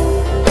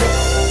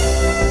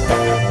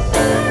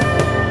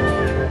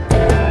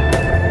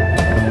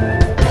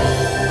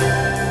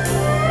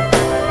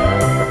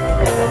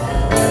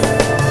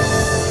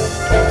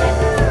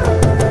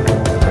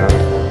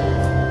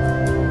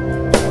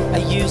 I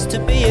used to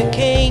be a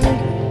king.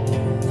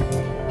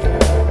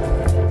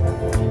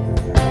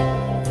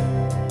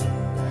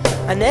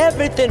 And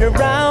everything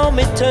around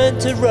me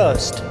turned to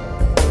rust.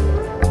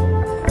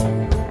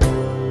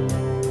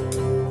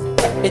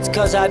 It's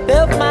 'cause I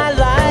built my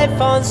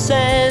life on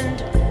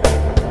sand,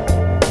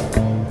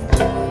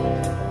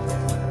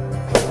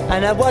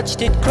 and I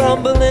watched it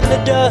crumble in the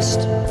dust.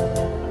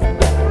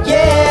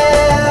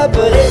 Yeah,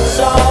 but it's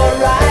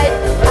alright,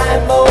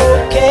 I'm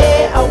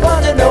okay. I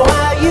wanna know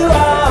how you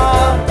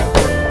are.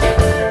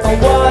 For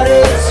what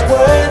it's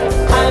worth,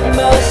 I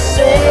must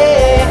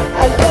say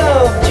I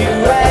loved you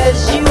as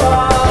you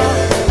are.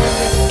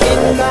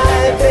 In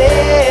my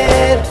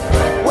bed,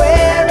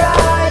 where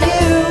are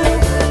you?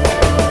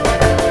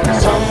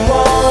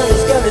 Someone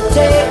is gonna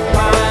take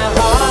my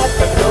heart,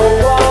 but no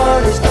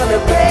one is gonna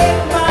break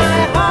my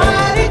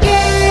heart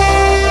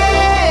again.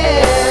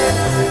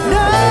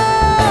 No,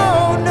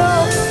 no,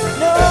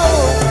 no.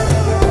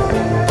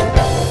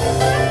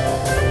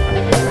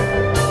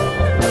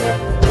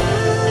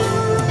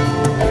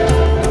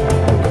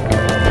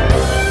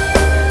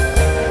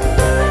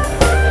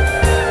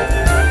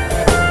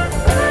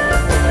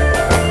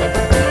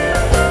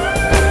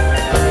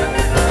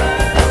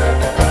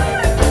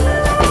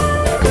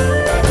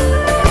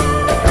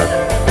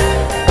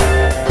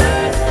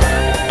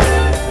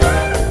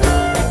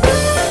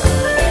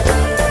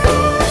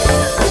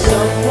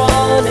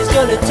 Someone is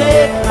gonna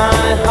take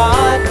my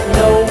heart.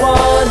 No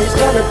one is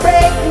gonna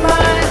break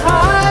my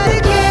heart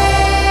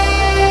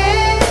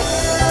again.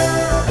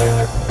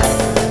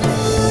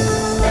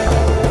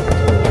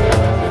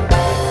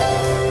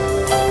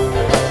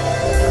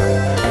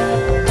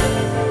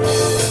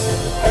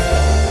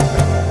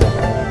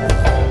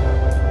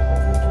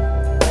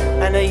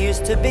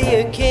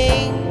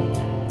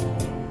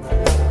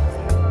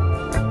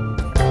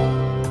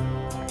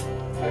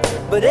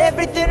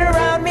 everything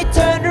around me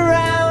turned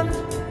around.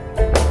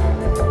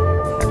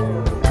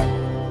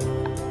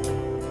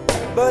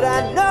 But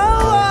I know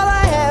all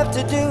I have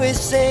to do is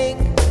sing,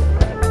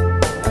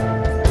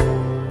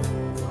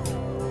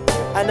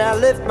 and I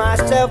lift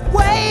myself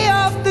way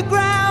off the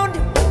ground.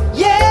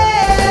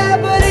 Yeah,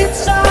 but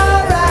it's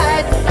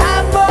alright,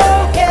 I'm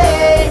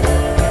okay.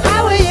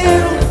 How are you?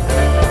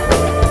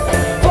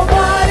 For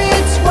what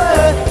it's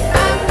worth,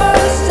 I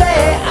must say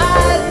I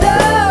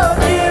love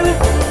you.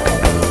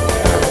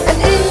 And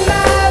in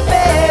my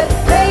bed,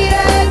 late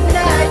at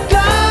night,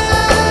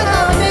 God,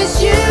 I'll miss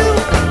you.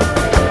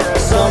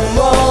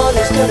 Someone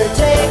is gonna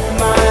take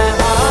my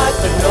heart,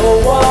 but no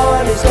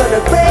one is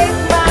gonna break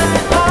my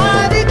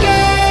heart again.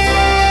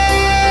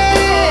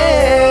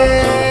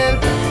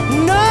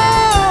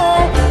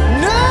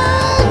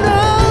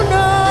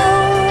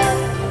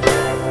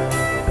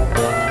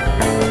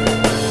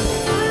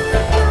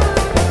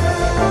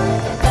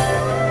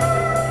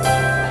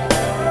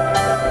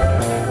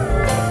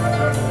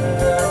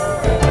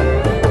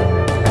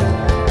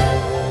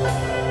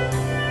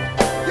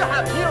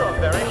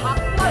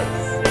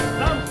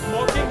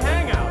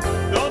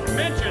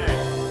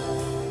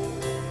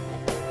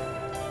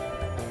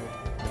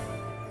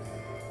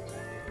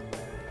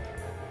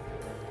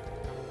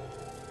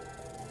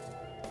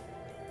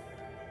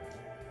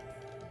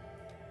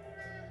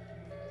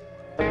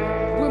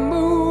 We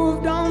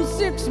moved on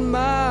 6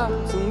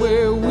 miles from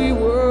where we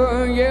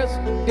were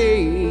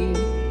yesterday,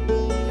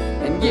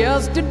 and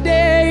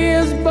yesterday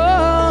is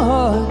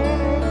but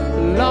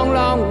long,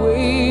 long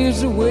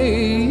ways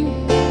away.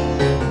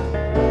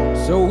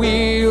 So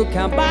we'll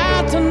camp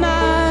out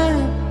tonight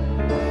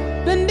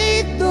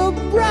beneath the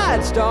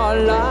bright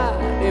starlight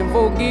and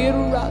forget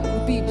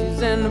rotten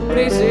beaches and the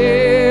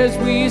places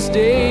we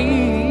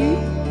stay.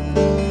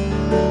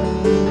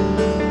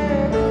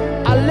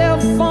 I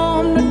left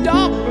from the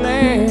dark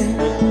land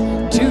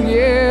 2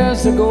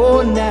 years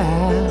ago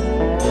now,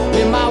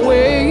 in my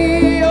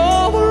way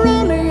over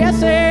on the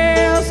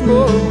SS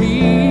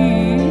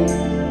Marie,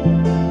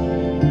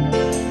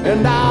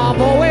 and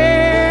I've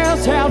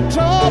always had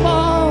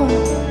trouble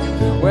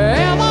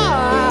wherever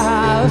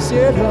I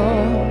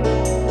settle.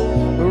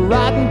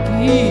 Rotten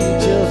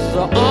peaches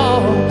are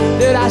all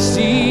that I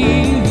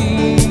see.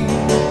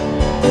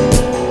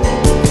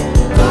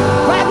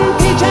 Rotten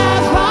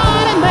peaches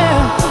rotting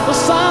there, the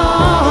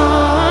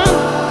sun.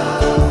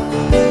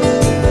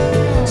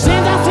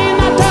 Since I seen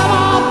the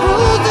devil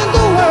bruising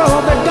the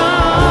world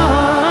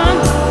begun.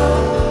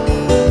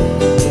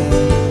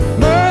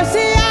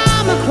 Mercy,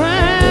 I'm a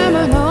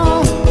criminal.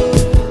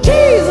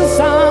 Jesus,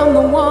 I'm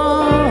the one.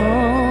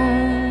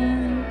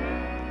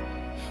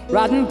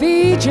 Rotten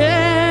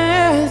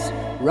peaches,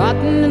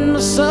 rotten in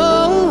the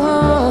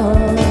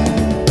sun.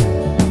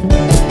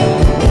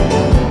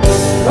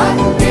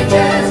 Rotten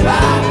peaches,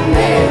 rotten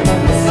in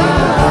the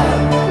sun.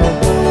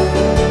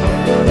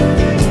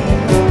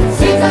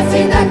 Since I've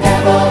seen that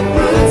devil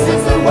fruit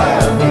since the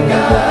world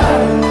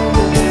begun.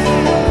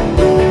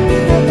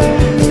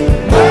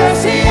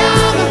 Mercy,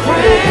 I'm a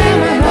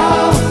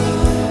criminal.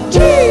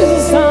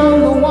 Jesus, I'm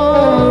the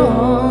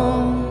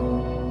one.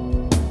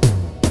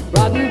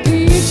 Rotten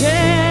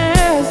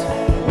peaches,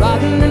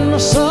 rotten in the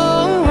sun.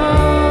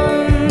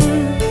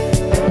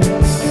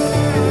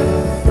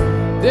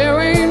 There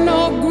ain't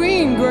no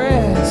green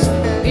grass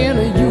in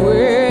a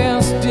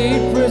U.S.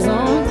 state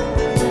prison.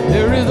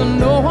 There isn't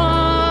no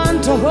one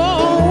to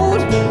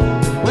hold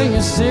when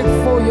you're sick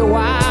for your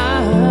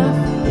wife.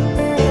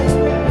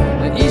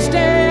 And you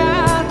stay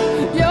out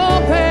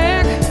your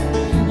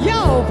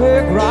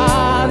big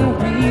rotten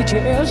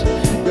peaches,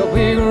 your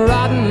big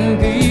rotten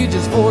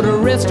peaches for the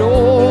rest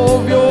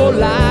of your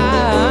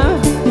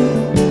life.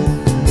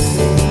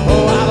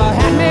 Oh, I've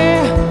had me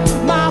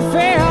my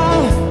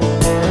fill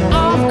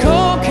of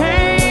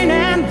cocaine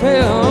and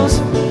pills.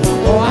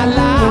 Oh, I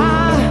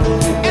lie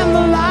in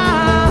the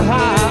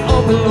lie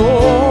of the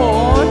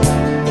Lord,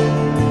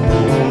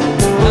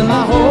 and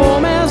my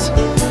home is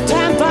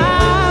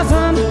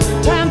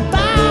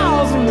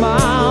 10,000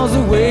 miles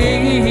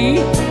away,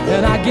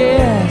 and I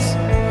guess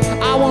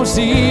I won't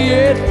see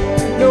it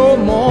no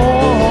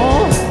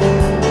more.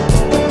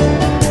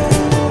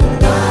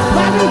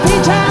 Rotten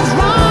peaches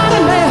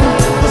rotting in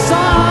the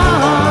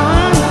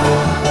sun.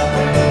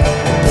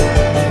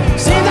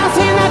 Since I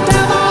seen that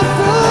devil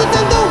fruit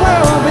in the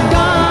world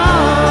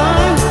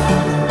begun.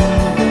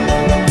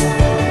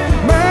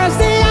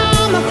 Mercy,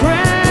 I'm a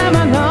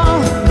criminal.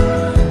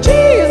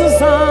 Jesus,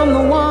 I'm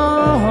the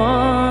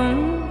one.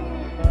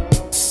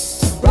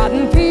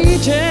 Rotten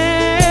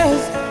peaches,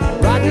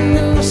 rotten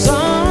in the sun.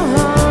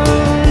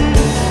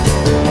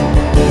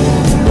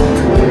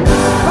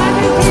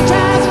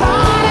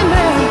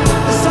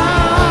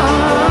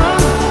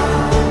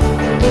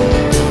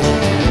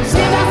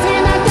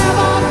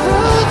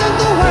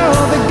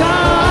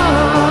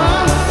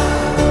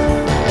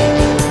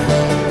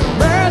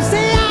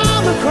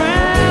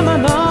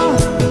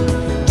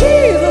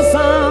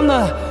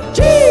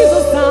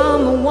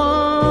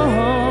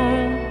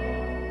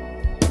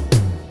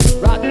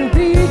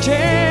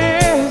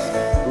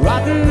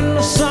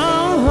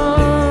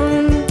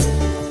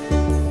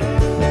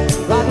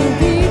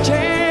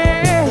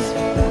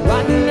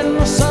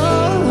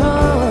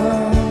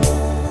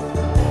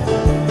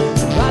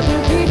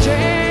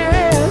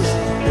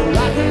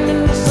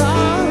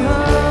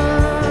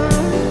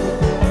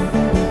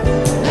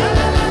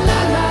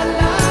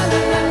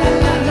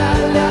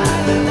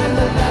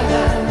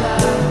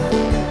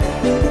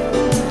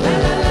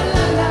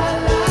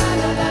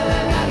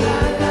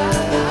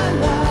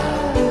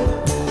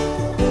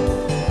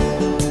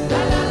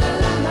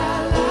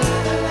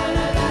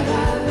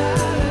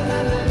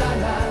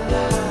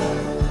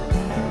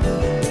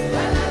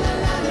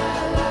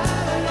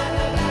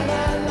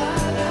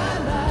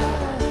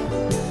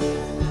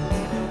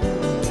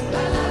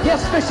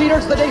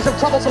 two-seaters, the days of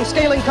troublesome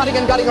scaling, cutting,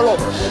 and gutting are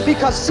over.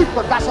 Because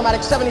Super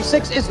Bassomatic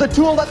 76 is the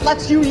tool that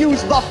lets you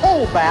use the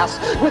whole bass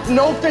with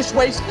no fish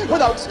waste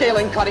without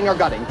scaling, cutting, or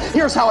gutting.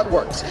 Here's how it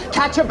works.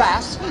 Catch a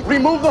bass,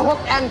 remove the hook,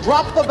 and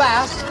drop the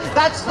bass.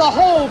 That's the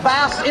whole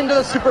bass into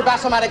the Super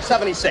Bassomatic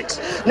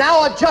 76.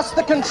 Now adjust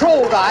the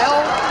control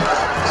dial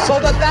so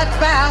that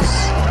bass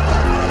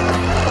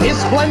is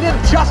blended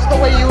just the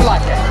way you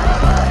like it.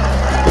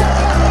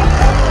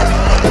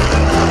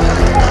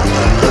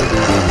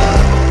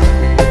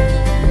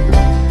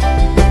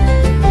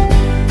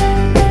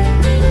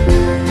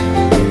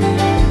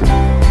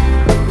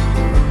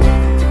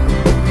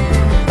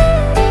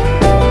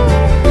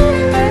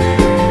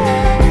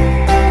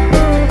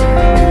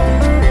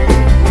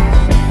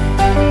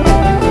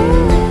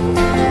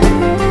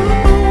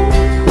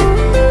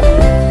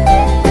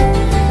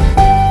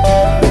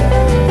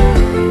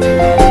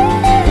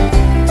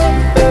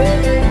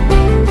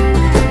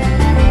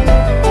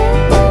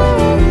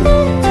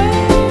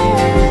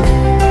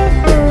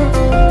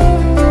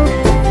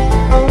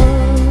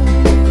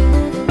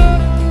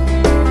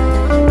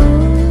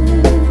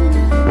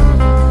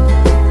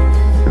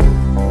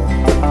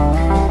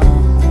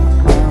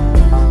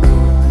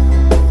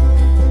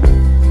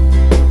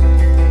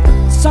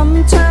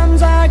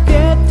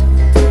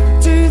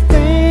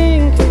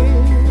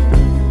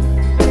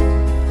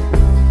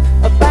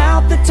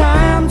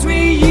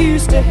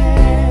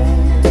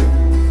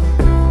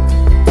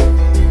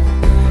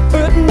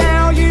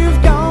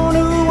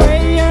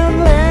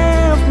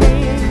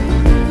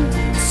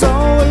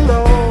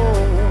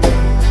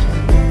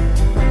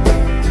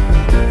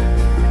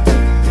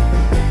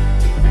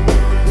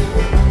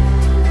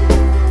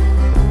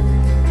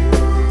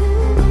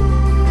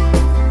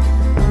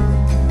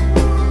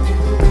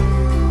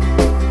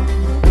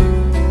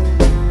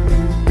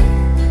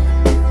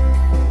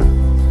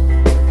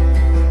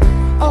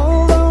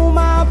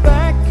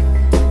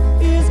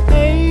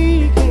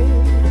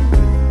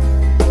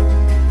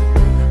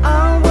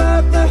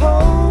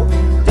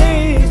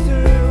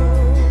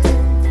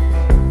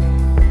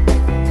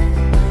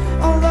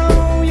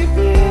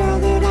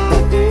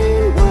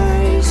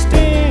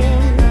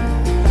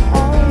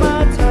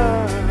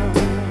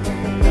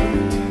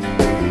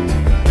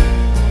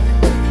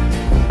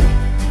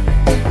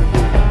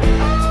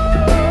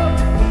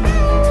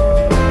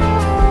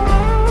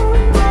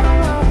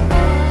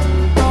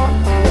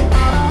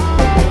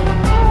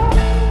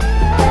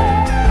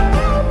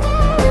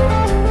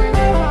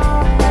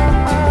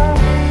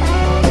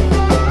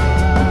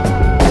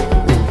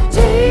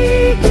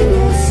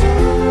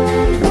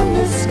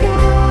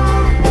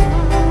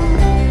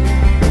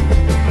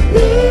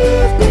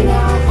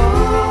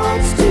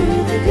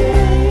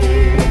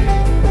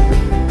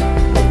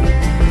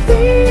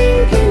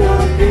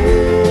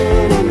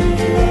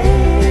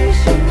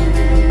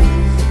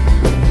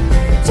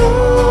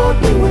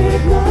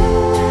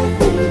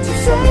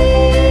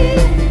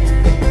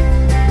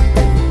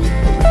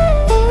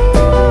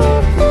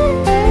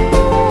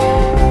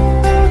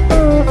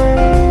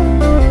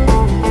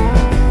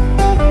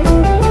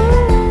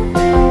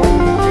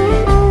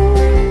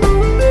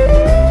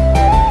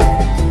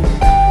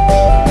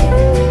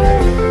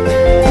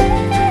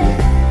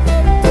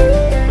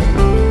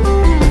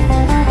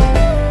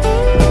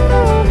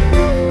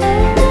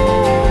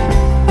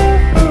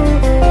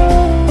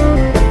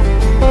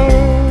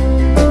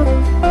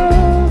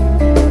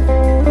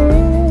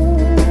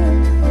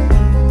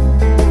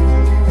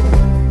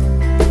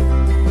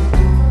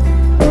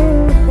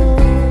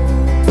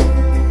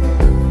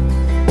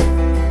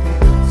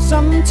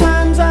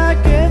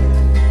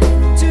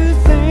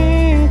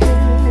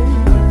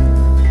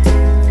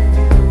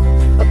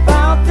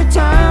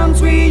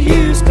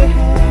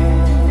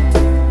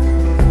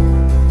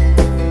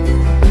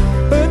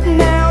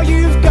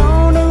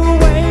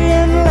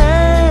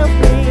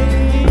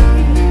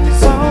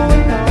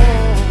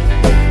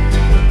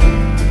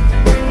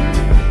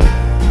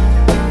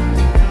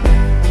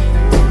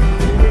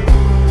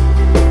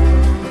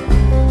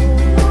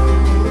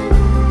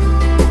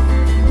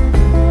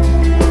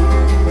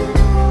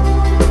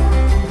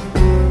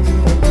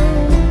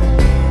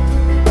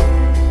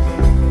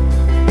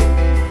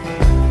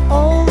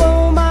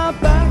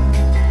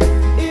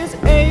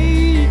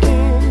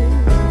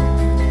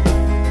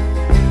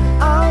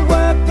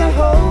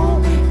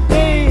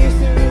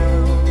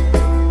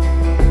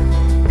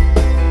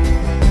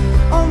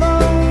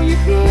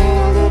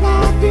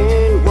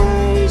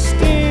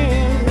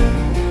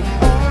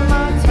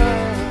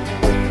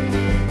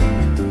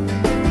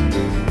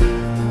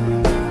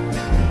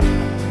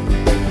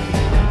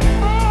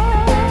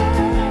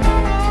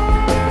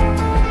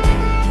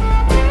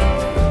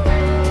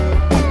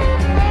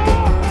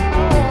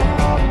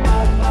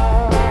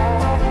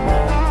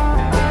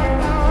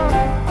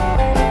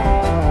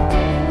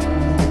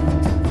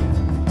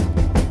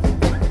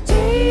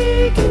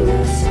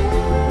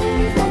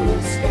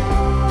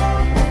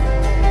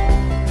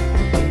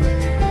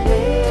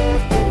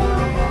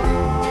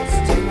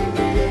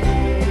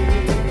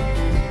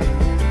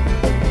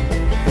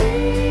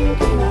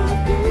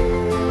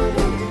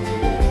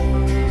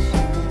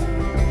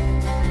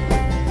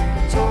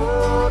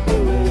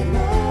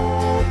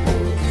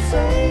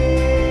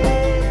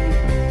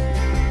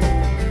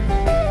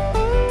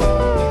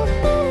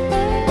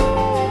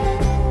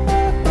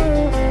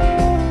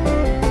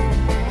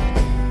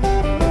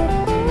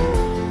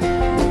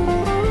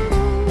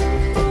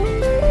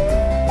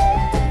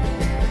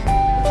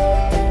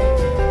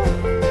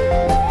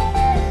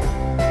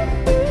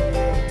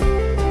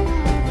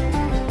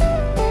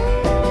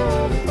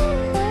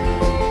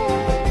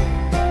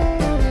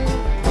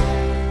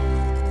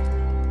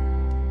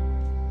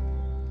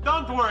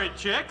 Don't worry,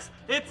 chicks.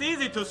 It's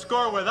easy to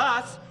score with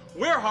us.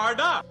 We're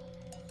hard up.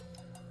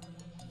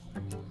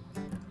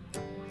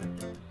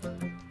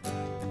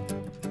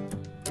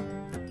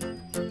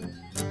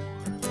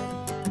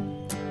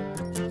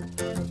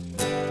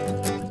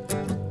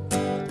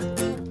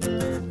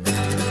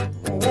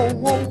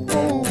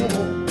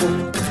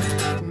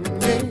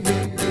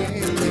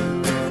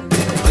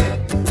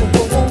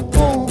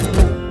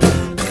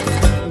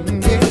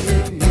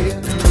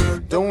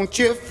 Don't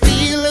you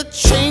feel a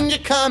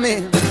change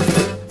coming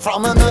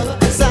from another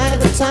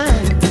side of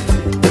time?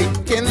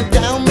 Breaking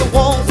down the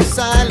walls of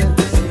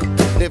silence,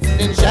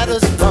 lifting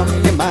shadows from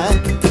your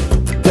mind,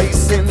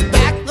 placing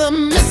back the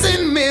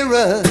missing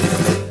mirror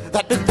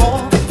that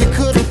before you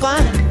couldn't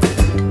find,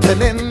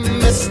 filling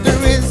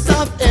mysteries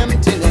of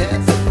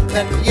emptiness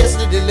that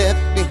yesterday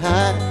left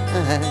behind.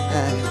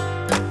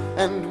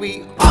 And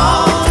we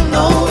all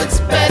know it's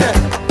better.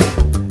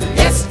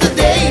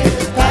 Yesterday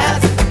is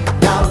past.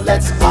 Now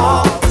let's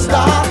all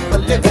start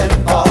living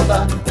for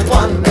the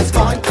one that's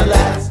going to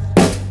last.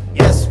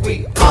 Yes,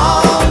 we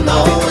all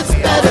know it's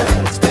better.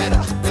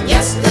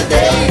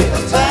 Yesterday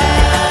is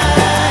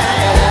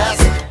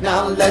past.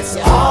 Now let's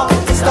all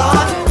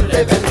start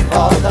living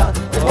for the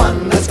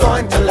one that's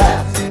going to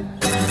last.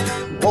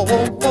 Whoa,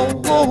 whoa, whoa,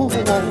 whoa,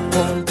 whoa,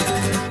 whoa.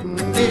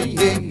 Yeah,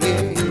 yeah,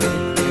 yeah.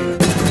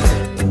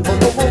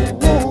 Whoa, whoa,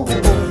 whoa, whoa,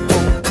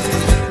 whoa.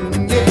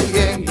 Yeah,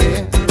 yeah,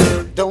 yeah.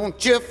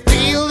 Don't you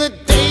feel the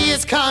day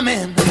is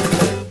coming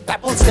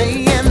that will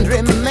stay and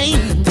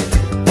remain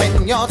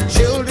when your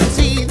children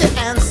see the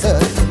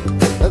answers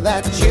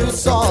that you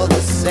saw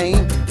the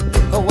same?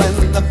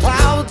 When the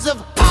clouds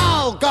have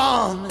all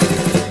gone,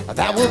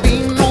 there will be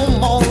no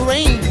more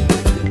rain,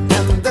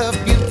 and the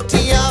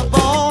beauty of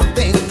all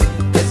things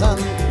is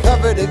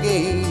uncovered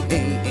again.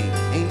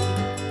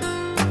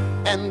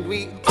 And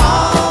we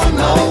all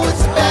know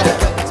it's better.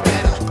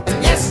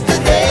 And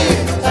yesterday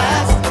is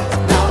past.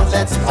 Now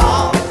let's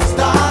all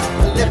start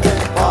living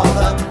for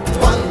the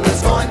one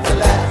that's going to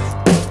last.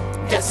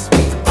 Yes,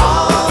 we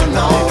all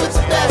know it's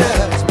better.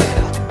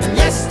 And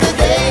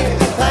yesterday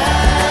is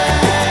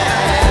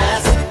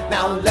past.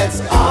 Now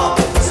let's all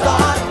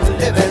start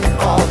living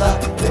for the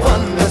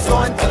one that's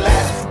going to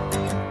last.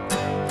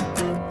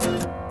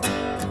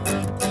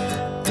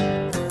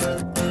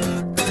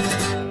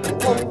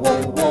 Whoa,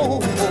 whoa, whoa,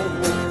 whoa.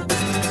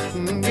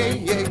 Yeah,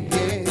 yeah,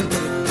 yeah.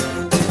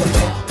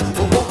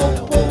 Whoa, whoa,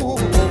 whoa,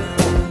 whoa.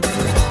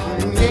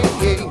 Yeah,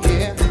 yeah,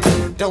 yeah.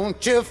 Don't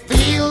you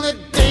feel the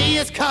day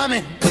is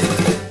coming,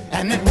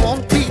 and it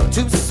won't be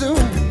too soon,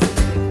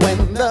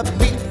 when the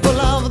people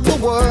of the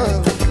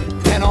world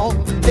can all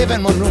live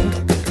in one room.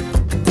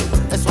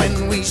 That's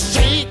when we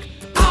shake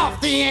off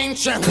the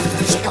ancient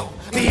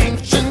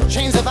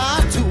chains of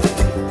our two.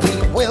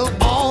 We will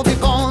all be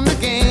born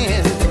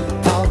again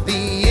of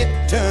the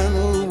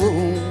eternal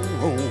womb.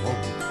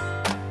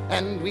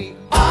 And we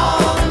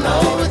all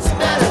know it's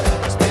better.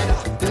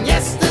 And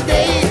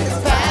yesterday is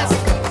past.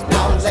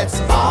 Now let's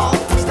all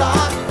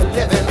start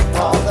living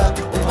for the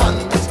one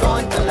that's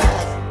going to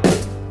last.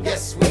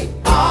 Yes, we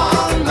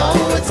all know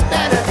it's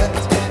better.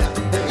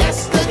 And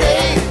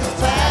yesterday is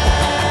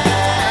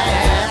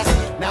past.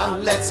 Now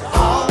let's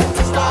all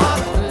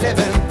start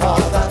living for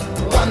the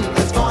one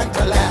that's going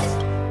to last.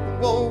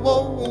 Whoa,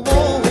 whoa,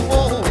 whoa,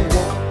 whoa,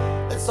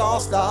 whoa. Let's all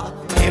start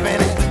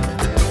living it.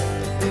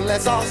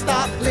 Let's all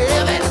stop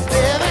living,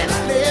 living,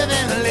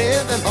 living,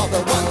 living for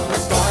the one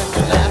that's going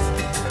to last.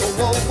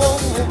 Whoa, whoa,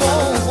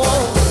 whoa, whoa,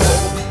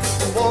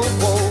 whoa, whoa,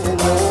 whoa, whoa.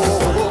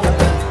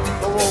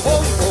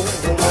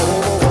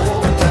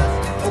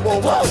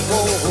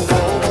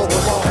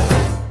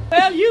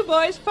 Well, you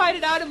boys fight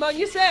it out among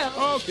yourselves.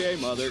 Okay,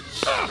 Mother.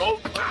 I've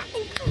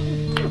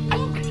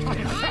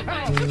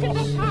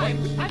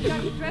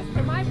got to dress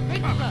for my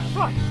bridge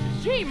club.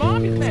 Gee,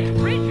 Mom, you met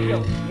bridge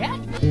jokes yet?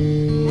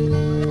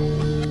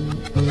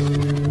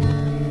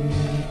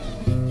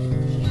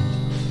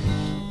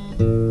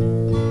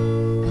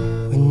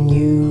 When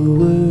you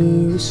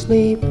were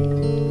asleep,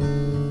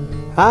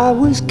 I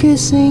was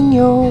kissing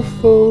your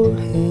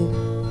forehead.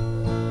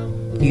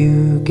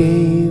 You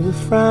gave a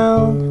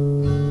frown,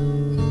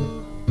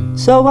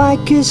 so I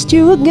kissed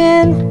you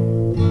again.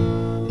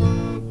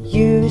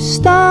 You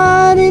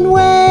started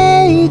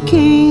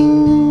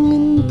waking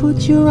and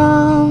put your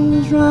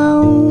arms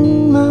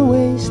round my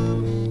waist,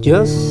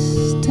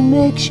 just to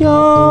make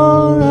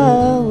sure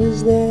I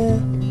was there.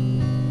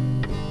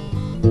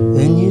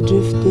 Then you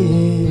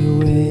drifted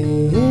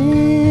away.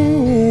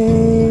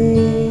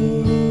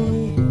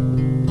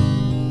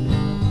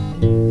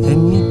 Then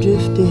you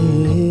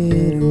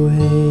drifted away.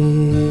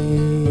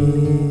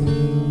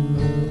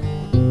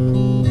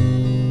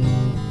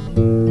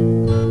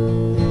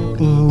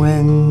 And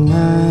when I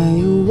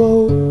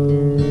awoke,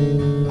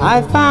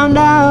 I found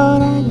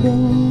out I'd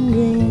been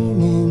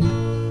dreaming.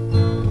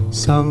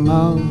 Some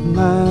of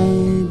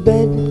my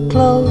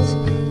bedclothes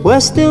were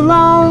still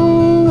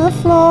on the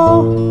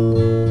floor.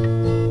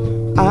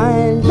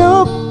 I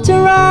looked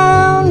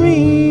around,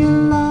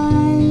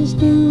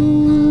 realized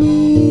you were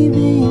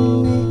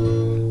leaving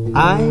me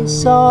I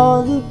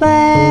saw the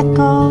back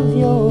of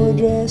your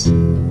dress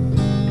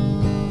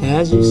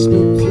as you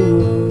slipped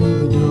through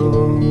the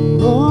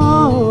door.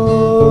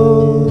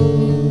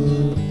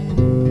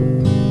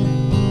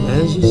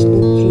 As you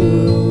slipped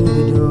through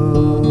the door.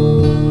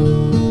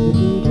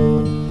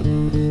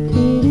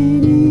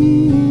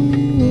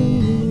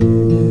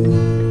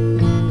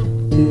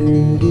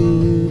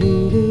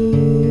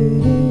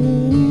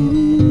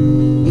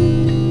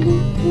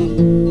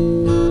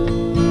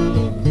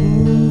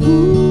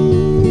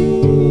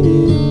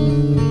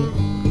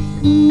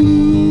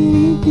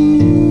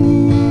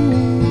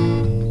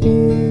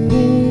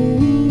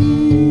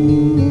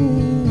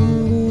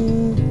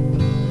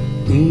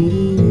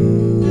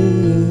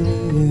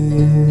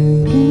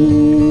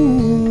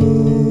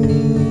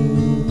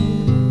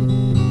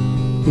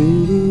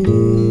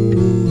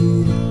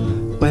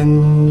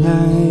 When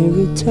I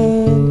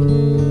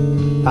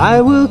return, I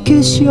will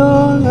kiss your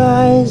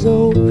eyes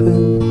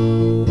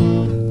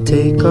open,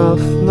 take off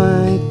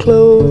my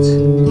clothes,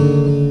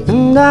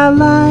 and I'll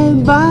lie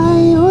by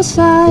your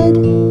side.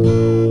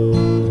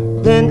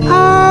 Then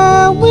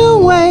I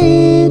will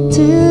wait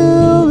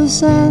till the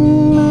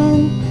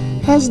Sandman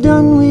has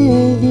done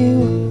with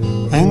you,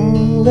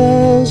 and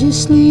as you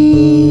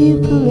sleepily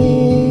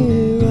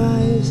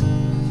rise,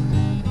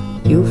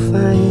 you'll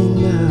find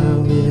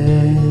I'll be there.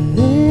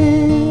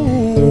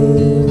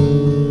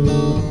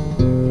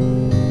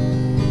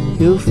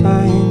 You'll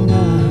find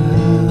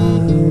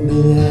I'll be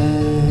there.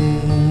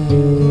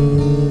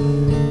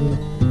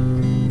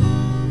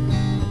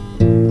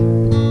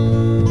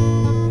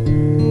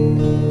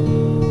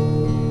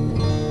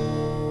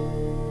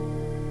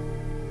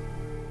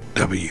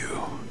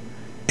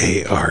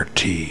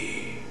 WART,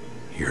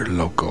 your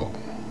local,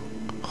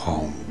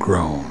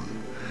 homegrown,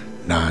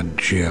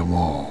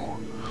 non-GMO,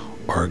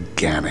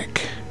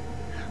 organic,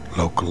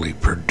 locally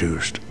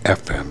produced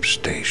FM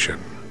station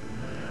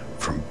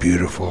from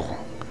beautiful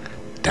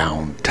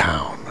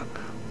downtown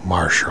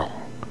Marshall,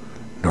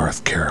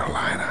 North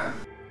Carolina.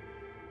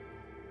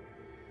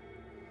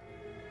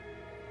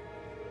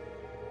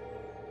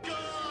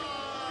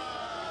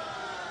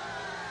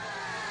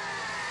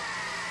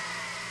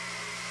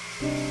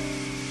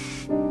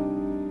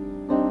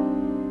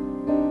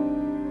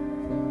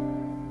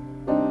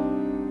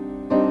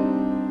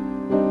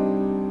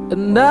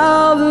 And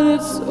now that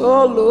it's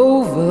all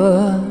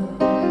over,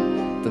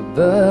 the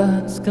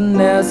birds can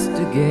nest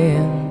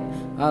again.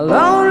 I'll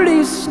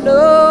only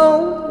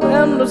snow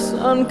when the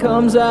sun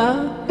comes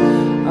out.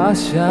 I'll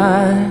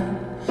shine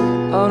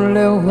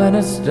only when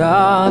it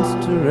starts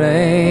to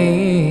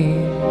rain.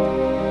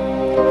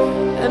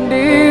 And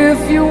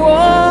if you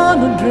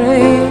want a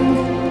drink,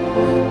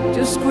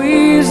 just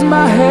squeeze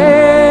my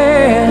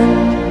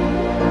hand,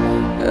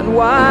 and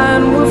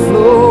wine will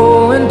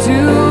flow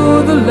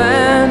into the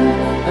land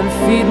and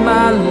feed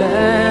my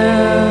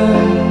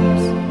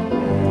lambs.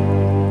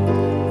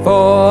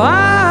 For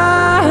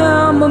I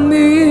am a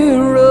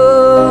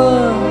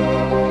mirror,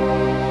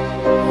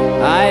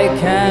 I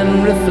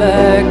can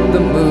reflect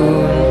the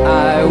moon.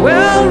 I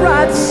will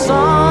write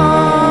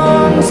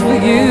songs for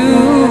you.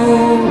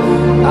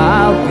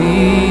 I'll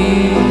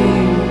be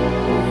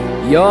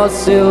your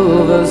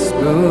silver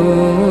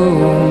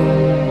spoon.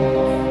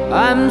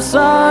 I'm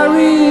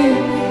sorry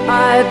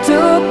I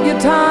took your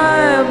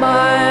time.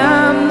 I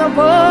am the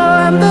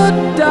poem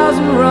that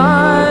doesn't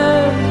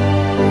rhyme.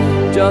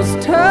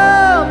 Just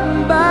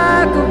turn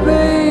back a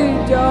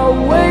page. I'll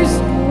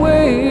waste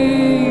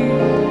away.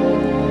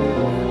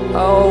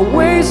 I'll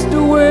waste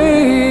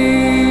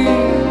away.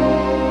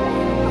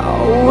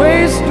 I'll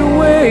waste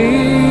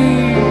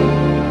away.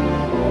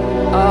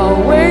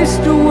 I'll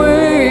waste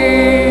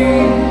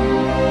away.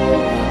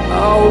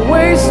 I'll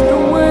waste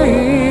away.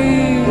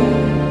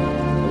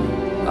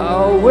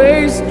 I'll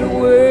waste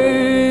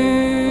away.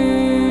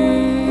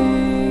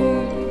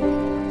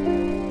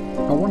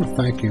 I want to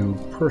thank you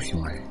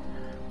personally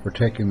for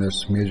taking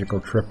this musical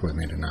trip with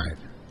me tonight.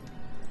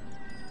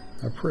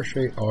 I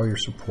appreciate all your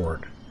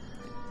support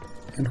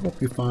and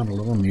hope you found a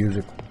little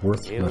music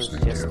worth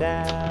listening to.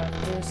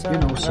 You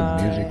know, some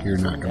music you're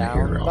not going to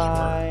hear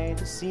elsewhere.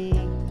 This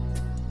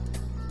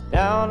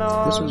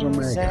is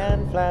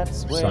Omega,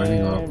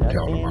 signing off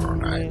until tomorrow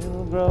night.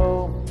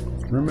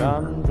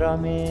 Remember,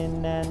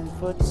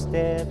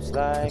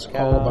 it's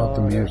all about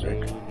the music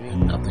and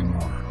nothing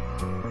more.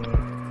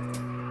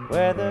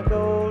 Where the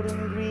golden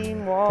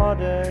green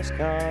waters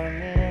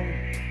come in,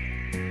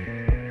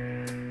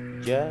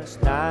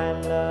 just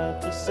 9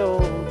 lucky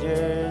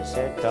soldiers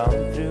had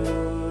come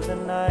through the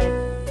night.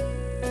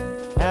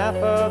 Half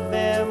of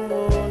them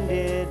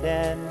wounded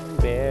and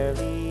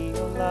barely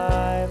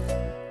alive.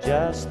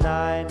 Just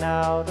 9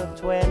 out of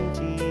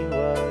 20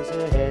 was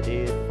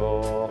headed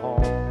for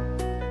home,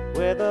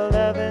 with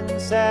 11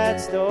 sad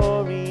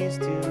stories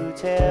to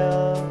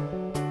tell.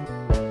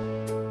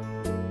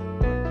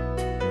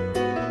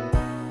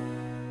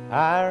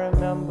 I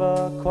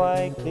remember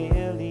quite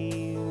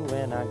clearly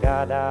when I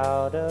got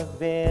out of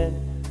bed,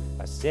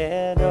 I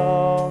said,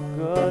 oh,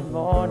 good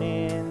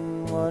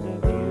morning, what a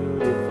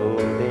beautiful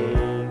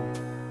day.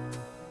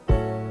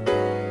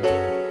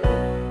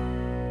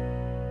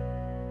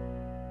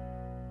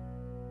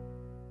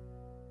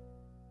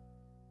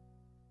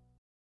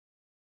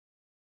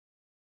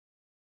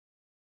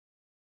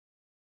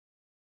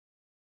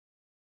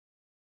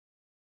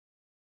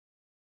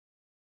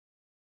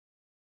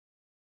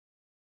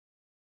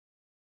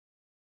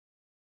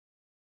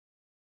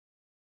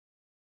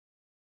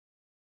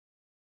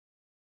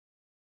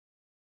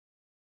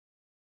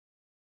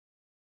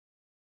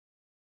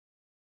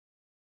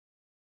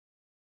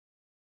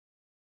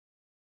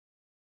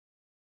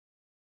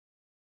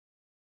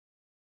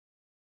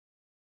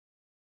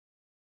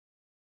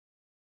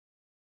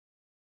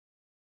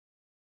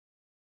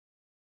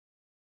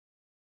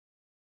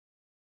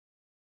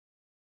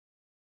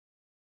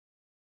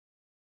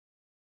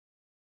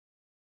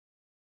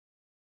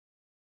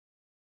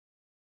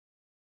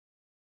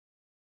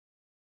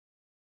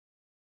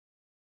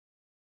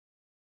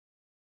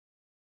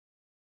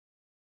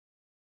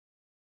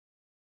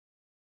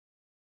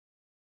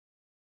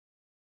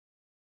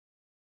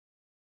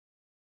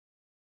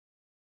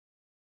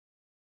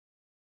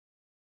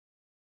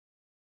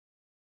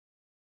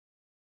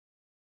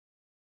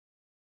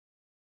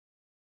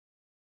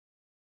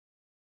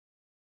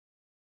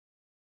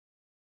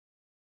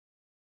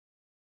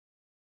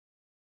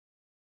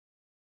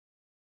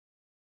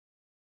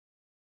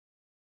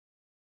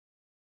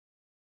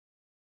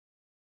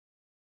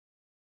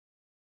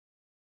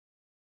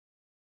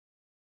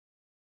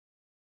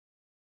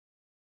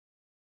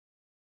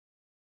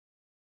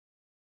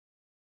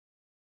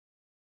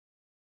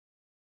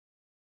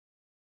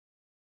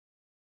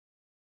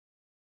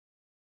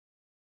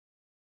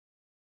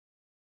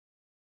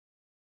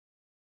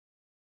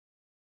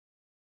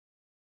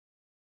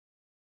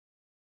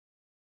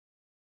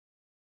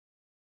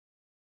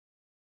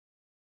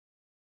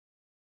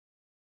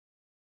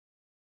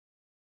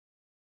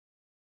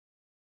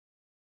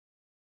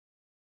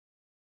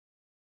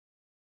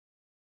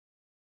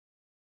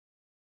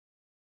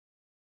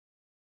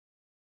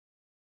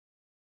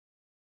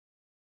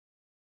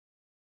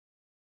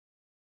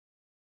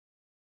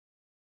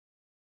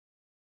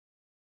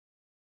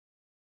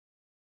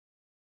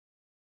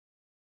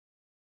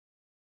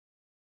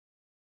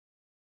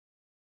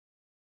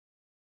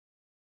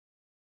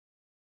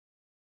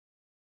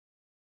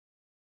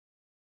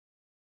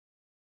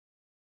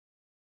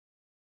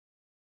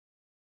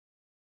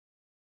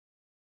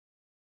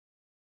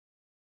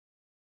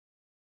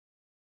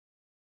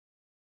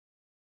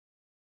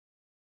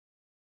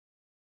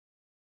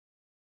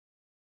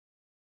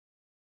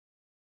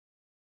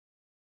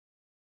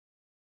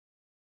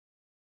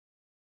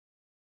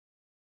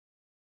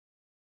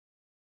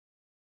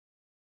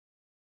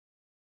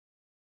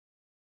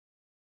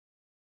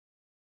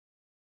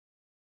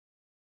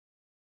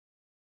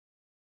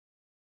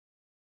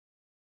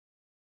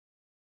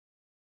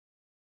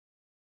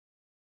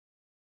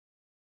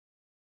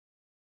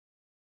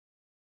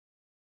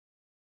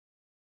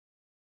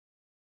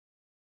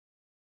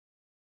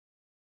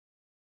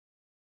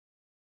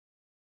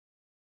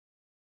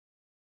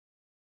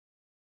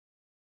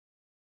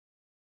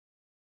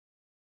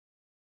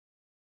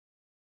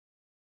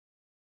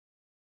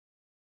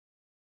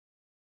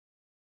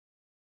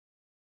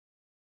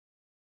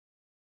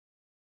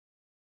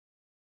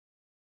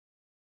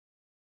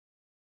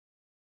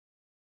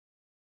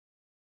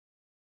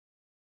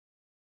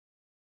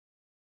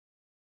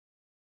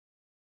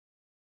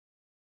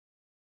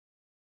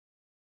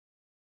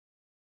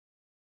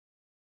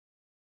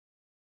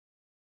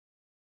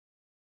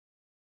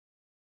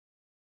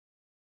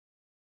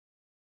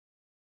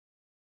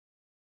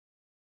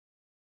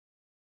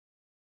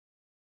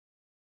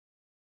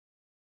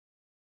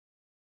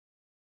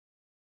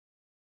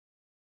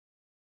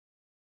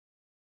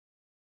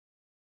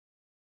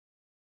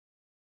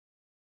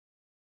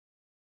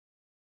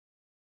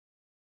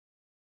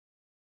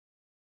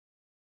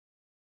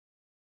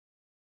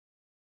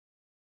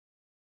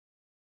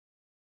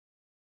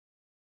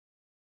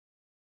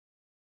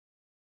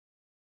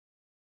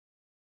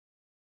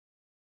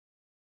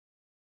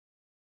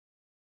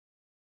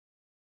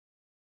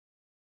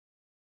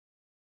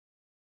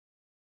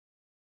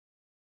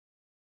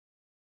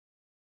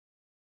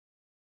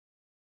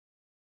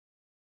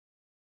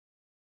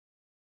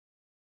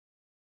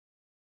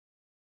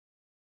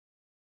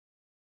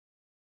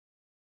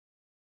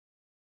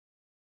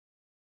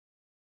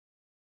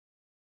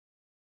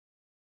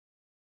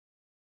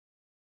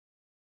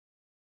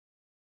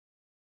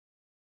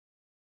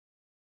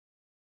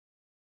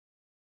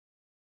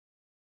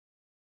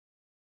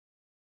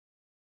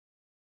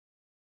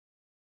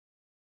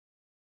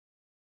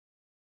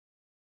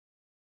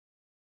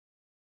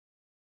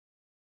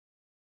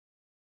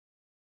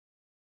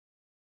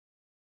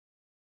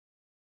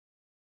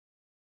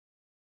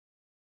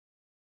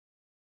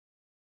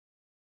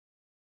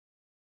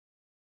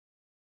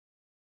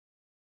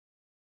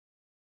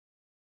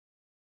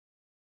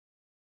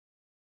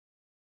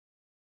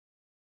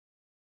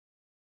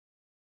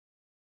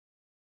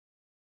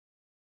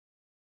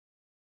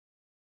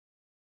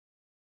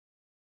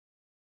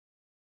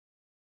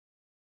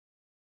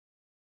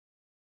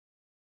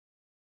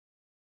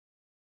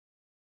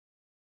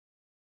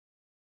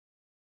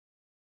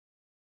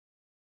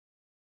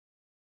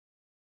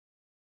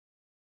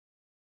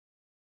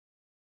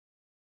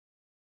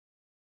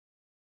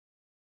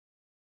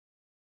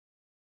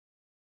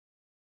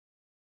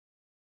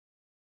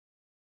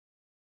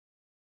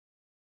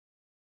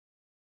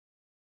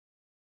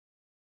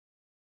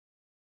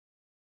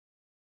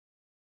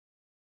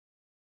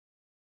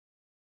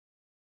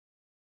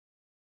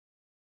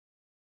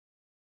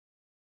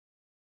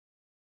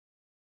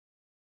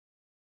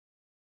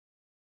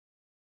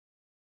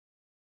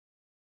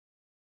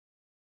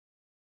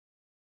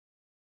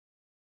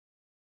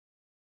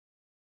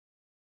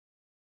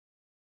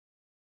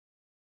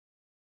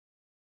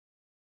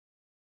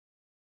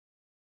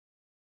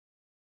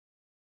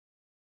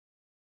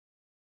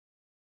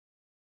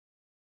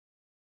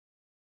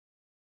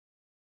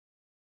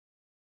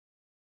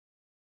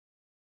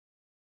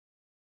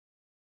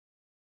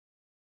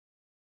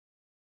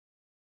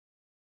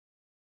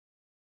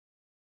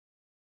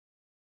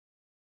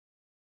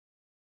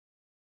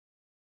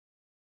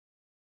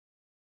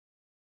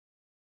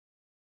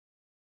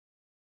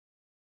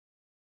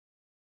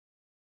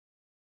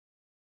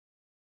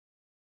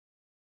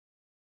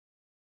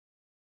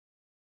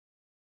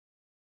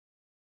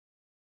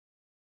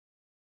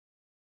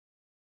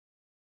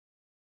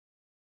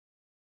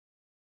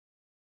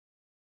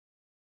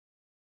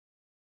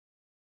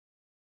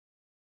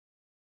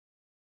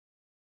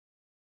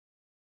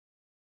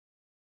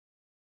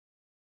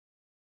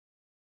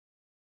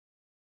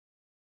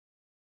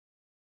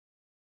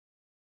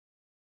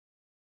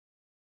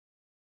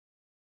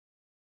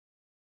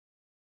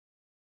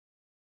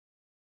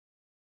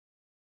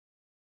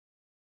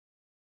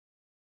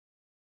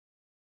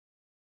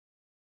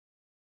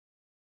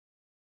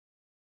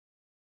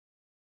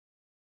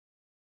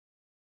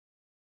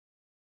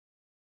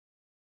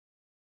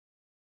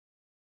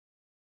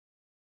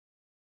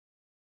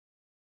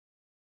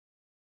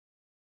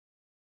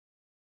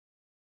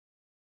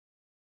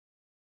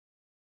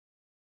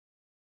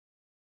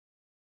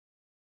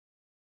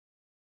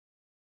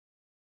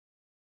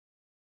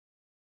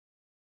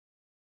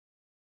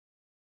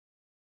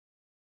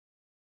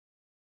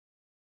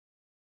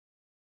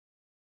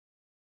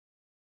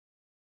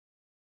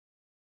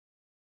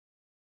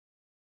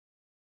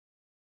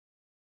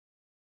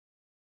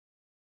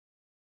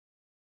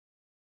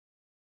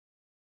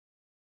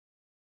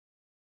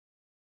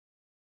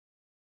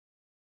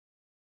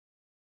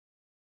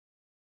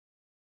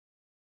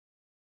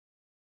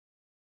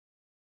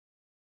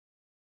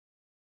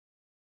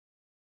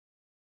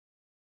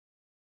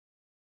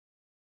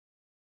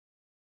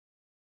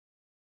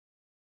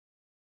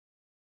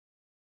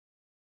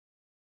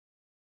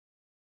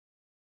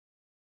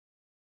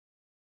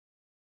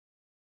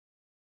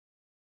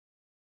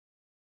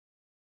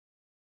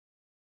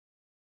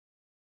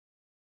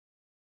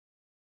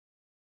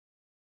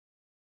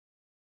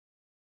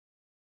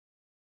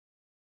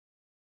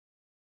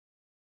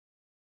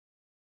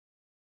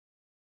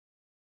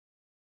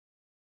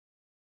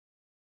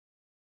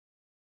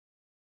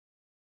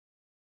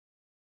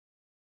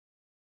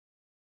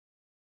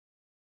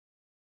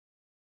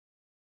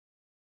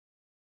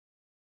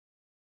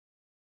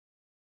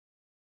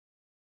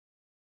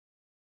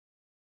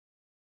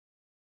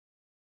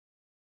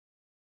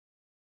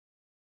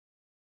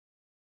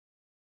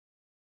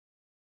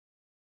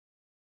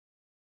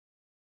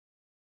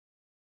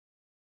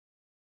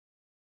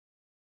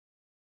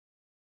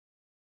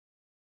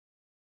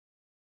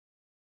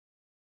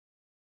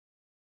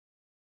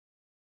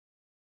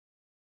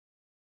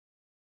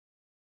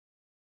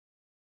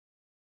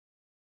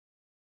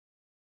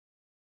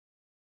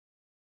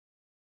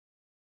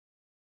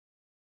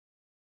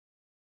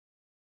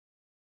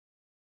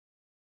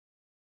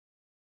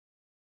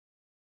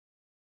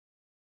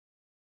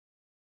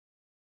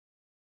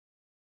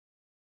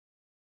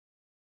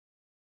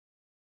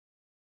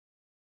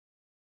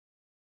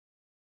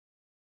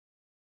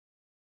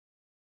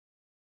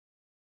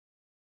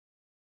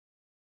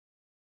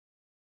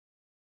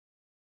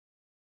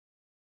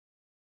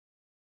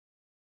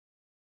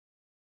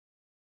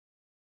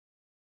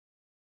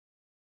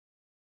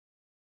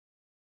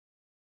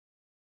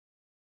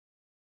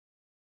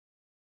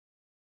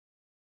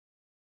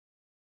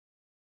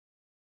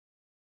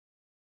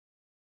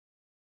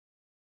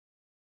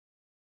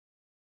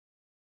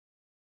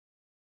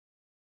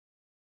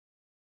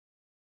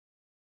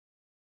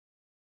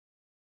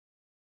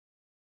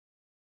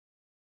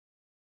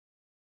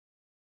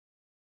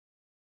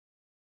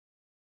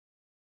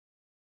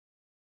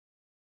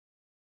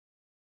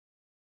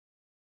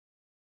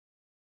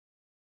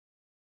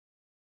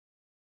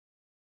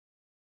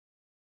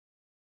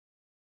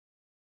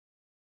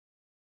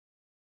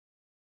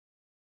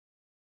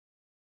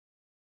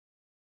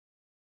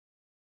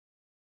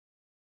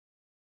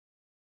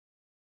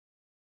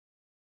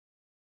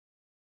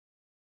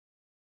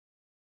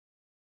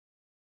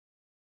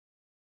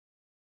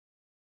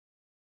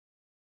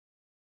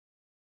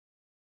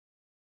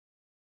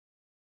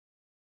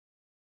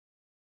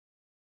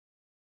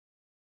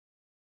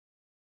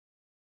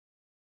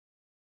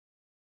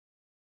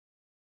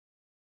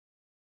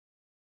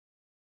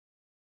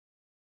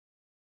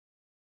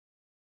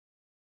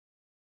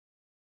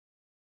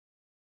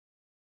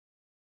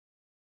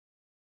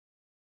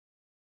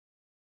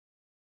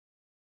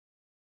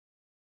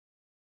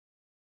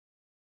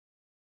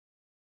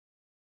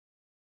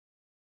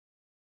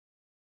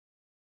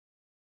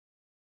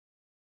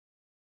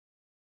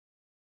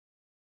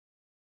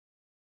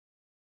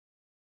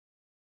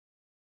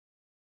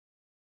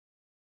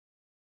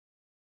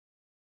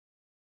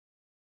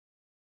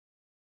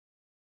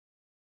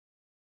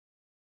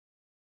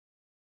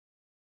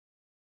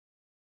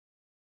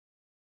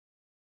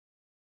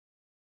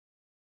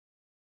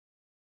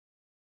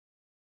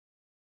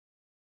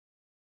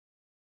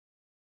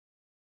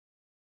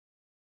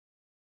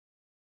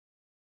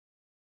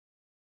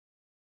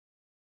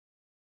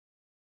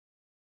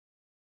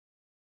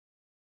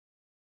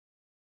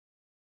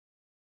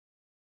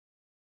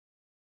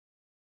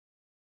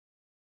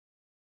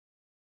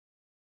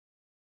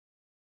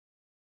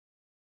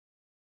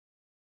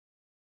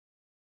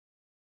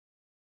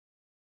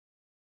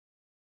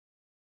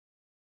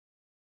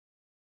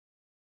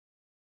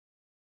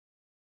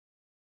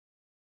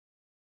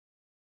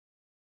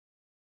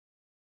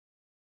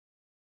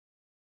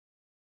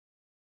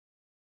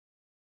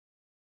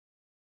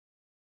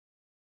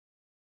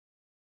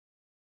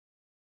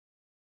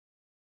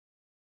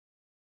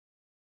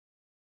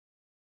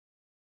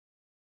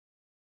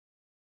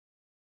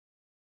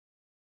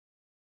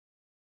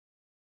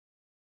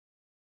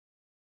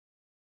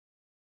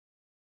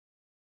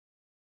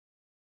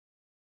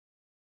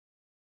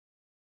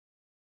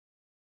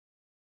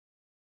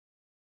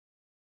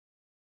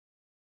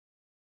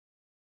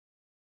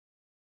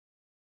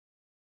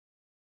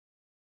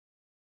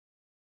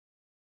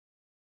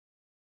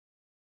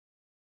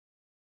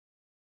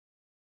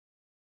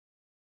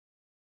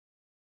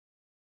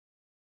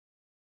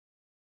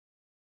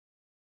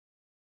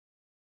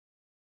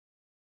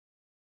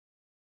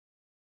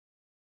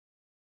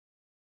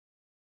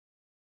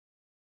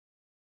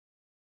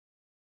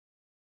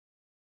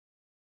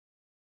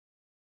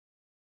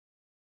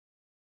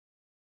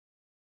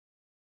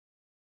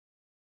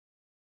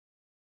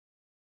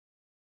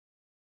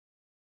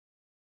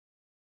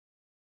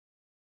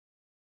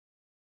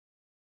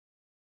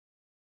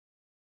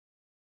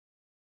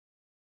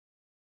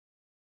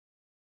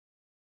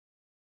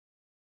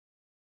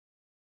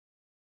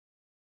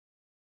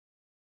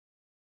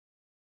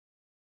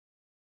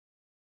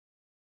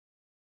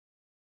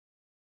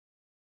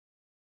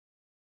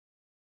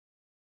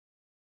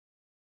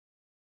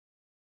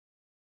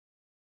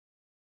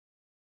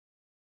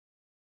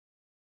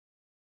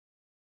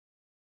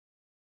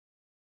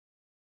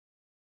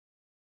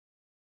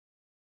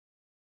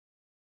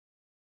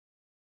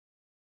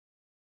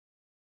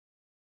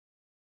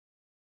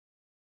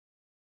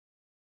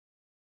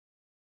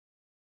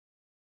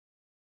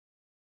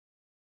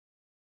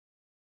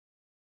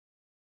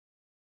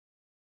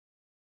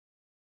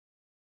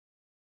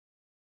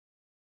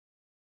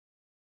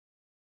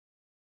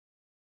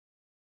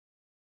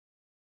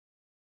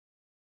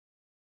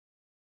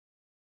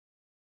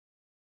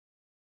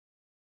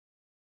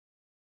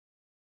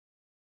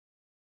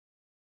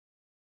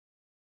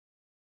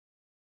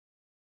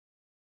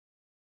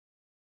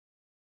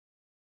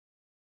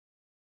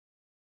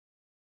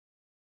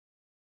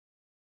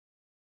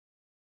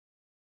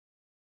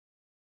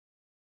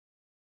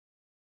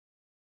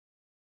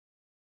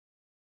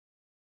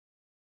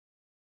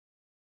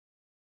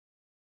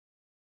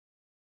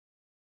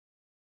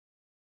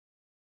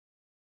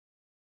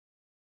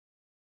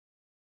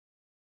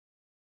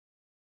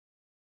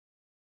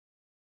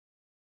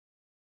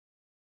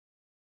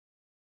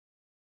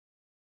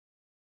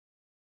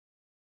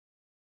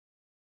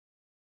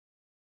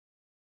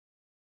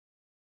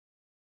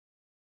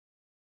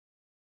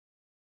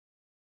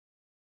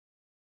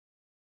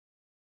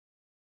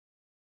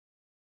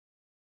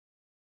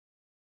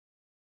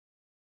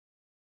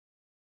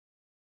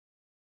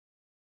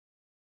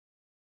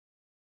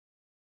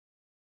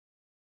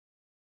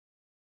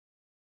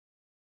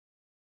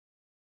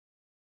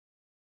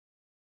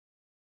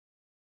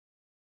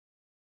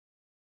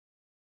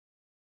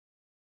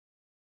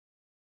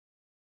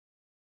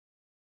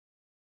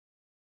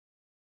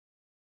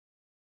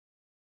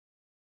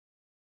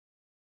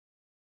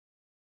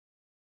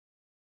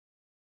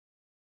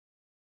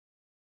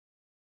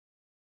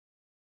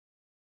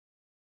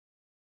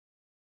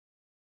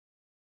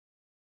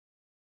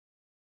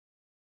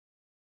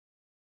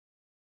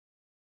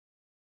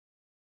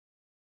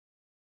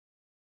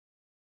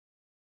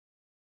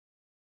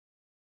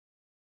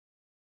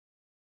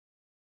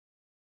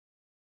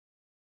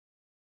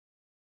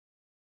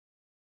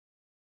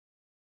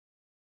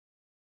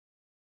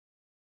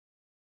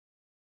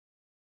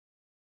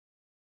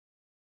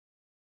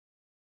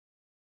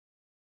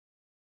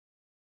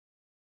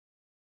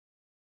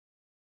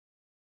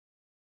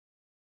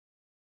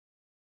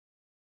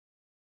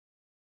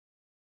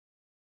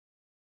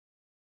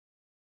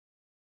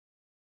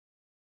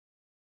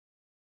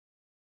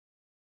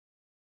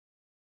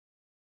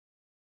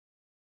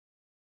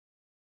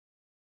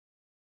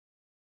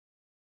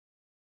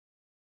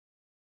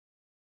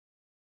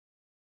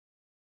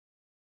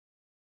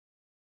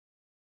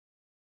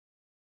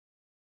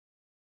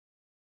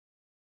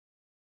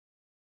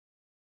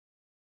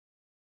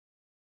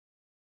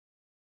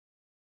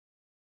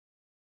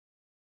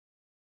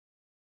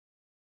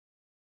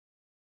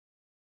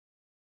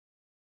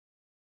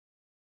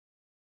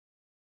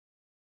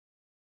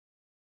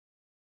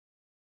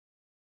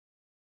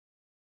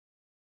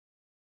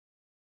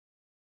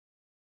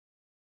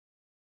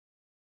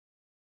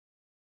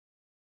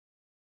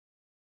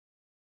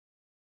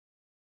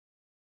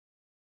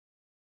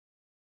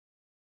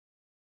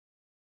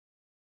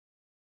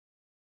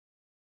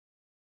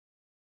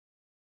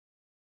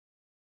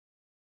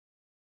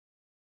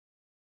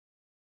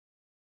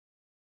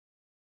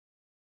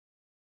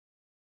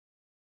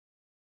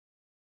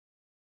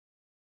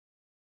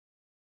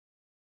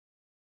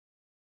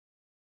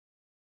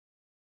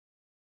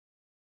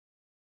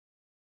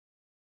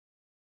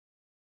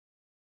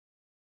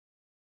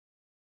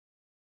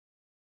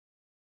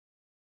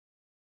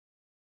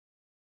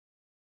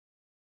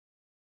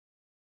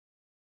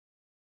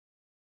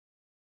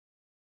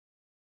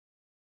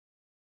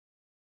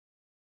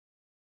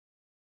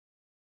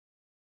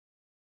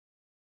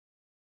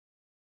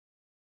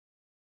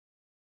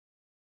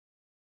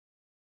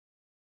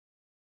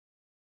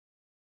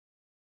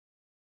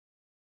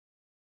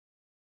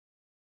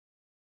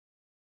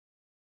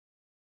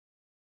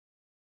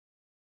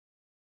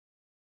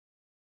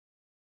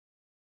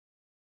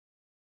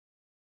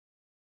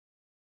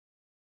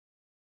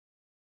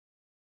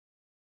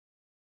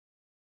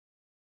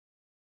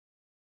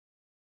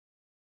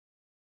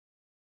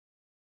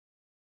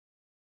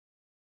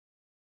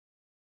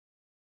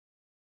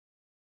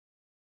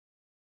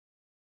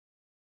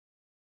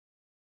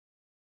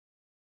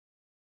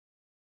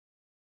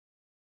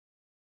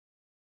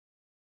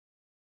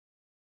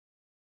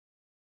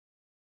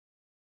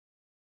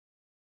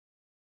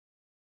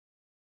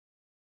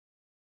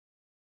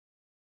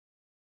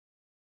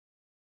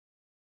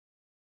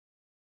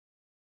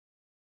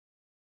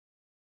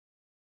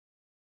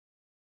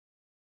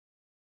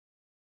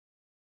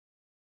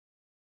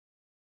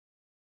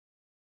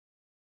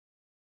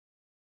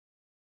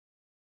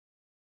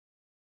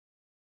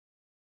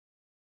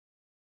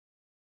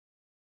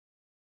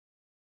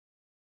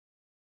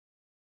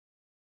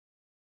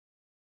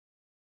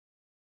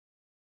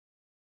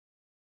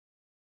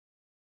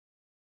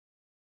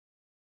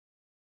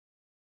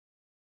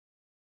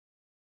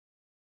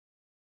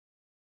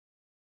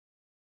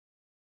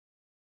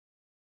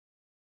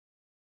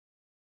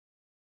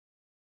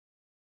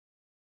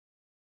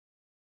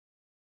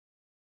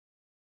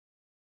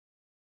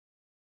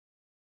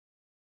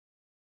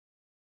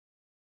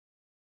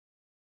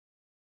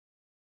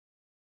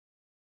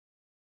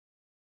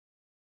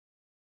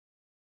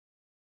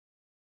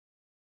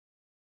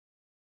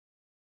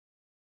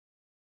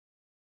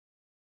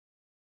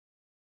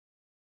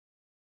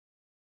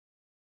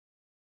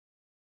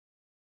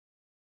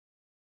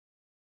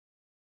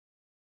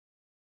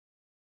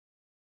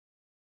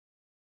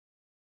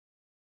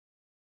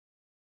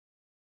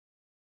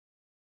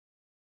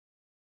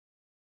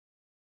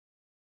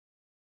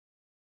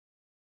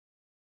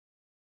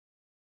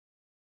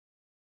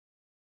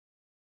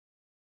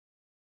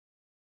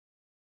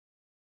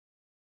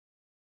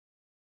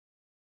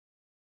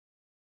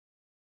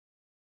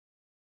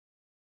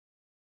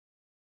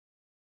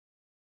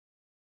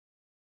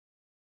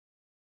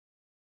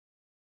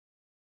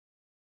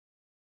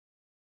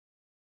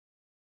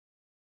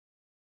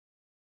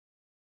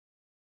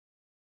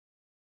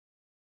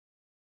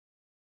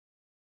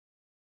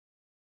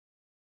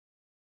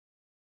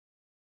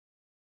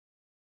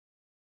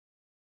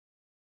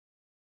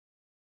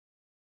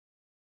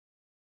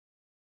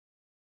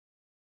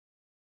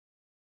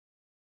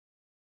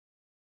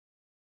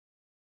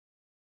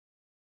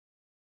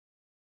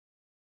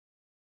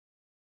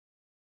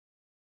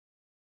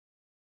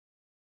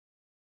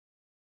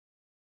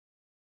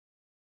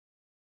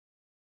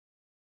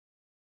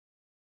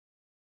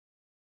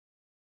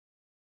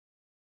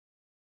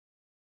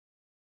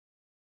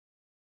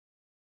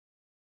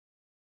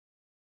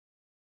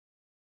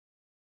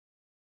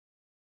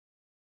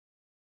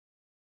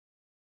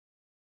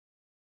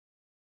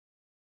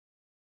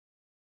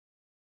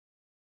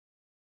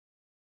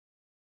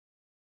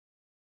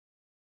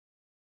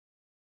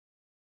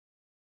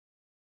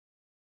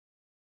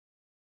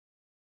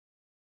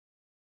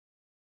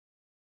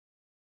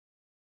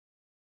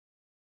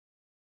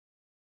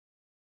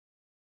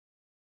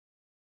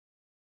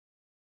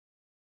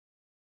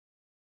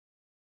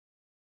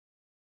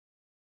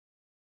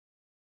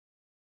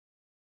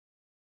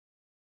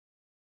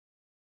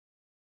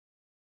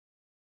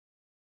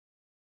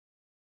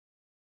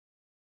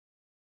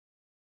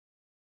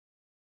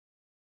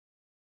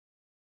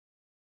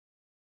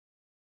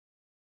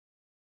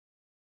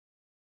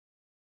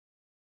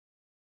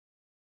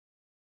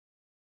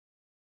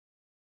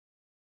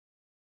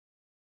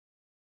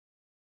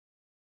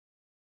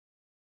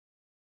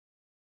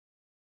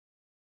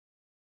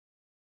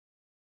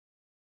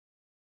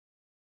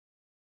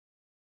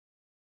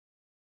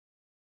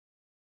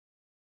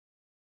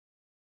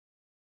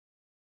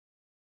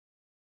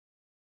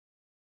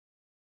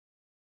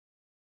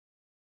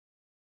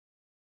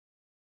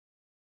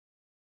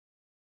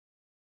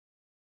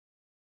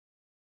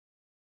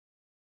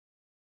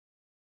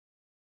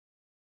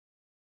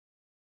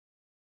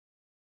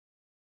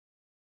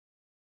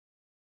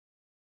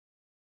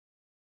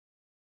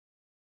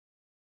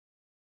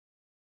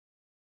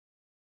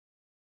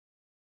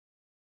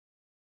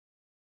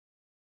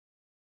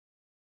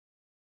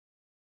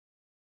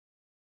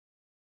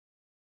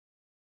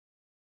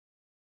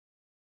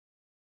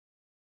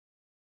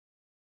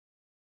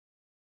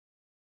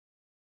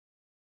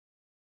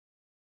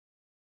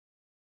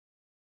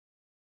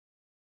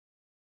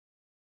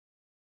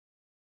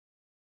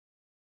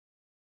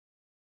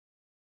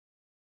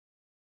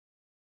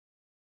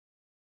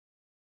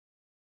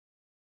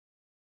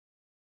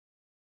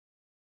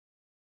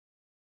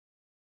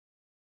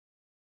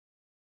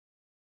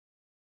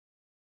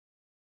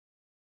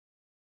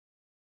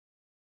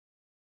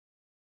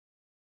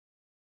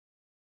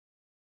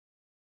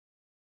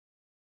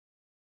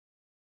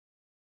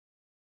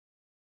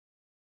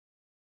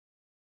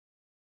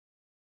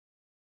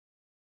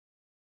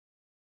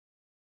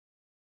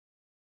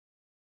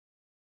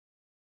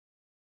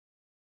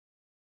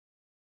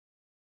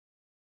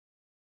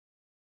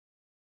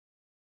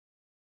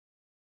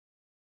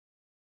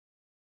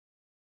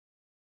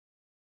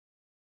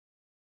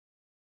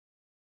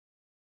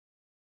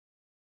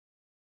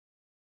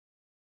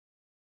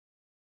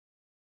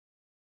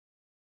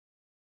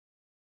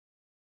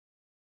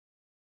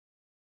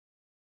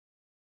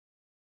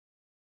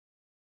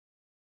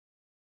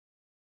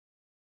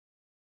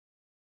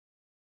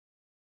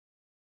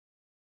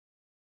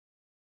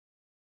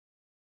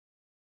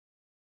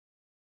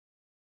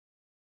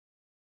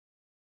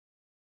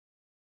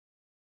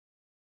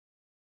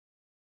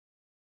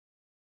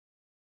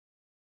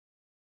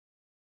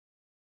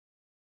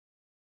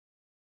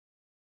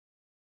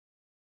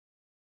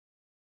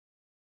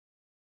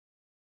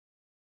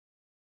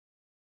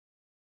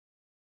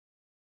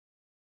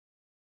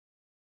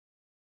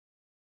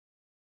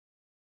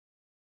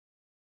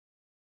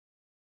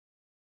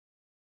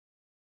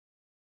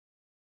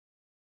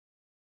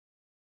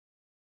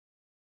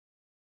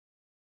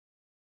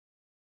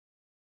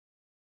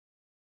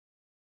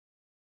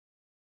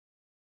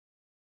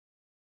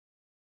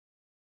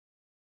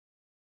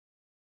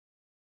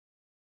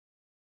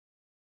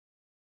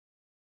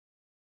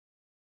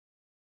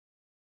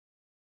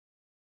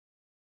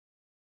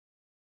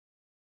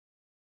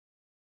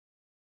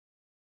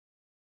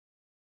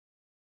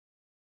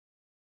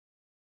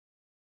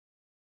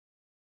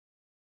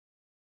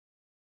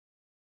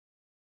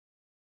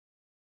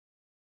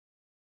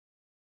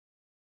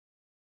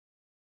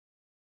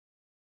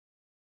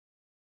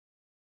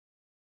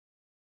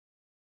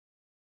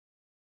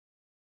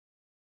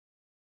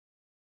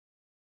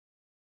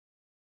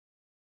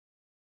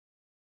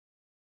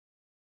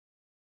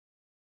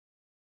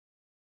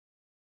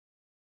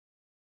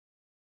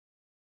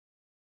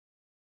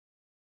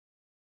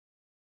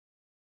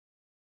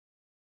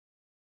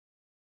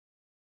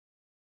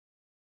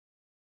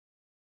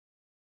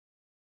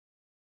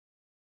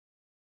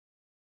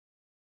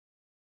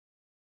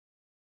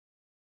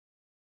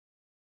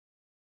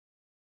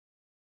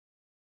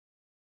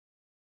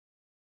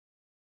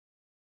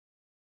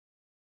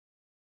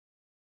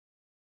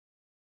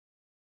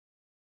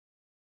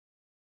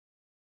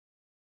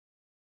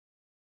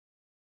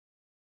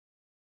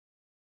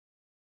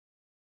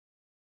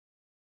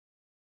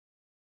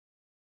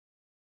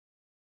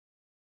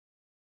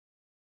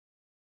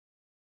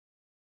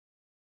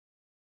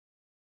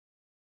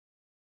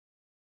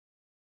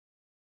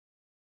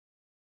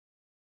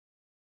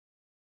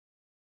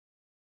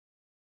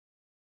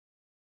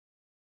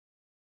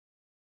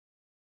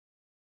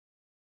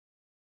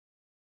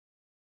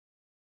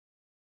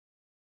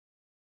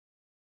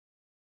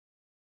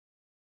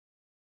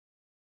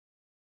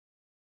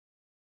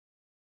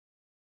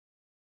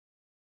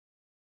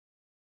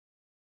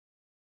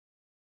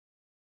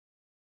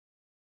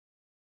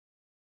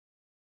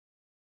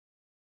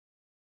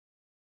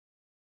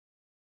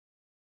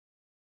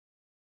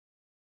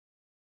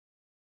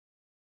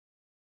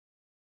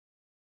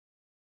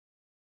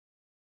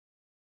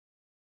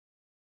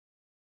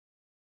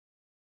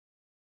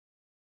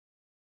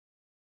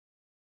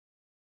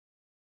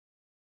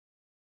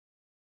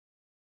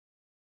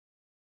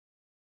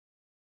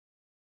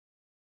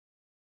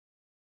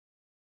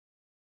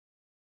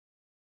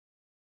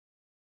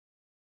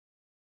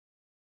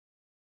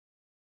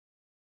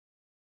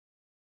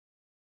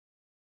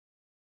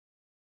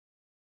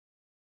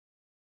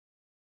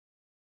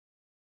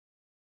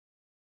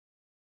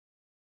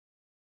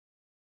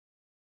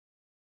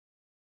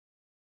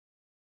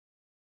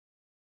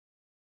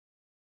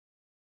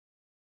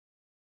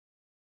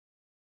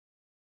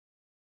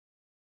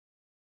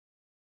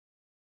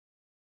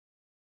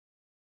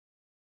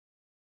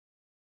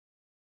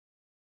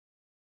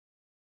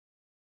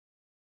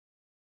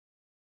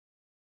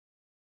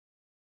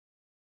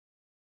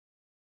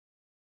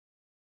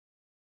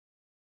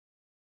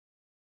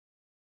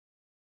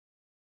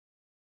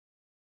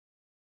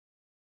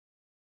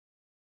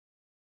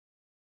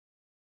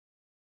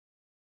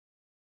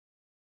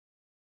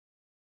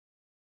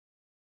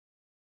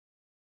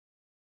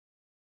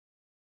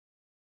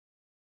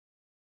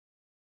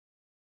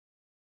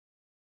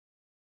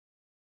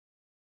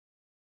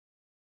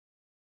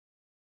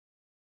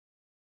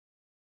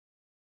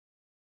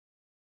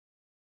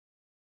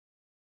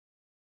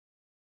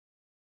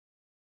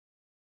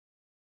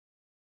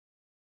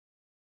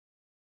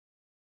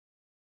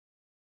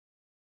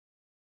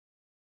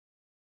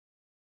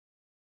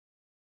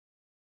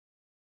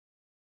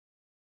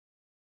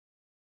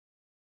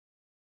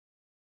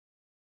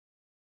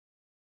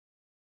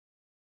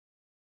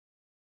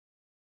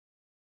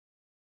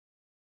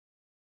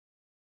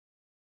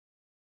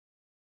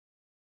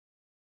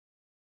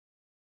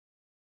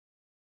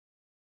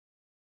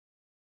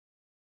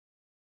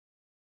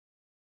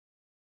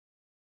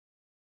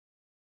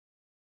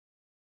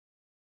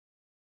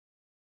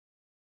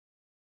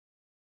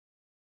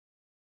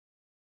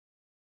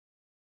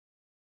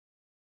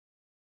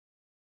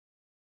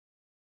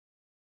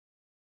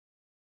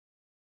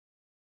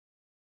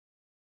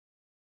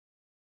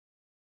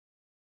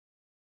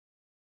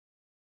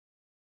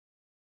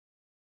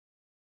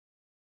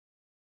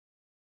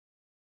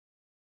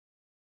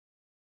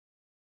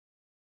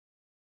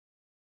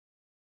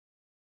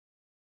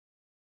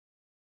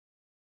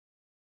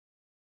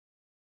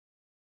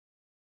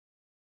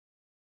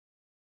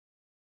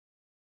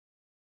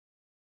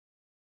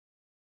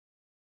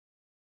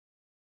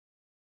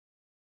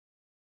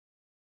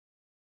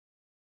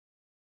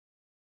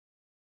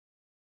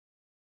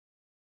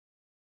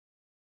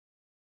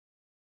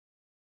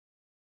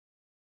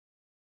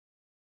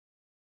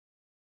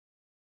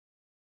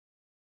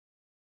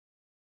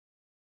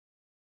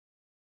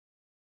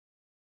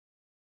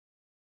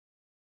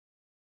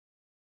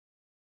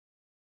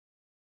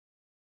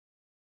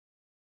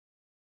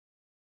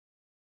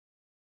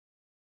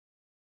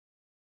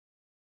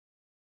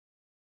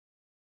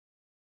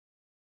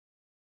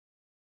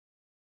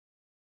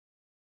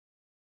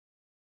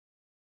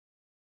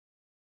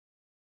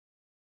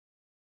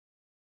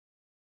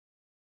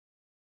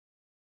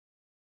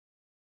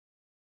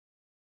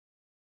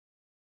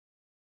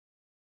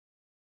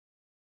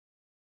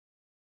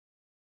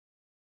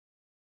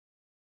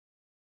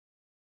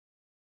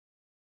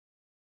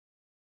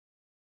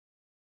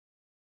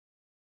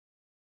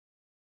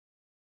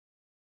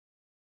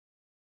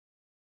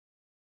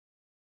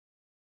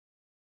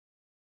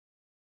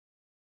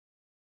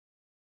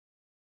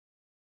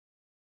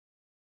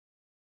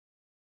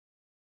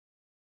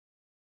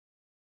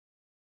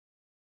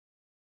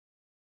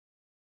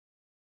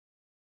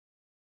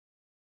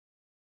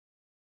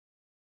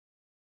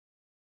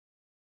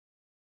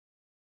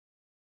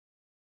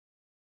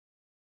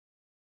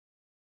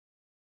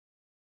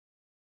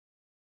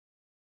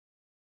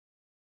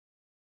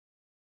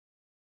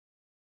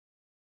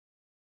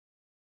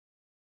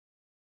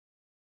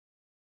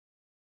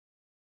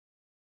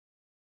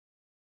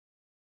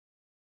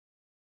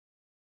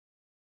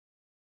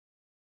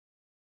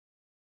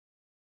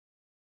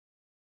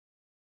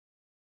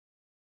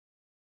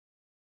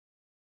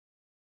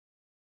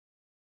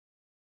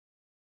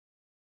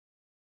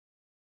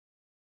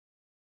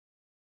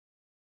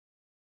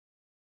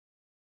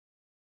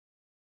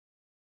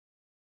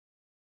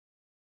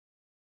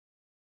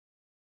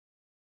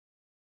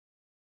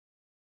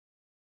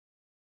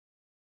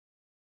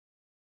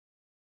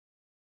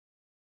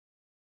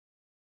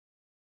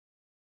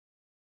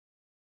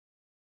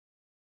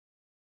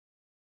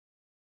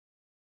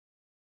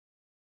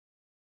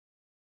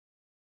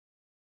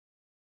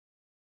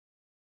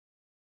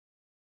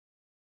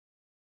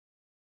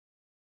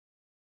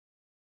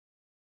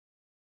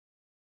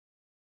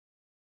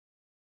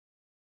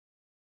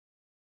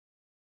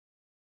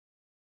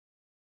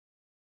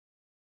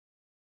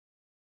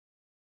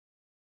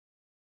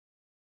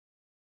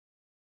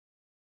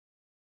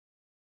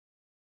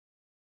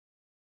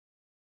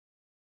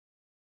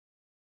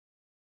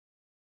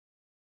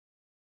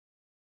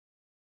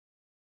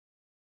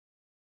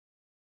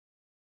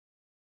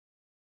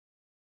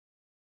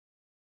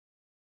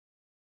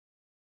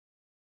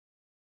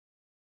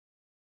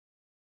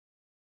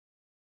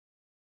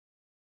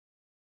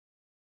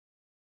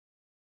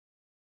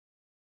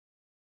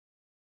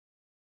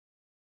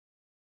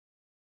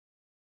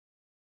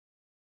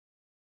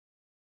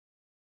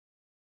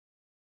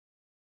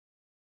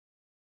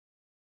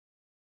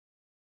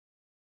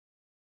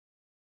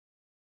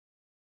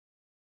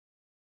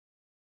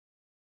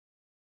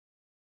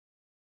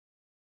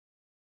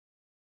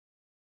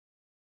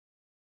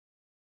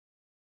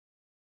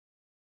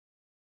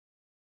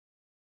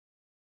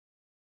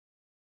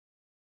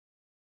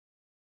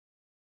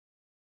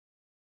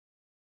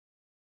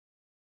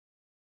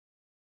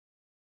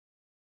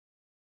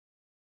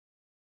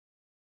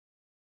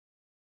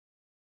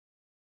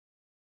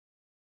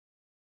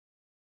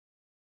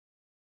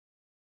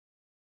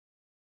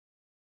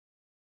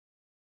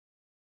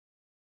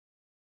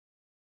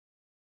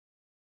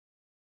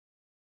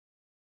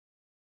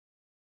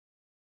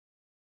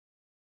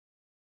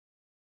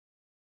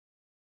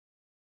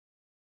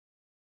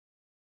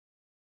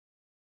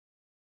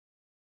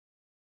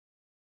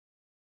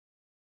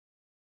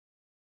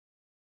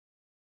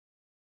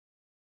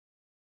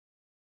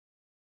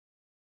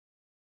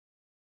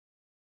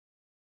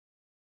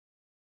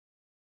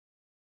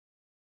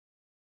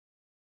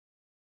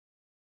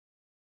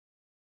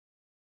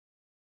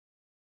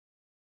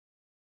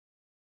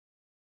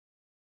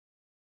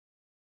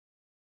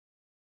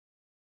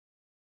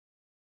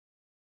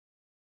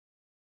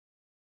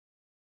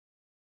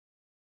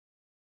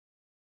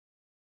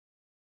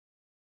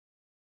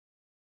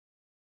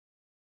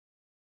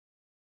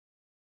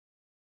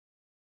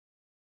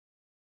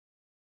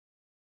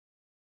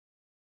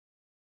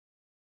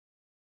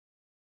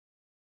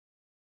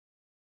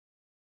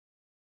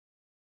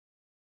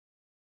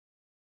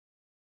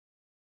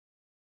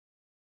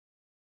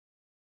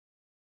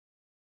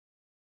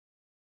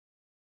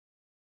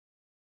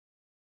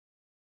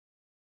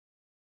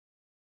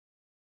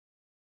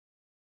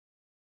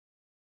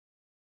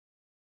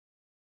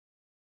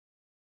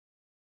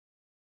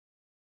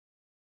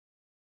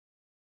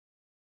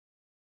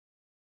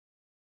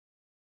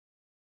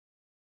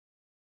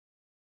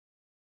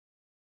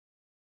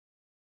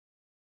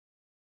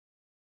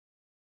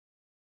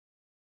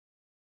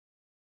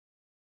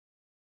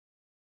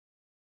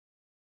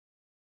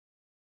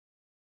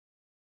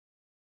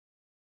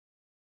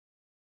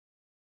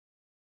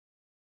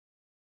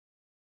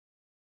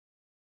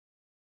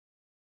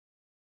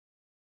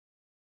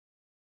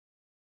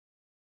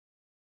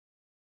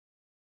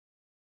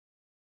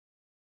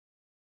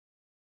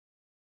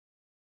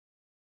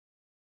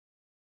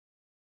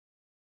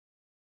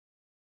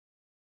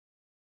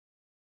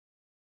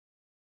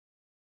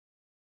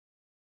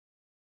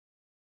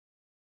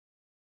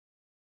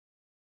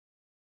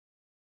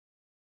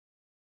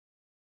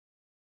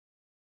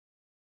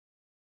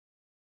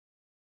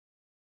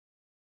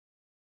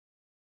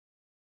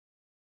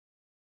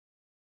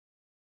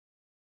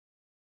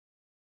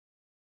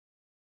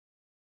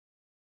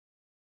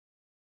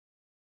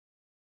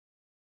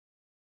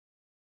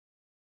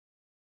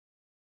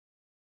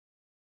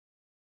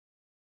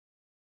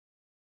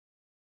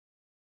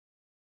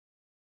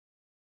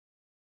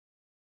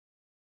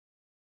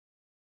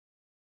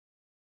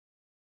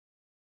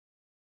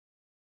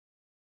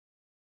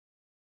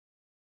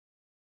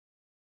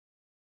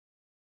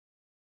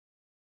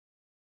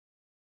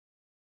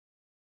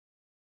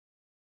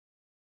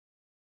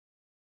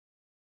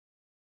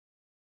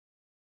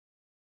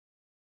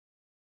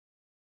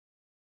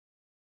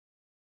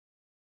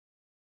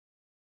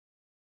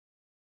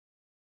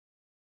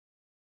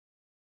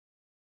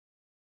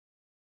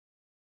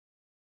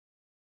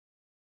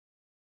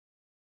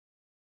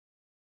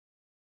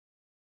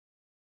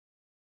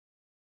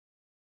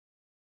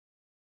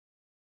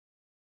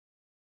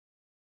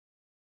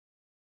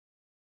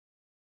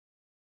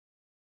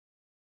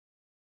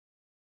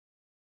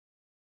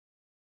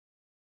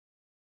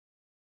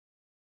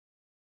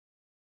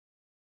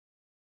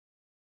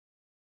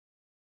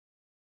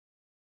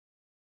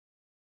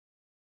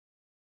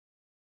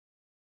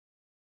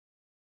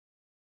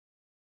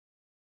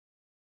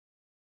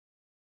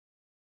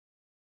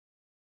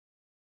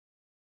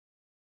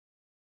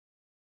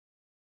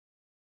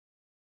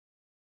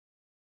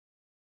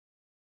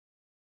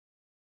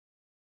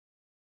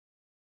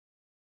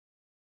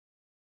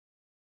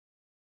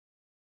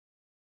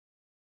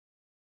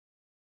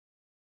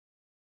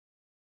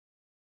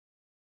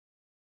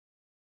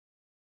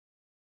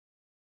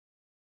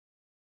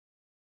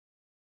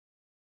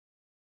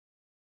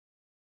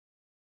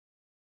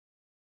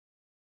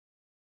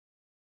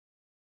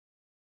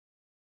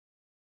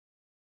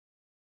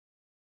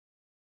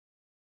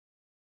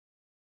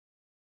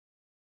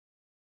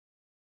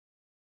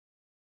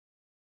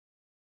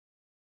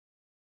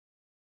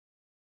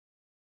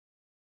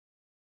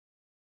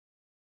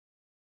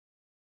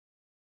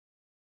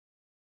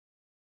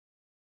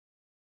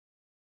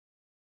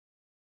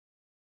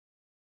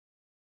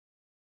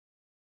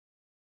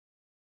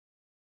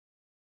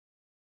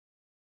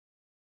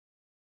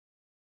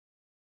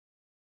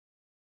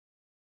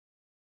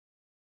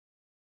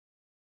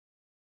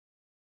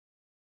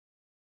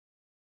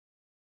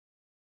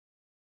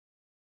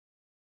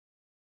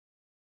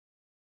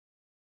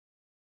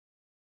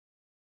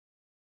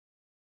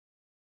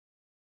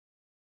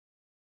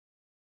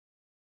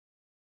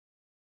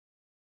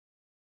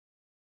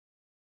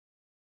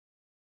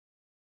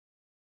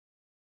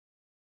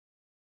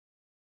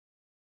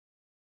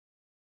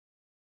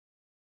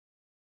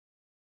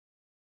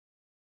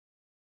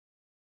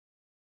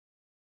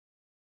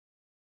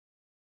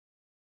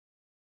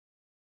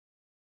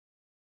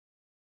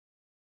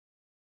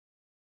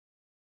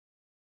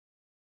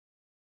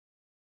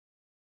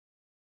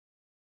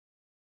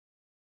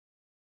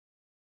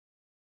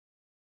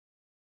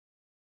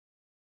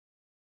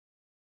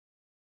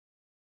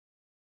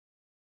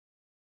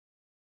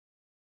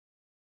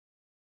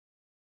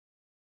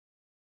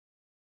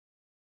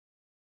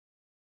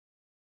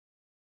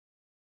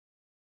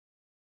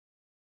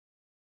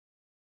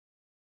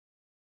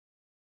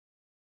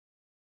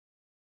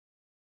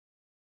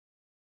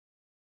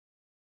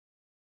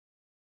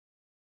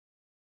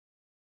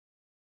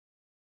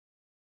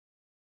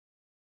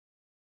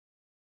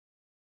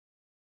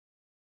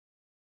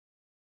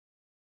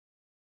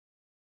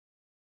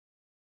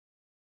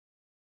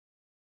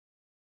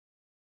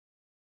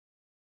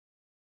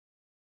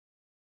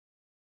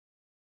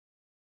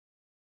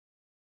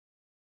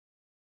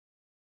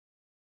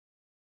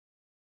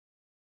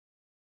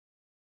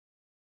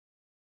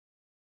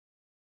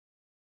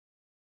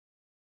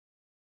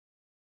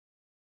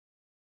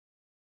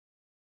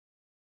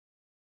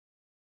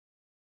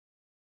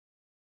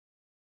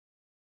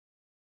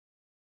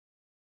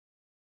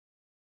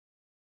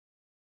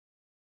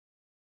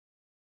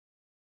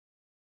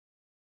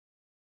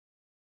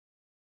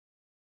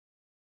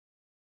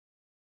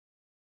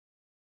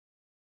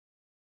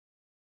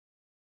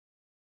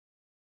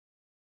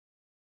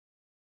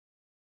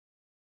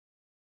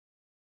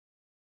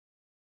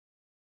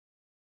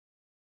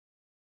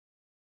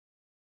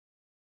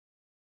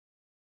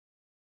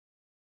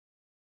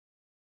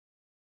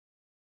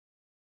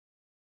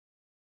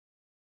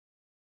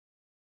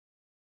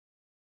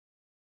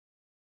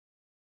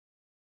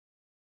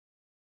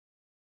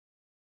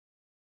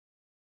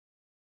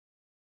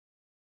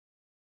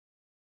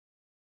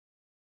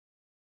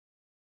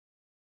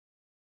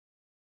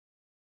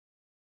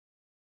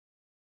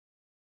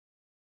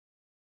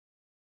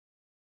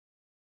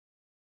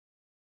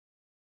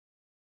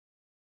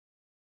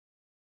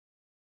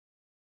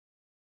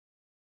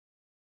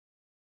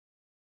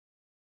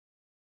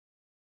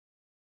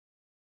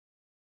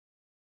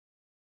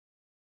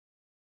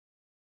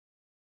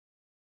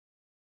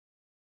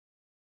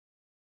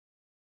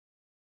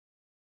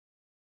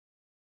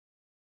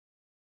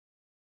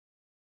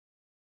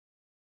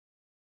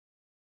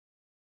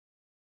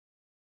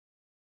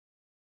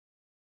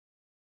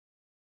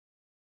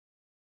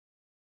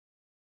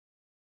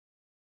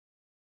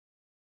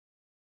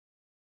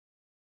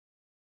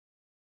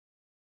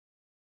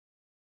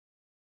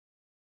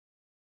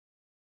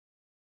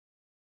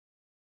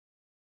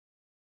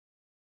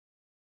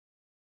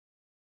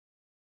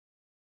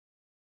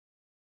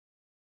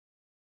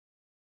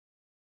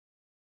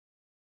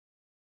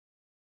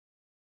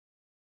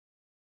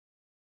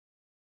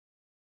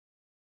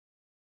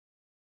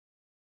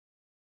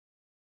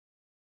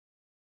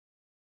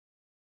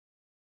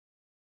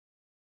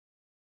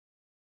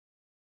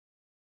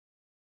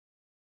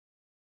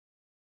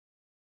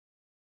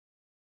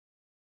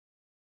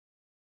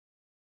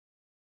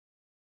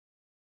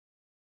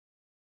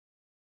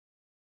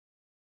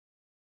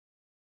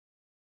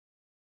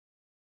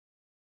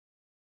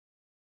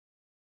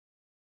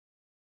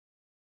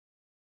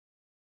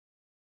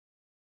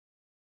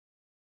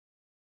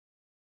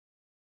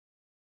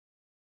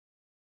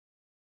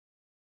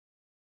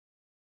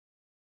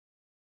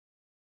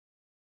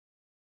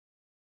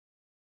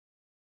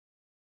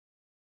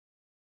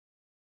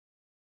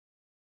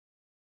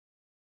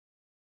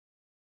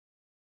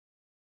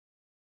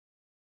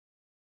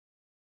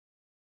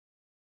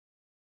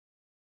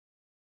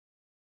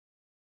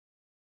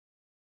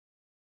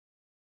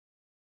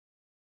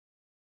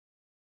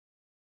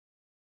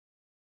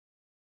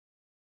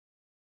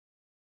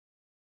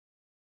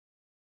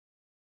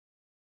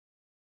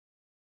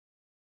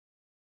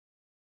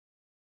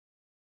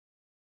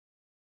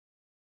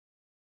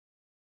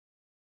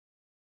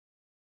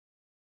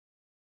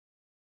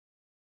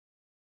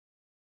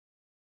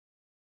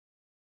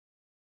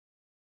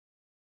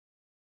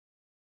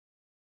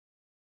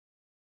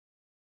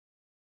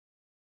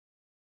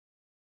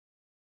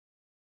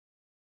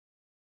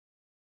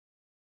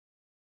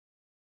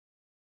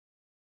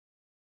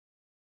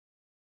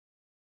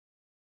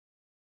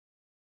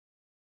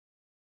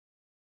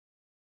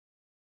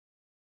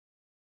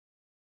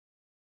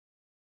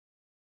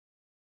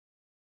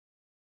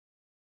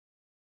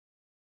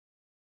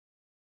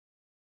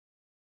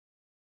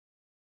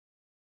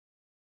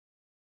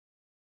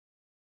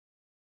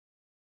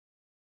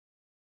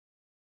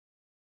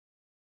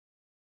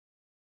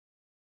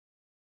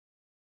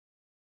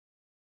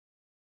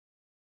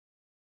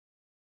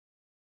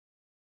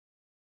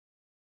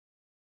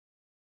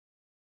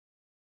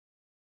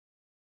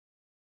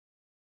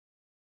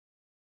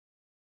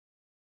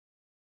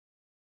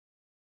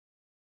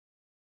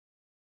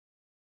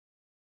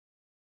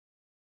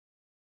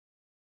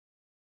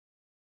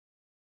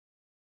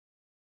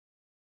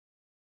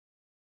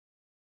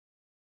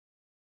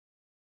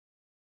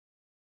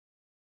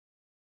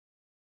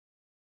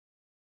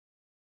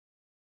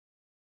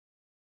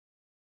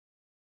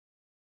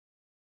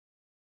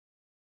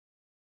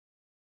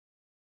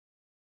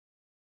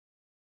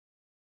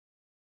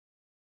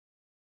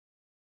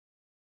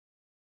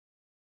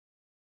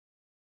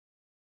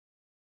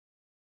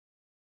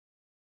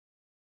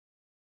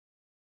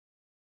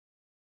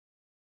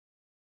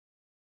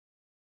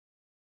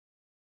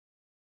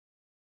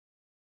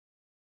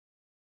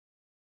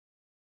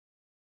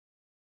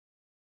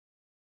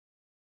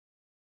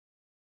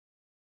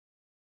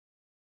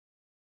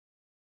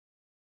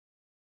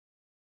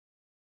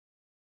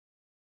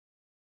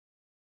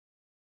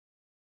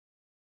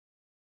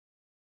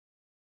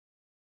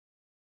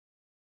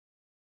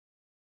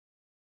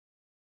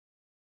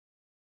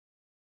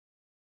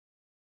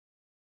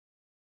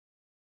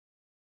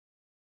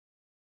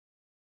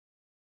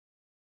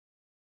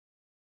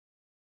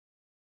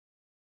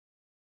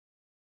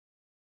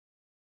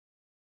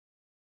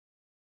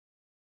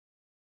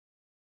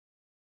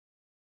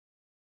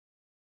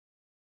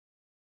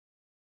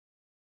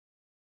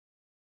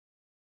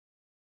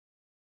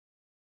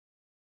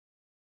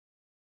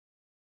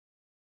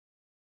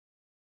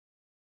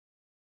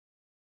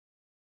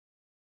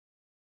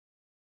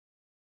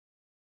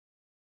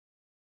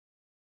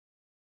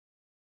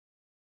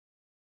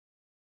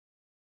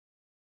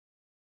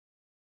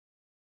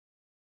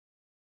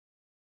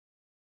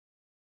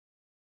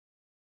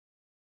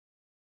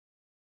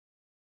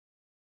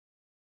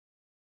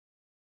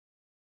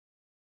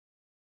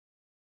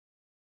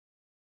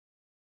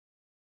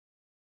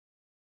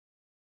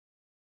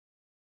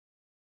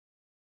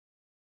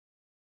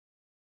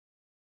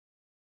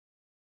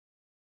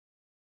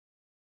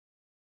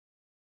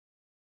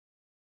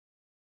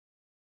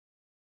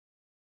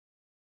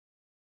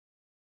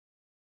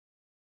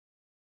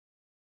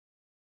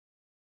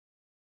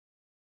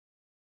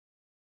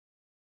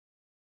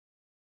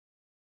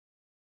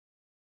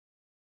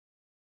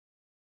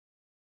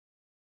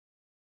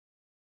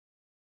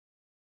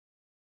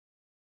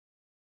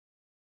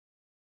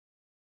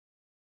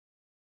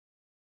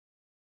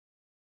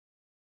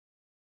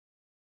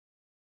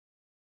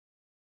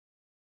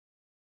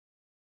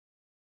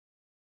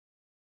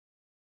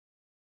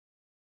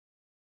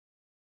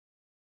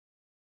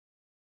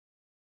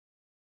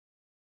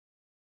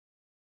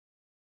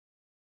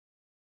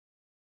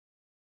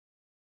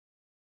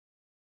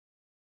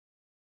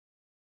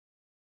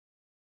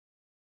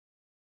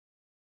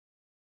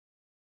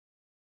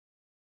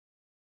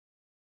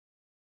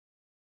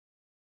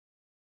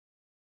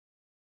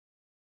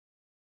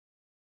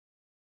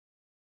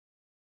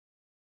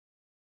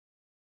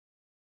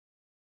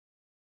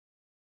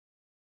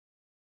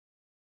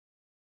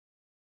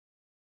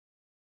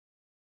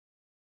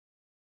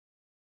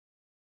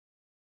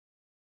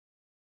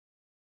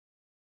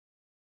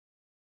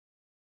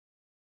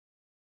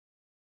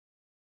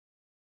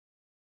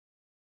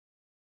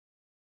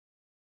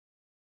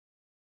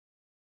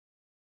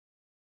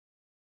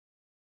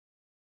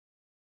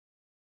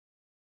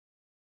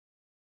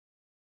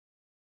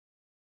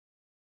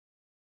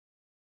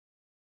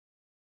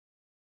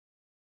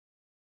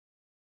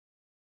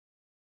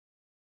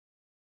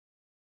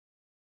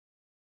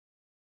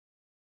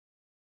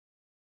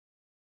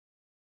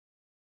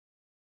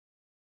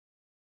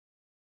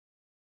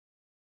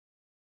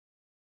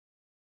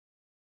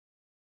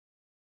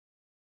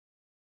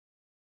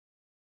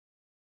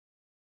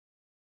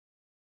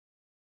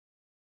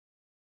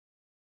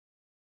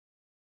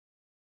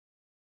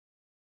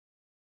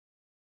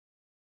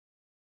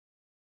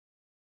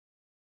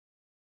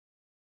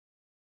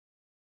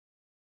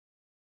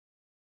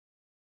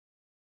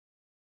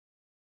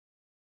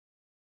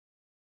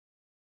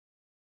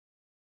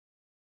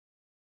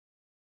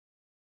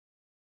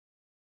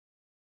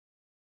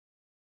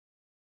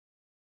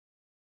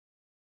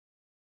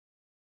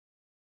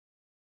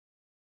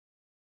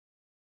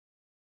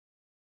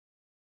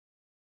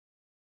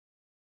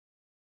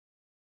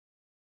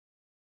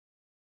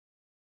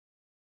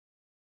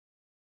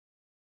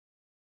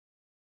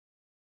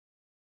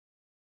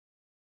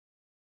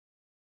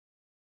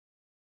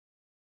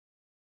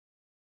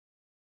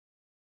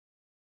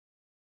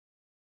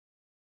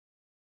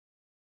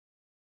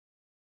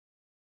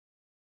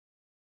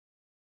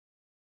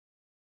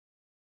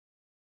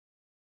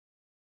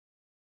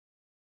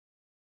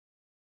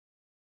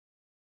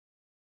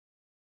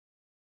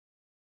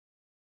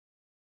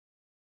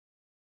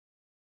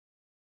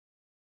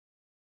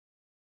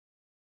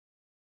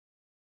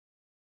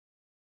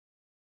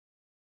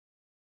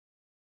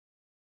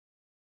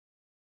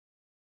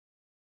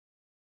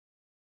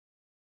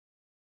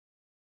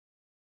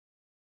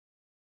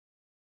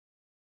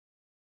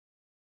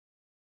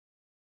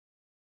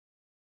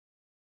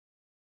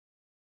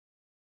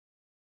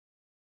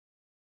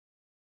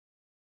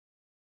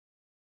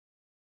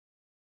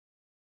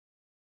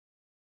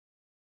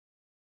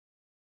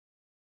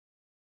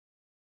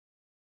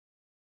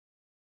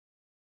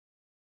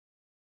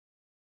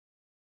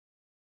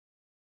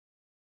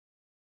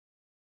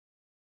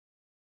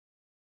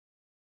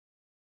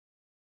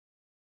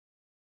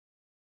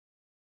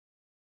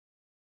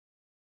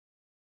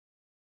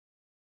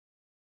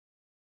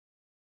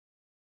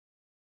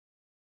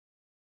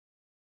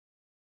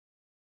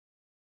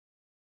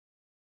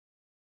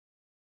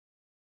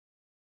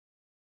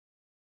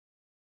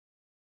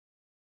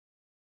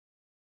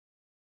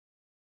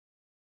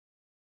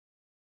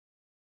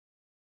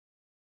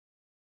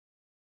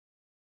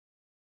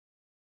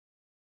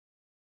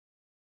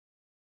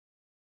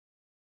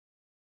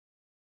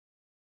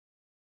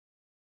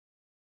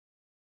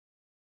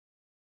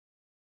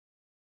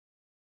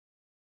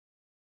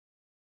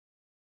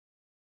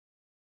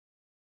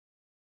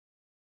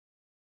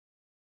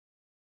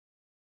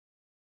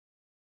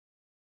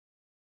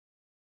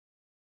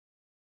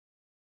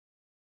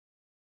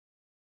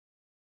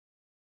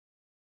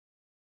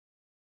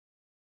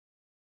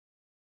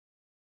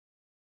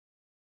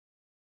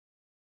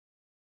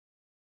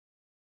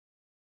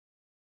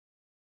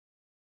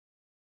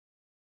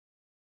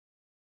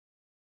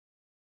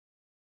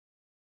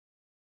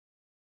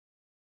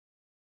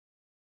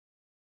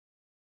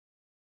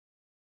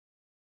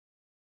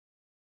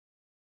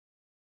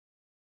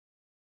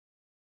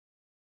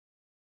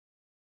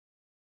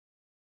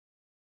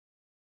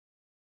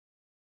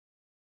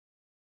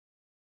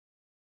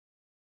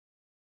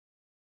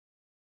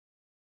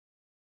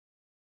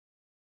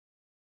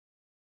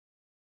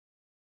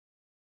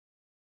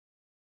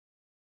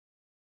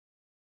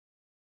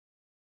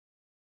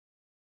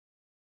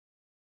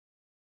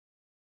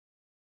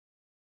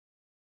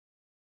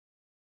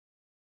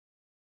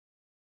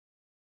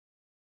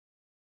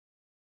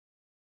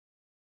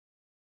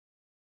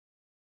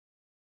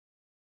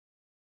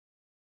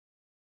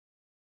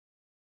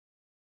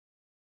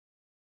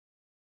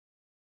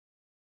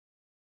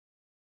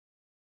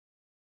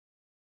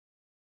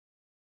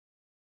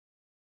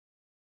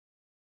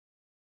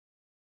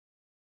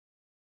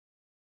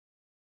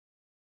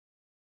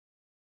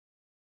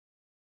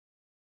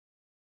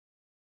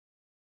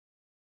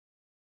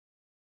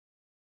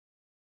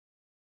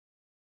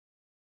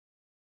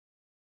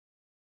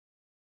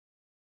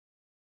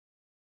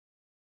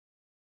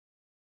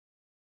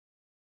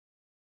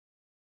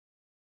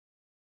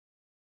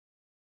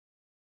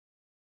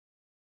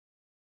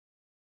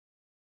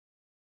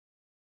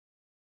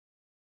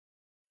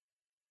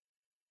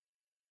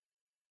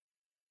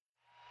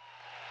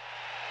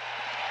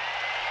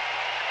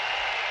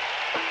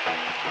 So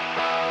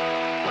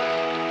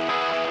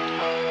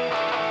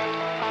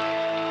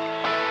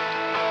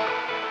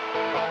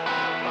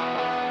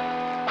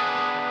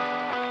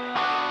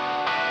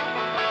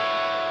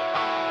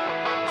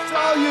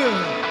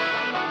yeah.